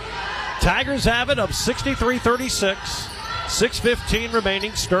 Tigers have it up 63-36. 6:15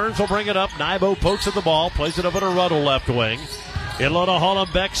 remaining. Stearns will bring it up. Nybo pokes at the ball, plays it over to Ruddle left wing. Inload to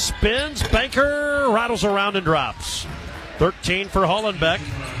Hollenbeck, spins. Banker rattles around and drops. 13 for Hollenbeck.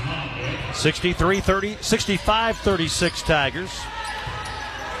 65-36 Tigers.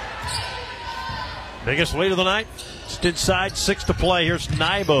 Biggest lead of the night. Just inside 6 to play. Here's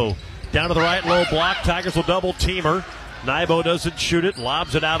Nybo. Down to the right, low block. Tigers will double team her. Nybo doesn't shoot it.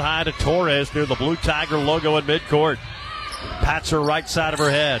 Lobs it out high to Torres near the Blue Tiger logo in midcourt. Pats her right side of her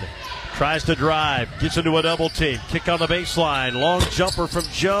head. Tries to drive. Gets into a double team. Kick on the baseline. Long jumper from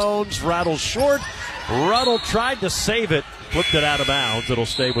Jones. Rattles short. Ruddle tried to save it. Flipped it out of bounds. It'll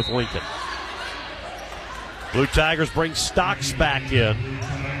stay with Lincoln. Blue Tigers bring Stocks back in.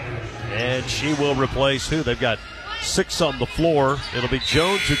 And she will replace who? They've got 6 on the floor. It'll be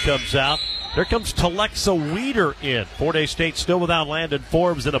Jones who comes out. There comes Telexa Weeder in. Fort Hays State still without Landon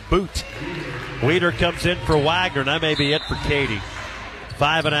Forbes in a boot. Weeder comes in for Wagner, and that may be it for Katie.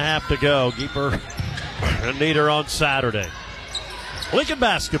 5.5 to go. Keep her and need her on Saturday. Lincoln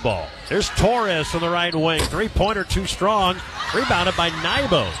basketball. There's Torres from the right wing. 3-pointer too strong. Rebounded by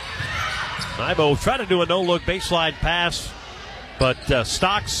Nybo. Nybo tried to do a no-look baseline pass, but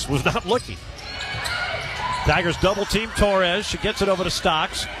Stocks was not looking. Tigers double-team Torres. She gets it over to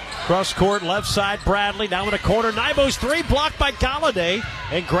Stocks. Cross court, left side, Bradley. Down in the corner. Nybo's 3 blocked by Galladay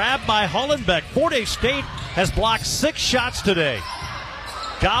and grabbed by Hollenbeck. Fort Hays State has blocked 6 shots today.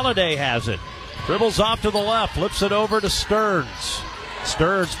 Galladay has it. Dribbles off to the left. Flips it over to Stearns.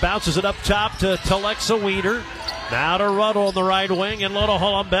 Stearns bounces it up top to Telexa Weeder. Now to Ruddle on the right wing. And Loto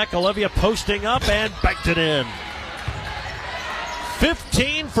Hollenbeck. Olivia posting up and banked it in.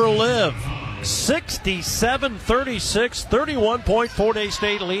 15 for Liv. 67-36, 31-point Fort Hays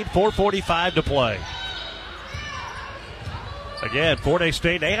State lead, 4:45 to play. Again, Fort Hays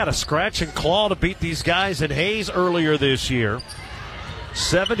State, they had a scratch and claw to beat these guys in Hays earlier this year.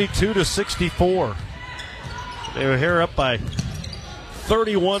 72-64. They were here up by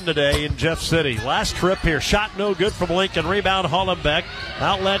 31 today in Jeff City. Last trip here, shot no good from Lincoln. Rebound Hollenbeck,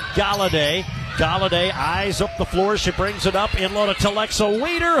 outlet Galladay. Galladay eyes up the floor. She brings it up. Inload to Telexa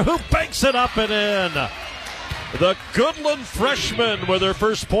Weeder, who banks it up and in. The Goodland freshman with her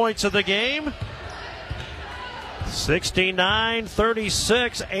first points of the game.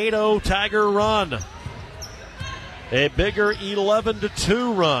 69-36, 8-0 Tiger run. A bigger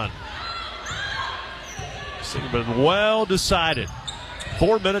 11-2 run. This has been well decided.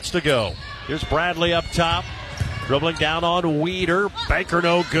 4 minutes to go. Here's Bradley up top. Dribbling down on Weeder. Banker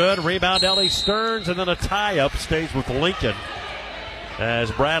no good. Rebound Ellie Stearns, and then a tie-up stays with Lincoln.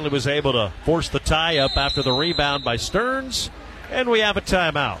 As Bradley was able to force the tie-up after the rebound by Stearns. And we have a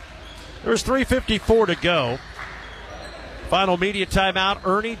timeout. There's 3:54 to go. Final media timeout.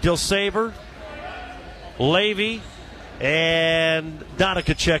 Ernie, Dilsaver, Levy, and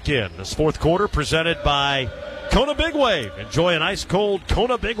Donica check in. This fourth quarter presented by Kona Big Wave. Enjoy an ice cold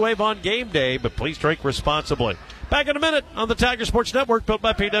Kona Big Wave on game day, but please drink responsibly. Back in a minute on the Tiger Sports Network, built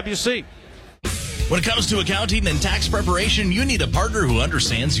by PwC. When it comes to accounting and tax preparation, you need a partner who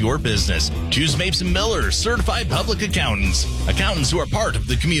understands your business. Choose Mapes & Miller, certified public accountants. Accountants who are part of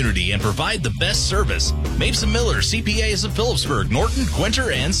the community and provide the best service. Mapes & Miller, CPAs of Phillipsburg, Norton,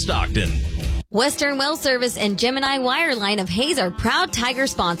 Quinter, and Stockton. Western Well Service and Gemini Wireline of Hays are proud Tiger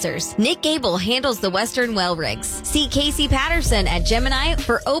sponsors. Nick Gable handles the Western Well rigs. See Casey Patterson at Gemini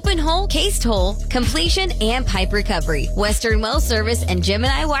for open hole, cased hole, completion, and pipe recovery. Western Well Service and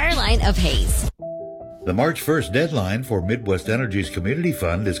Gemini Wireline of Hays. The March 1st deadline for Midwest Energy's Community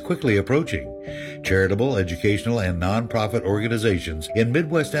Fund is quickly approaching. Charitable, educational, and nonprofit organizations in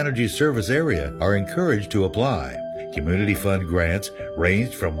Midwest Energy's service area are encouraged to apply. Community Fund grants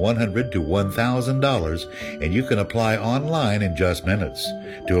range from $100 to $1,000, and you can apply online in just minutes.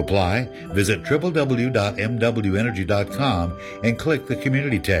 To apply, visit www.mwenergy.com and click the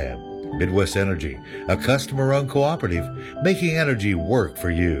Community tab. Midwest Energy, a customer-run cooperative, making energy work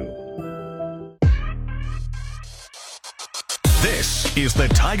for you. This is the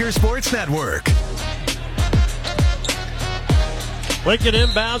Tiger Sports Network. Lincoln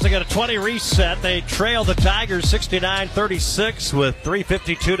inbounds. They got a 20 reset. They trail the Tigers 69-36 with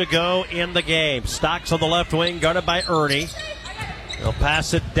 3:52 to go in the game. Stocks on the left wing, guarded by Ernie. They'll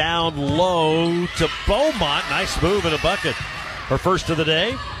pass it down low to Beaumont. Nice move and a bucket. Her first of the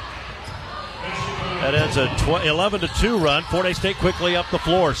day. That ends a 11-2 run. Fort Hays State quickly up the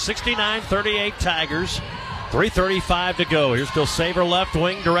floor. 69-38 Tigers. 3:35 to go. Here's still Saver left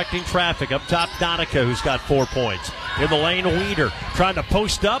wing directing traffic. Up top, Donica, who's got 4 points. In the lane, Weeder trying to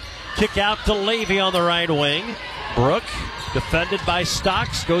post up. Kick out to Levy on the right wing. Brooke, defended by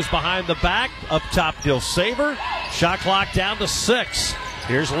Stocks, goes behind the back. Up top, Dill Saver. Shot clock down to 6.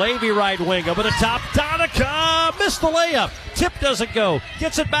 Here's Levy right wing. Over the top, Donica missed the layup. Tip doesn't go.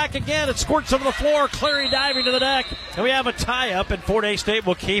 Gets it back again. It squirts over the floor. Clary diving to the deck. And we have a tie-up, and Fort Hays State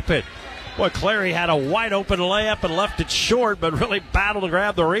will keep it. Boy, Clary had a wide-open layup and left it short, but really battled to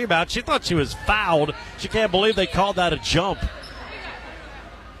grab the rebound. She thought she was fouled. She can't believe they called that a jump.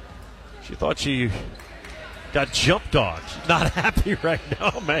 She thought she got jumped on. She's not happy right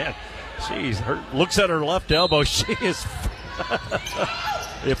now, man. She's looks at her left elbow. She is...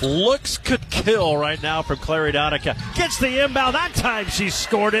 If looks could kill right now from Clary Donica. Gets the inbound. That time she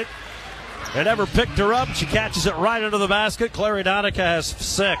scored it. They never picked her up. She catches it right under the basket. Clary Donica has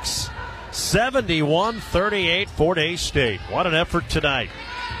 6. 71-38 Fort Hays State. What an effort tonight.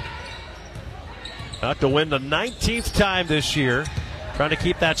 Not to win the 19th time this year. Trying to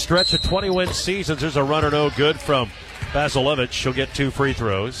keep that stretch of 20-win seasons. There's a runner no good from Vasilevich. She'll get 2 free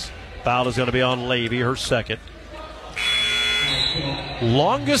throws. Foul is going to be on Levy, her second.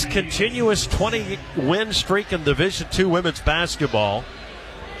 Longest continuous 20-win streak in Division II women's basketball.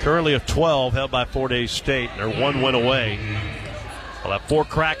 Currently of 12 held by Fort Hays State. They're 1 win away. They'll have 4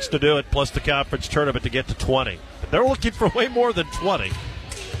 cracks to do it, plus the conference tournament to get to 20. But they're looking for way more than 20.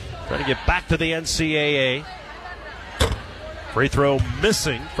 Trying to get back to the NCAA. Free throw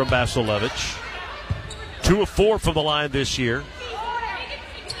missing from Vasilevich. 2 of 4 from the line this year.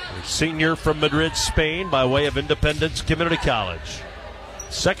 Senior from Madrid, Spain, by way of Independence Community College.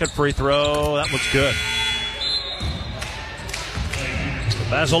 Second free throw, that one's good.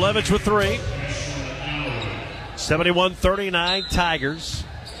 Vasilevich with 3. 71-39 Tigers.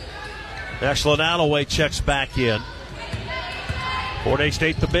 Ashlyn Alloway checks back in. Fort Hays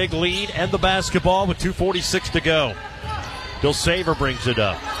State the big lead and the basketball with 2:46 to go. Bill Saver brings it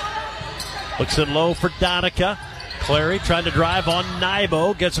up. Looks in low for Donica. Clary trying to drive on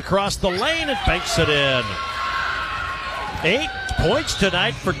Nybo. Gets across the lane and banks it in. 8 points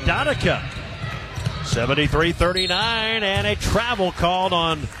tonight for Donica. 73-39 and a travel called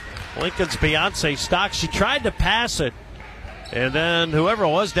on Lincoln's Beyonce Stocks. She tried to pass it, and then whoever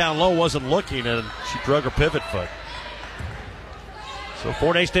was down low wasn't looking, and she drug her pivot foot. So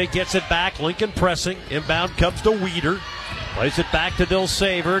Fort Hays State gets it back. Lincoln pressing. Inbound comes to Weeder. Plays it back to Dill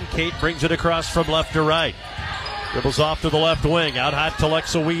Saver, and Kate brings it across from left to right. Dribbles off to the left wing. Out high to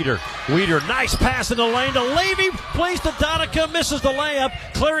Lexa Weeder. Weeder, nice pass in the lane to Levy. Plays to Donica, misses the layup.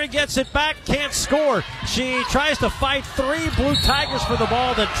 Clary gets it back, can't score. She tries to fight 3 Blue Tigers for the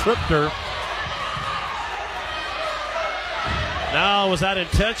ball, then tripped her. Now, was that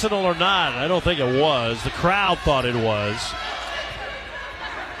intentional or not? I don't think it was. The crowd thought it was.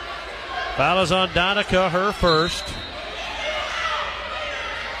 Foul is on Donica, her first.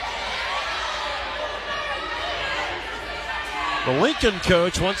 The Lincoln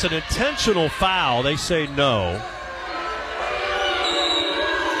coach wants an intentional foul. They say no.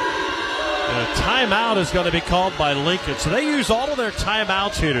 And a timeout is going to be called by Lincoln. So they use all of their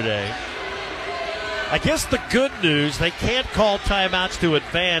timeouts here today. I guess the good news, they can't call timeouts to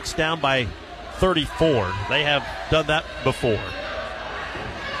advance down by 34. They have done that before.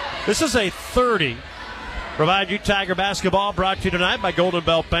 This is a 30. Provide you Tiger basketball brought to you tonight by Golden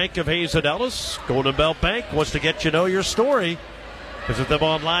Belt Bank of Hays and Ellis. Golden Belt Bank wants to get you to know your story. Visit them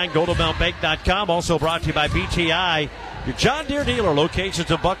online, goldenbeltbank.com. Also brought to you by BTI, your John Deere dealer. Locations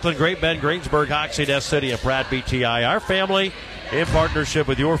in Buckland, Great Bend, Greensburg, Hoxie, Ness City, and Pratt. BTI, our family in partnership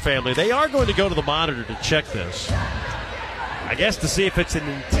with your family. They are going to go to the monitor to check this. I guess to see if it's an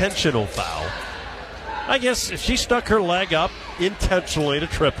intentional foul. I guess if she stuck her leg up intentionally to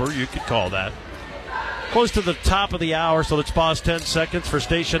trip her, you could call that. Close to the top of the hour, so let's pause 10 seconds for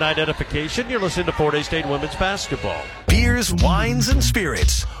station identification. You're listening to Fort Hays State Women's Basketball. Beers, wines, and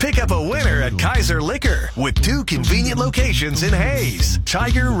spirits. Pick up a winner at Kaiser Liquor with 2 convenient locations in Hays.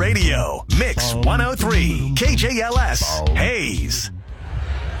 Tiger Radio, Mix 103, KJLS, Hays.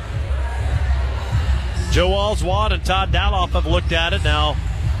 Joe Oswald and Todd Daloff have looked at it. Now,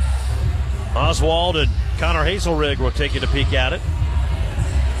 Oswald and Connor Hazelrig will take a peek at it.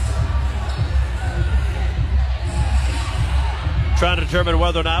 Trying to determine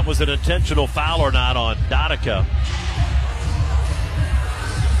whether or not it was an intentional foul or not on Donica.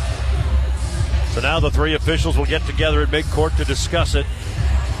 So now the three officials will get together at midcourt to discuss it.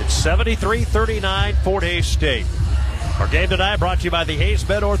 It's 73-39, Fort Hays State. Our game tonight brought to you by the Hayes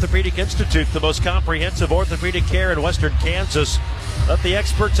Med Orthopedic Institute, the most comprehensive orthopedic care in western Kansas. Let the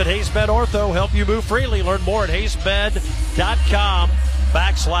experts at Hayes Med Ortho help you move freely. Learn more at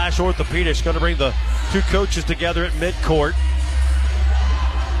hayesmed.com/orthopedics. Going to bring the two coaches together at midcourt.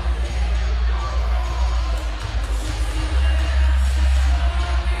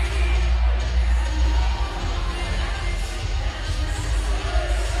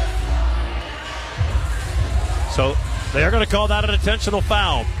 So they are going to call that an intentional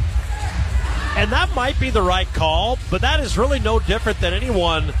foul. And that might be the right call, but that is really no different than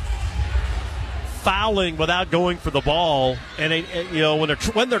anyone fouling without going for the ball. And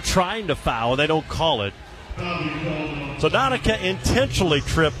when they're trying to foul, they don't call it. So Donica intentionally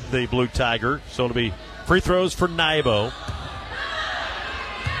tripped the Blue Tiger. So it'll be free throws for Nybo.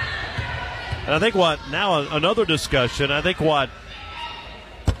 And I think another discussion,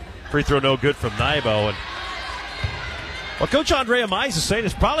 free throw no good from Nybo. And well, Coach Andrea Mize is saying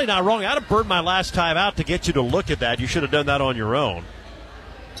it's probably not wrong. I'd have burned my last time out to get you to look at that. You should have done that on your own.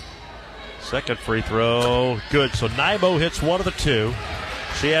 Second free throw, good. So Nybo hits one of the two.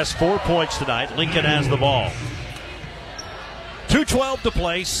 She has 4 points tonight. Lincoln has the ball. 2:12 to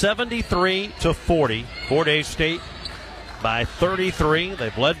play, 73-40. Fort Hays State by 33.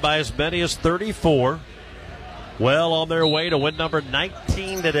 They've led by as many as 34. Well on their way to win number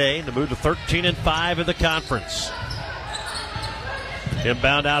 19 today to move to 13-5 in the conference.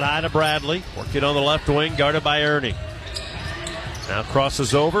 Inbound out high to Bradley. Working on the left wing, guarded by Ernie. Now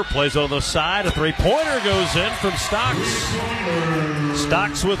crosses over, plays on the side. A three-pointer goes in from Stocks.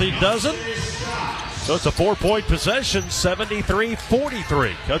 Stocks with a dozen. So it's a 4-point possession,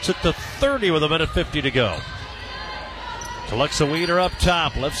 73-43. Cuts it to 30 with 1:50 to go. Alexa Weeder up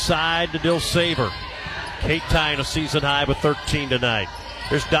top, left side to Dill Saber. Kate Tyne a season high with 13 tonight.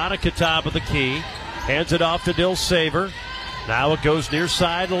 There's Donica top of the key. Hands it off to Dill Saber. Now it goes near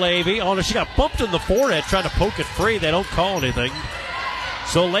side to Levy. Oh, no, she got bumped in the forehead trying to poke it free. They don't call anything.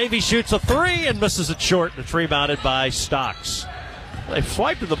 So Levy shoots a three and misses it short. It's rebounded by Stocks. They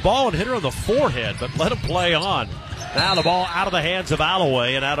swiped at the ball and hit her on the forehead, but let him play on. Now the ball out of the hands of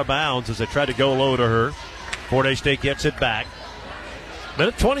Alloway and out of bounds as they try to go low to her. Fort Hays State gets it back.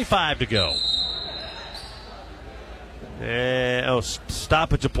 Minute 25 to go.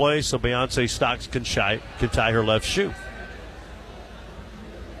 Stoppage of play, so Beyonce Stocks can tie her left shoe.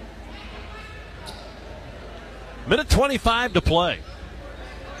 Minute 25 to play.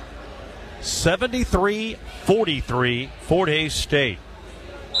 73-43, Fort Hays State.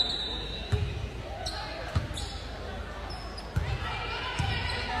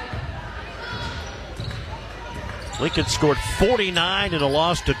 Lincoln scored 49 in a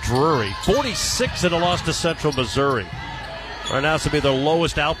loss to Drury, 46 in a loss to Central Missouri. Right now, this will be their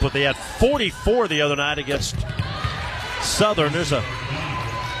lowest output. They had 44 the other night against Southern. There's a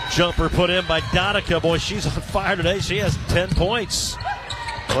jumper put in by Donica. Boy, she's on fire today. She has 10 points.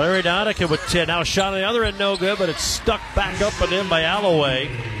 Larry Donica with 10. Now a shot on the other end, no good, but it's stuck back up and in by Alloway.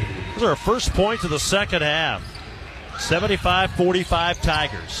 Those are her first points of the second half. 75-45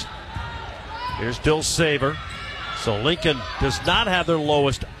 Tigers. Here's Dill Saber. So Lincoln does not have their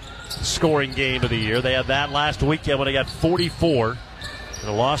lowest scoring game of the year. They had that last weekend when they got 44.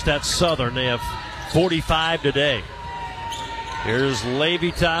 And lost at Southern. They have 45 today. Here's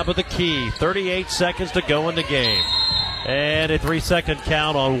Levy top of the key. 38 seconds to go in the game. And a 3-second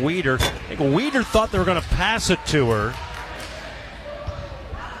count on Weeder. I think Weeder thought they were going to pass it to her.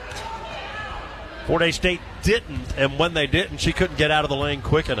 Fort Hays State didn't, and when they didn't, she couldn't get out of the lane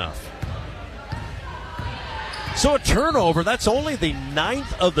quick enough. So a turnover, that's only the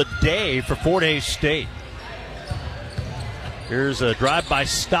 9th of the day for Fort Hays State. Here's a drive by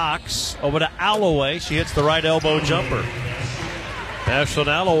Stocks over to Alloway. She hits the right elbow jumper. Ashlyn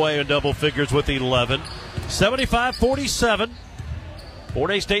Alloway in double figures with 11. 75-47.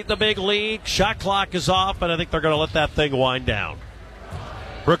 Fort Hays State in the big lead. Shot clock is off, and I think they're going to let that thing wind down.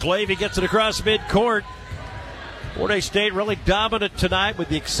 Brooke Levy gets it across midcourt. Fort Hays State really dominant tonight with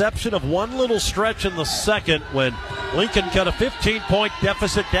the exception of one little stretch in the second when Lincoln cut a 15-point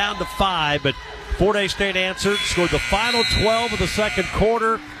deficit down to 5, but Fort Hays State answered, scored the final 12 of the second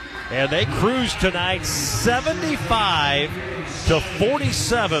quarter, and they cruised tonight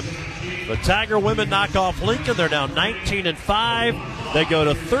 75-47. The Tiger women knock off Lincoln. They're now 19-5. They go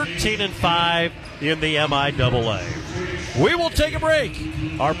to 13-5 in the MIAA. We will take a break.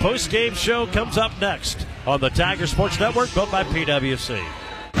 Our post-game show comes up next on the Tiger Sports Network, built by PwC.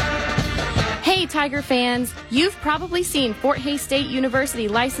 Hey Tiger fans, you've probably seen Fort Hays State University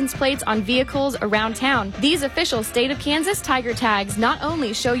license plates on vehicles around town. These official state of Kansas Tiger tags not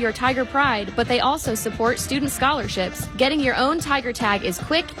only show your Tiger pride, but they also support student scholarships. Getting your own Tiger tag is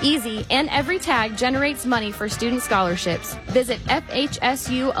quick, easy, and every tag generates money for student scholarships. Visit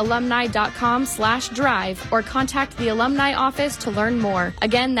FHSUalumni.com/drive or contact the alumni office to learn more.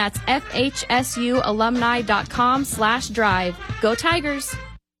 Again, that's FHSUalumni.com/drive. Go Tigers!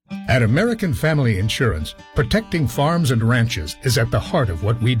 At American Family Insurance, protecting farms and ranches is at the heart of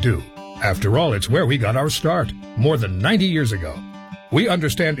what we do. After all, it's where we got our start, more than 90 years ago. We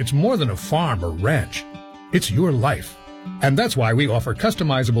understand it's more than a farm or ranch. It's your life. And that's why we offer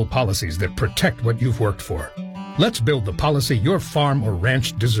customizable policies that protect what you've worked for. Let's build the policy your farm or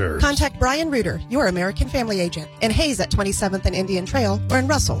ranch deserves. Contact Brian Reuter, your American Family Agent, in Hayes at 27th and Indian Trail, or in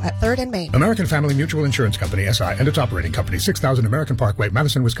Russell at 3rd and Main. American Family Mutual Insurance Company, SI, and its operating company, 6000 American Parkway,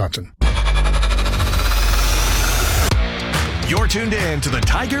 Madison, Wisconsin. You're tuned in to the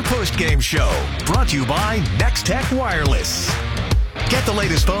Tiger Postgame Show, brought to you by Nextech Wireless. Get the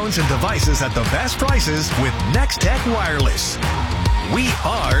latest phones and devices at the best prices with Nextech Wireless. We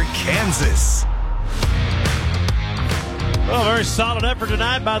are Kansas. Well, very solid effort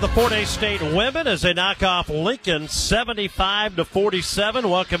tonight by the Fort Hays State women as they knock off Lincoln 75-47.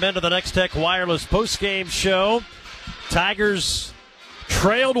 Welcome into the Nextech Wireless postgame show. Tigers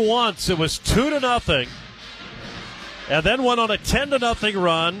trailed once. It was 2-0. And then went on a 10-0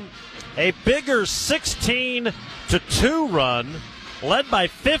 run. A bigger 16-2 run, led by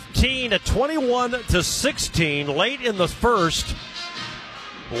 15 at 21-16 late in the first.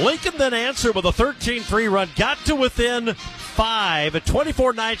 Lincoln then answered with a 13-3 run, got to within 5 at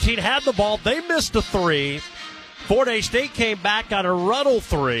 24-19, had the ball. They missed a 3. Fort Hays State came back on a Ruddle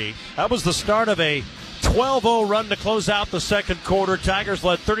 3. That was the start of a 12-0 run to close out the second quarter. Tigers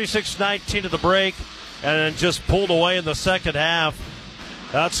led 36-19 at the break and then just pulled away in the second half.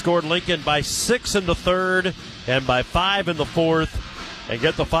 Outscored Lincoln by 6 in the third and by 5 in the fourth, and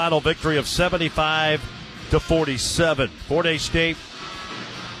get the final victory of 75-47. Fort Hays State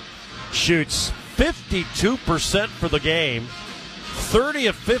shoots 52% for the game, 30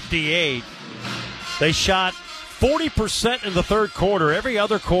 of 58. They shot 40% in the third quarter. Every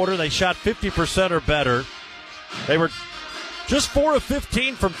other quarter, they shot 50% or better. They were just 4 of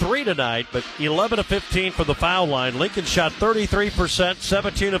 15 from 3 tonight, but 11 of 15 from the foul line. Lincoln shot 33%,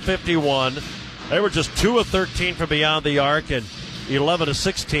 17 of 51. They were just 2 of 13 from beyond the arc and 11 of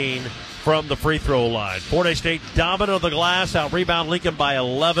 16 from the free throw line. Fort Hays State dominant of the glass, out-rebound Lincoln by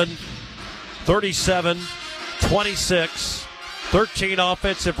 11, 37-26, 13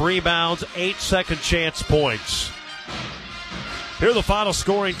 offensive rebounds, 8 second-chance points. Here are the final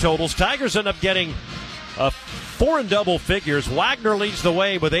scoring totals. Tigers end up getting 4 in double figures. Wagner leads the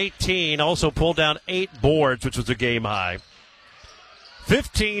way with 18, also pulled down 8 boards, which was a game high.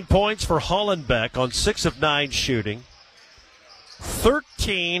 15 points for Hollenbeck on 6 of 9 shooting.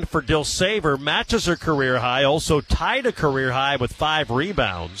 13 for Dilsaver, matches her career high, also tied a career high with 5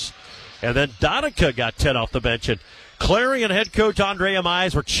 rebounds. And then Donica got 10 off the bench. And Clary and head coach Andrea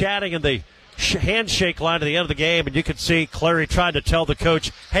Mize were chatting in the handshake line at the end of the game, and you could see Clary trying to tell the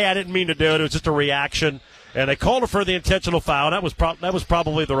coach, hey, I didn't mean to do it. It was just a reaction. And they called her for the intentional foul. That was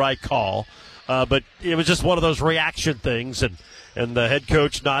probably the right call. But it was just one of those reaction things. And the head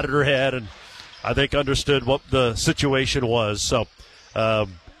coach nodded her head and I think understood what the situation was. So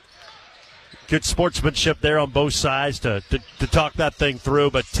good sportsmanship there on both sides to talk that thing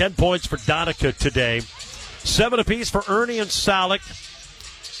through. But 10 points for Donica today. 7 apiece for Ernie and Salick.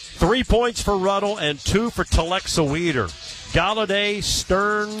 3 points for Ruddle and 2 for Telexa Weeder. Galladay,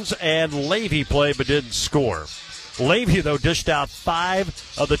 Stearns, and Levy played but didn't score. Levy, though, dished out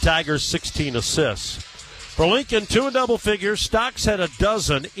 5 of the Tigers' 16 assists. For Lincoln, 2 in double figures. Stocks had a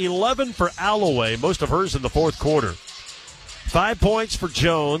dozen, 11 for Alloway, most of hers in the fourth quarter. 5 points for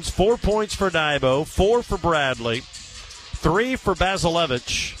Jones, 4 points for Nybo, 4 for Bradley, 3 for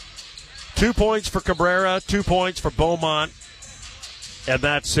Basilevich, 2 points for Cabrera, 2 points for Beaumont, and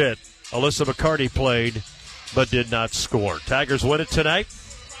that's it. Alyssa McCarty played but did not score. Tigers win it tonight,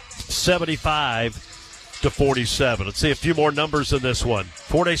 75-47. Let's see a few more numbers in this one.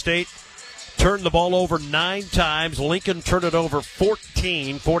 Fort Hays State turned the ball over 9 times. Lincoln turned it over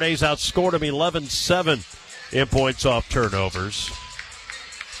 14. Fort Hays outscored them 11-7 in points off turnovers.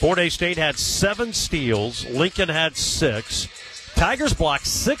 Fort Hays State had 7 steals. Lincoln had 6. Tigers blocked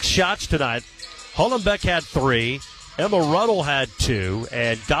 6 shots tonight. Hollenbeck had 3. Emma Ruddle had 2,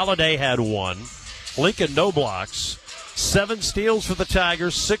 and Galladay had 1. Lincoln, no blocks. 7 steals for the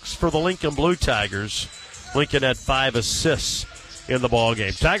Tigers, 6 for the Lincoln Blue Tigers. Lincoln had 5 assists in the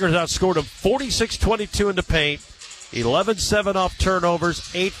ballgame. Tigers outscored them 46-22 in the paint, 11-7 off turnovers,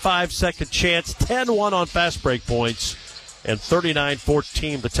 8-5 second chance, 10-1 on fast break points, and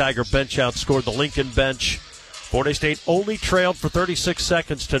 39-14. The Tiger bench outscored the Lincoln bench. Fort Hays State only trailed for 36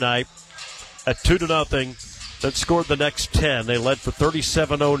 seconds tonight at 2-0, then scored the next 10. They led for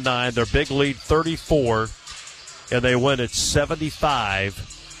 37-09, their big lead 34, and they win at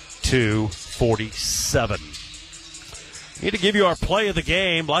 75-47. Need to give you our play of the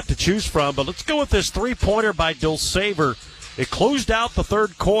game, a lot to choose from, but let's go with this three-pointer by Dilsaver. It closed out the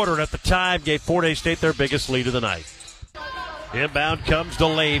third quarter, and at the time gave Fort Hays State their biggest lead of the night. Inbound comes to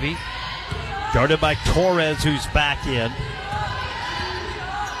Levy, guarded by Torres, who's back in.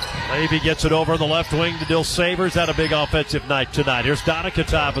 Levy gets it over on the left wing to Dilsaver's. Had a big offensive night tonight. Here's Donica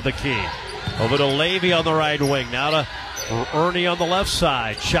top of the key. Over to Levy on the right wing. Now to Ernie on the left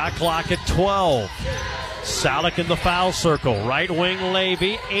side. Shot clock at 12. Salick in the foul circle. Right wing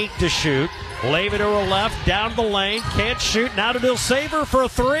Levy, 8 to shoot. Levy to her left, down the lane. Can't shoot. Now to Dilsaver for a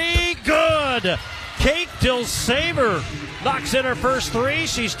 3. Good! Kate Dilsaver knocks in her first 3.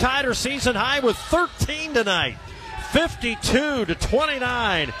 She's tied her season high with 13 tonight.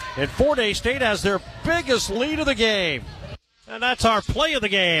 52-29. And Fort Hays State has their biggest lead of the game. And that's our play of the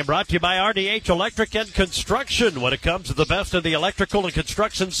game, brought to you by RDH Electric and Construction. When it comes to the best of the electrical and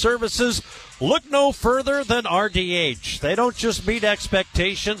construction services, look no further than RDH. They don't just meet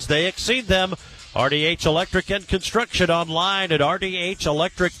expectations, they exceed them. RDH Electric and Construction, online at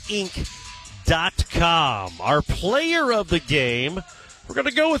rdhelectricinc.com. Our player of the game, we're going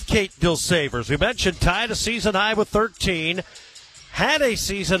to go with Kate Dilsaver. We mentioned tied a season high with 13. Had a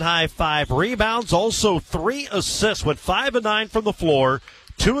season-high 5 rebounds, also 3 assists, went 5 of 9 from the floor,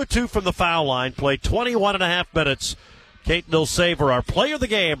 2 of 2 from the foul line, played 21.5 minutes. Kate Dilsaver, our player of the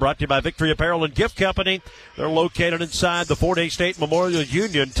game, brought to you by Victory Apparel and Gift Company. They're located inside the Fort Hays State Memorial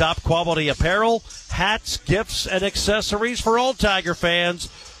Union. Top quality apparel, hats, gifts, and accessories for all Tiger fans.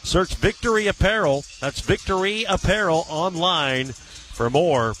 Search Victory Apparel. That's Victory Apparel online for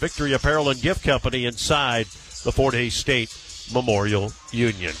more. Victory Apparel and Gift Company inside the Fort Hays State Memorial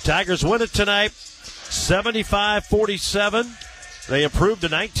Union. Tigers win it tonight, 75-47. They improved to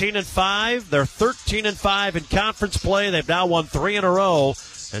 19-5. They're 13-5 in conference play. They've now won 3 in a row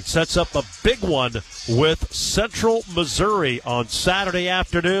and sets up a big one with Central Missouri on Saturday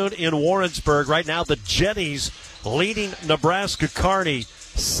afternoon in Warrensburg. Right now, the Jennies leading Nebraska Kearney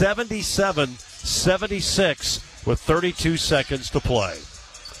 77-76 with 32 seconds to play.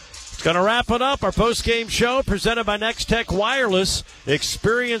 Going to wrap it up. Our post-game show presented by Next Tech Wireless.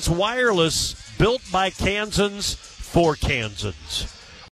 Experience wireless built by Kansans for Kansans.